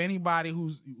say for anybody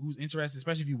who's interested,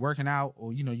 especially if you're working out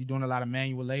or, you know, you're doing a lot of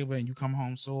manual labor and you come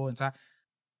home sore and tired,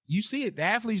 you see it. The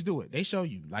athletes do it. They show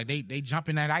you. Like they jump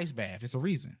in that ice bath. It's a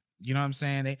reason. You know what I'm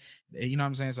saying? They you know what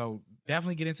I'm saying? So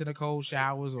definitely get into the cold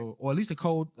showers or at least a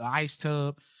cold ice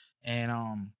tub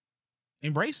and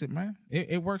embrace it, man.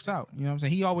 It works out. You know what I'm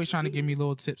saying? He always trying to give me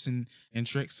little tips and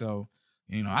tricks. So,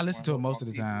 you know, I listen to it most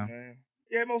of the time. Man.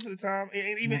 Yeah, most of the time.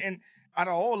 And even and out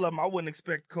of all of them, I wouldn't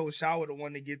expect cold shower the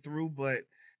one to get through, but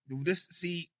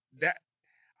that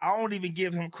I don't even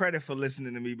give him credit for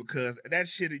listening to me because that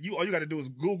shit, all you got to do is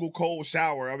Google cold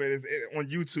shower. I mean, on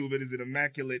YouTube, it is an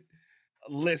immaculate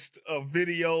list of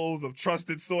videos of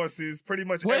trusted sources. Pretty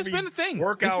much every it's been a thing.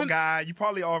 Workout guy. You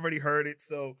probably already heard it.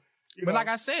 So, but like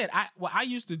I said, I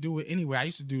used to do it anyway. I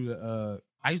used to do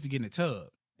I used to get in the tub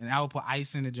and I would put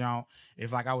ice in the joint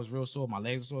if like I was real sore, my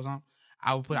legs were sore or something.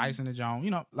 I would put ice in the joint.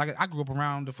 You know, like I grew up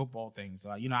around the football thing.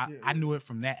 So, you know, I knew it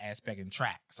from that aspect in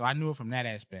track. So I knew it from that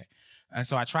aspect. And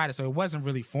so I tried it. So it wasn't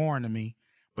really foreign to me.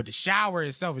 But the shower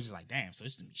itself is just like, damn, so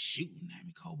it's going to be shooting at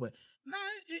me cold. But nah,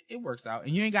 it works out.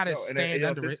 And you ain't got to stand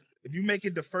under it. If you make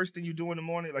it the first thing you do in the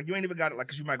morning, like you ain't even got to, like,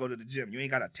 because you might go to the gym. You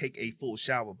ain't got to take a full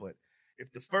shower. But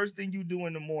if the first thing you do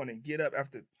in the morning, get up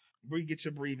after, get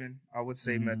your breathing, I would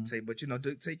say meditate. But, you know,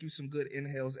 take you some good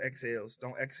inhales, exhales.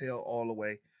 Don't exhale all the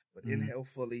way. But inhale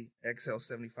fully, exhale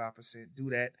 75%. Do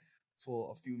that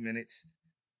for a few minutes.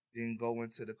 Then go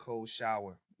into the cold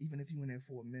shower. Even if you in there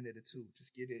for a minute or two,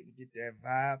 just get that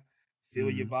vibe, feel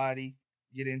your body,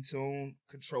 get in tune,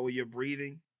 control your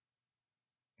breathing,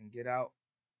 and get out.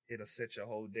 It'll set your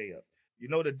whole day up. You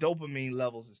know the dopamine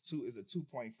levels is a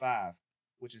 2.5,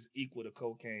 which is equal to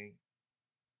cocaine.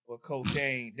 But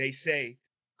cocaine, they say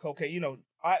cocaine. You know,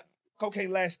 cocaine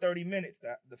lasts 30 minutes.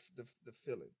 The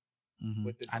feeling,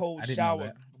 but the cold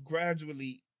shower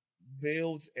gradually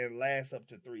builds and lasts up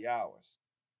to 3 hours.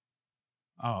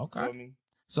 Oh, okay. You know what I mean?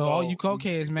 So all you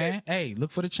cokeheads, man, hey, look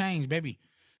for the change, baby.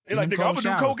 They like, nigga, I'm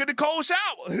gonna do coke in the cold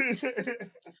shower.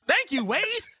 Thank you,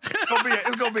 Waze.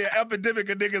 It's gonna be an epidemic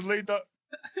of niggas linked up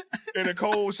in a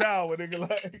cold shower, nigga.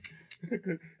 Like,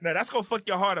 now that's gonna fuck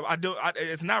your heart up.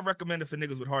 It's not recommended for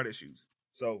niggas with heart issues.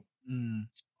 So,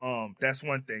 that's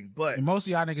one thing. But and most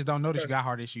of y'all niggas don't know that you got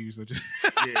heart issues. So just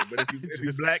yeah, but if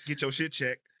you black, get your shit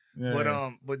checked.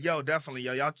 Yeah. But yo, definitely,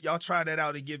 y'all try that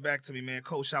out and get back to me, man.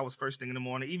 Cold showers first thing in the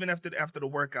morning, even after the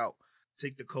workout.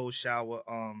 Take the cold shower,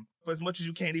 for as much as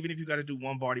you can, even if you got to do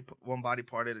one body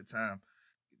part at a time.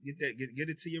 Get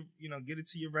it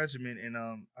to your regimen, and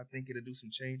I think it'll do some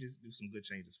good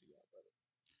changes for y'all, brother.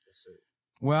 That's it.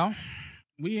 Well,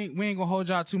 we ain't gonna hold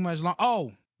y'all too much long.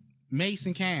 Oh, Mace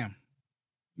and Cam,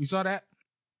 you saw that?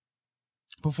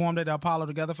 Performed at the Apollo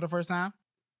together for the first time.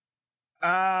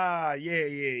 Yeah.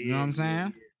 You know what I'm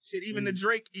saying? Yeah. Shit, even the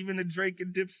Drake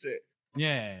and Dipset.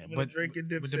 Yeah, but Drake and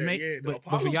Dipset.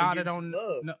 But for y'all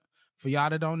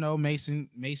that don't know,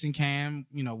 Mason Cam,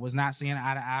 you know, was not seeing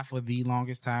eye to eye for the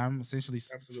longest time, essentially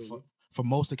for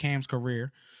most of Cam's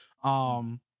career.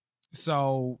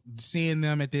 So seeing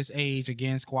them at this age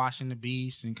again, squashing the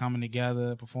beefs and coming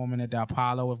together, performing at the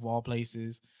Apollo of all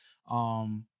places,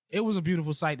 it was a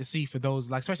beautiful sight to see for those,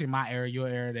 like, especially my era, your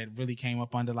era, that really came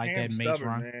up under like Cam's that Mace stubborn,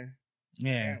 run. Man.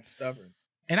 Yeah, Cam's stubborn.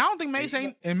 And I don't think Mace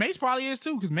ain't, and Mace probably is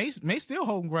too, because Mace still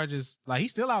holding grudges. Like,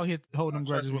 he's still out here holding them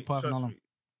grudges with Puff and all them.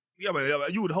 Yeah,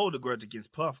 but you would hold a grudge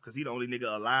against Puff because he the only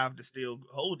nigga alive to still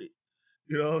hold it.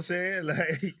 You know what I'm saying?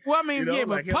 Like, well, I mean, you know, yeah,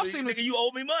 but like, Puff nigga, you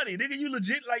owe me money. Nigga, you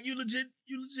legit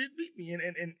beat me.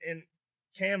 And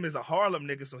Cam is a Harlem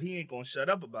nigga, so he ain't gonna shut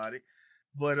up about it.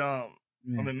 But I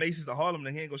mean, Mace is a Harlem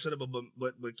nigga, he ain't gonna shut up.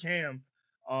 But Cam,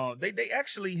 they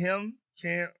actually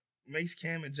Mace,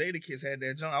 Cam, and Jadakiss had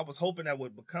that joint. I was hoping that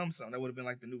would become something. That would have been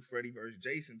like the new Freddie versus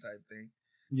Jason type thing.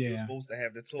 Yeah, it was supposed to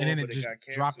have the tour, and then but it just got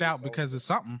canceled, dropped out because of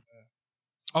something.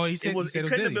 Oh, he said it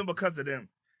couldn't have been because of them.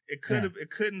 It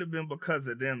couldn't have been because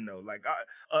of them though. Like,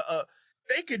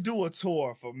 they could do a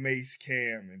tour for Mace,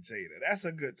 Cam, and Jada. That's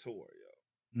a good tour,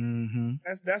 yo. Mm-hmm.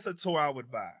 That's a tour I would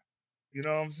buy. You know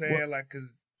what I'm saying? Like,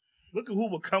 cause look at who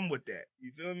would come with that.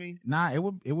 You feel me? Nah, it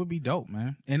would be dope,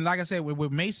 man. And like I said,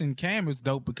 with Mace and Cam, it's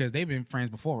dope because they've been friends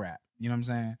before rap. You know what I'm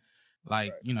saying?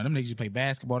 Like, you know, them niggas just play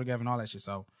basketball together and all that shit.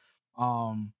 So,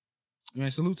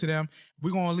 man, salute to them.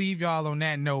 We're gonna leave y'all on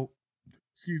that note.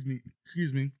 Excuse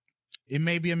me. It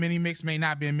may be a mini mix, may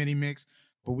not be a mini mix,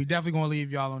 but we definitely gonna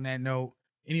leave y'all on that note.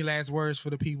 Any last words for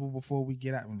the people before we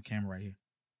get out? On the camera right here.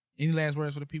 Any last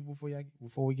words for the people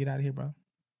before we get out of here, bro?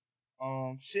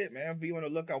 Shit, man. Be on the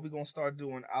lookout. We're gonna start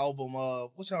doing album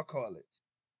what y'all call it?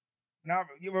 Not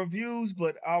your reviews,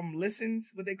 but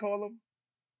listens, what they call them?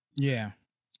 Yeah.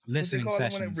 Listening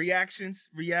sessions. Reactions.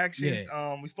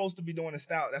 Yeah. We're supposed to be doing a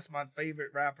style. That's my favorite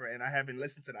rapper, and I haven't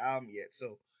listened to the album yet.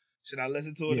 So should I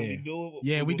listen to it and we do it?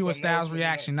 Yeah, we do a Styles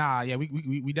reaction. Nah, yeah, we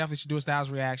definitely should do a Styles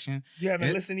reaction. You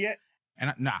haven't listened yet?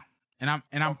 Nah.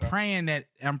 I'm praying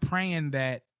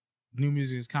that new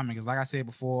music is coming, because like I said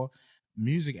before,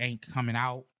 music ain't coming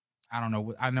out. I don't know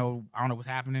what's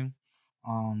happening.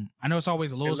 I know it's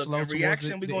always a little slow.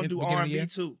 Reaction, we're gonna do R&B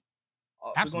too.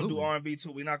 Absolutely. We're gonna do R&B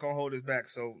too. We're not gonna hold this back.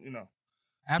 So, you know.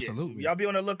 Absolutely. Yeah, so y'all be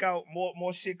on the lookout.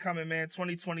 More shit coming, man.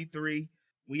 2023.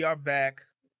 We are back.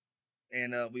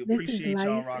 And we appreciate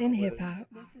y'all rocking with us.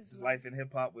 This is Life in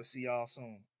Hip Hop. We'll see y'all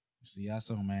soon. See y'all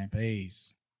soon, man.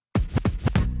 Peace.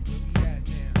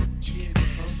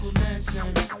 Uncle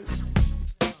Nelson,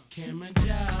 Cameron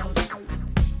Giles,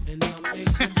 and I'm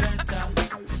making better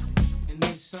in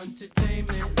this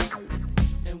entertainment,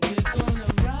 and we're gonna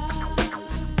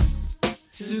rise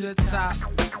to the top.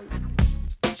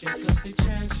 Pick up the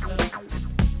Chancellor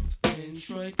and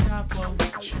Troy Capo.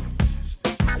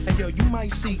 Hey yo, you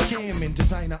might see Cam in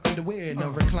designer underwear,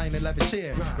 no recliner leather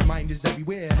chair. Reminders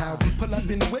everywhere how we pull up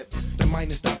in the whip, the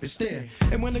miners stop and stare.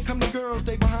 And when it come to girls,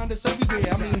 they behind us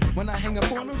everywhere. I mean, when I hang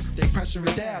up on them, they pressure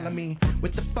it down. I mean,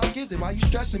 what the fuck is it? Why you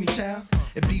stressing me, child?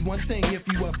 It'd be one thing if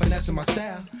you were finessing my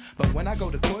style, but when I go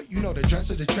to court, you know the dress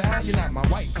of the trial. You're not my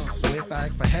wife, so if I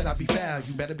act for head, I'll be foul.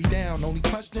 You better be down. Only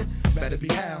question, better be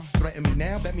how. Threaten me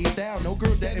now, bet me down. No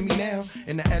girl dating me now.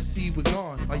 In the SC, we're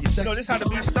gone. Are you sex? No, this how the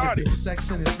beef started. Sex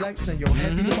and it's Lex and your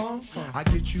heavy long. I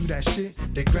get you that shit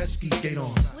that Gretzky skate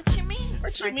on. What you mean?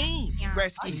 What you mean?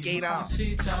 Gretzky skate on.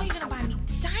 How you gonna buy me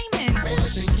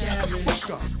diamonds? Shut the fuck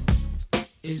up.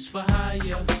 It's for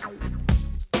hire.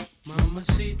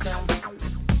 Mamacita,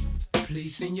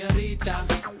 please, señorita.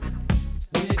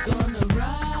 We're gonna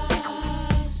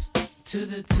rise to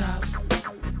the top.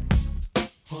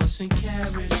 Horse and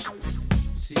carriage.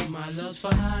 See, my love's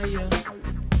for hire.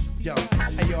 Yo,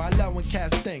 hey yo, I love when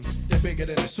cats think they're bigger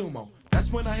than a sumo.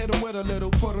 That's when I hit them with a little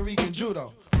Puerto Rican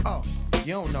judo. Oh,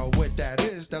 you don't know what that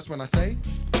is. That's when I say,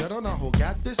 you don't know who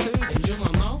got this is. And you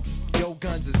don't know. Yo,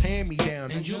 guns is hand me down.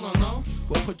 And you don't know.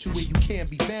 We'll put you where you can't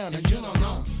be found. And you don't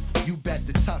know. You bet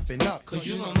to toughen up. Cause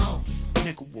you don't know.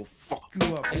 Nigga will fuck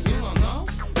you up. And you don't know.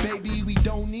 Baby, we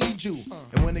don't need you.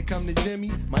 And when it come to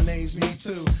Jimmy, my name's Me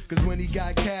Too. Cause when he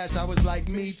got cash, I was like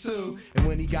Me Too. And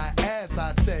when he got ass,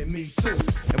 I said Me Too.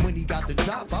 And when he got the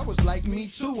drop, I was like Me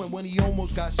Too. And when he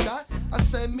almost got shot, I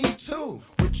said Me Too.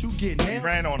 What you get now? He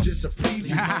ran on him. Just a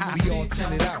preview. We all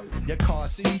tinted out. Your car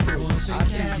see through. I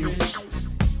see you.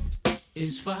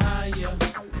 It's for hire.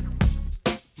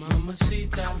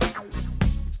 Mamacita,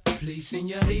 please,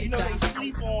 señorita. You know they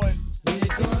sleep on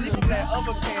that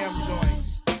other Cam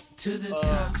joint. To the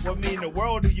top. What mean the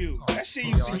world to you? That shit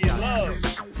used to get love.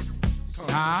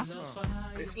 Huh?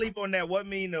 They sleep on that what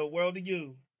mean the world to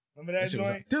you. Remember that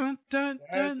joint? Dun, dun,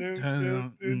 dun,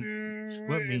 dun.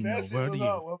 What mean the world to you?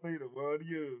 What mean the world to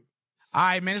you? All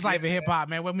right, man. It's life in hip hop,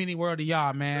 man. What mean the world to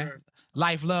y'all, man? Sir.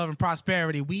 Life, love, and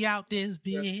prosperity. We out this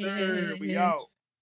bitch. Yes, sir. We out.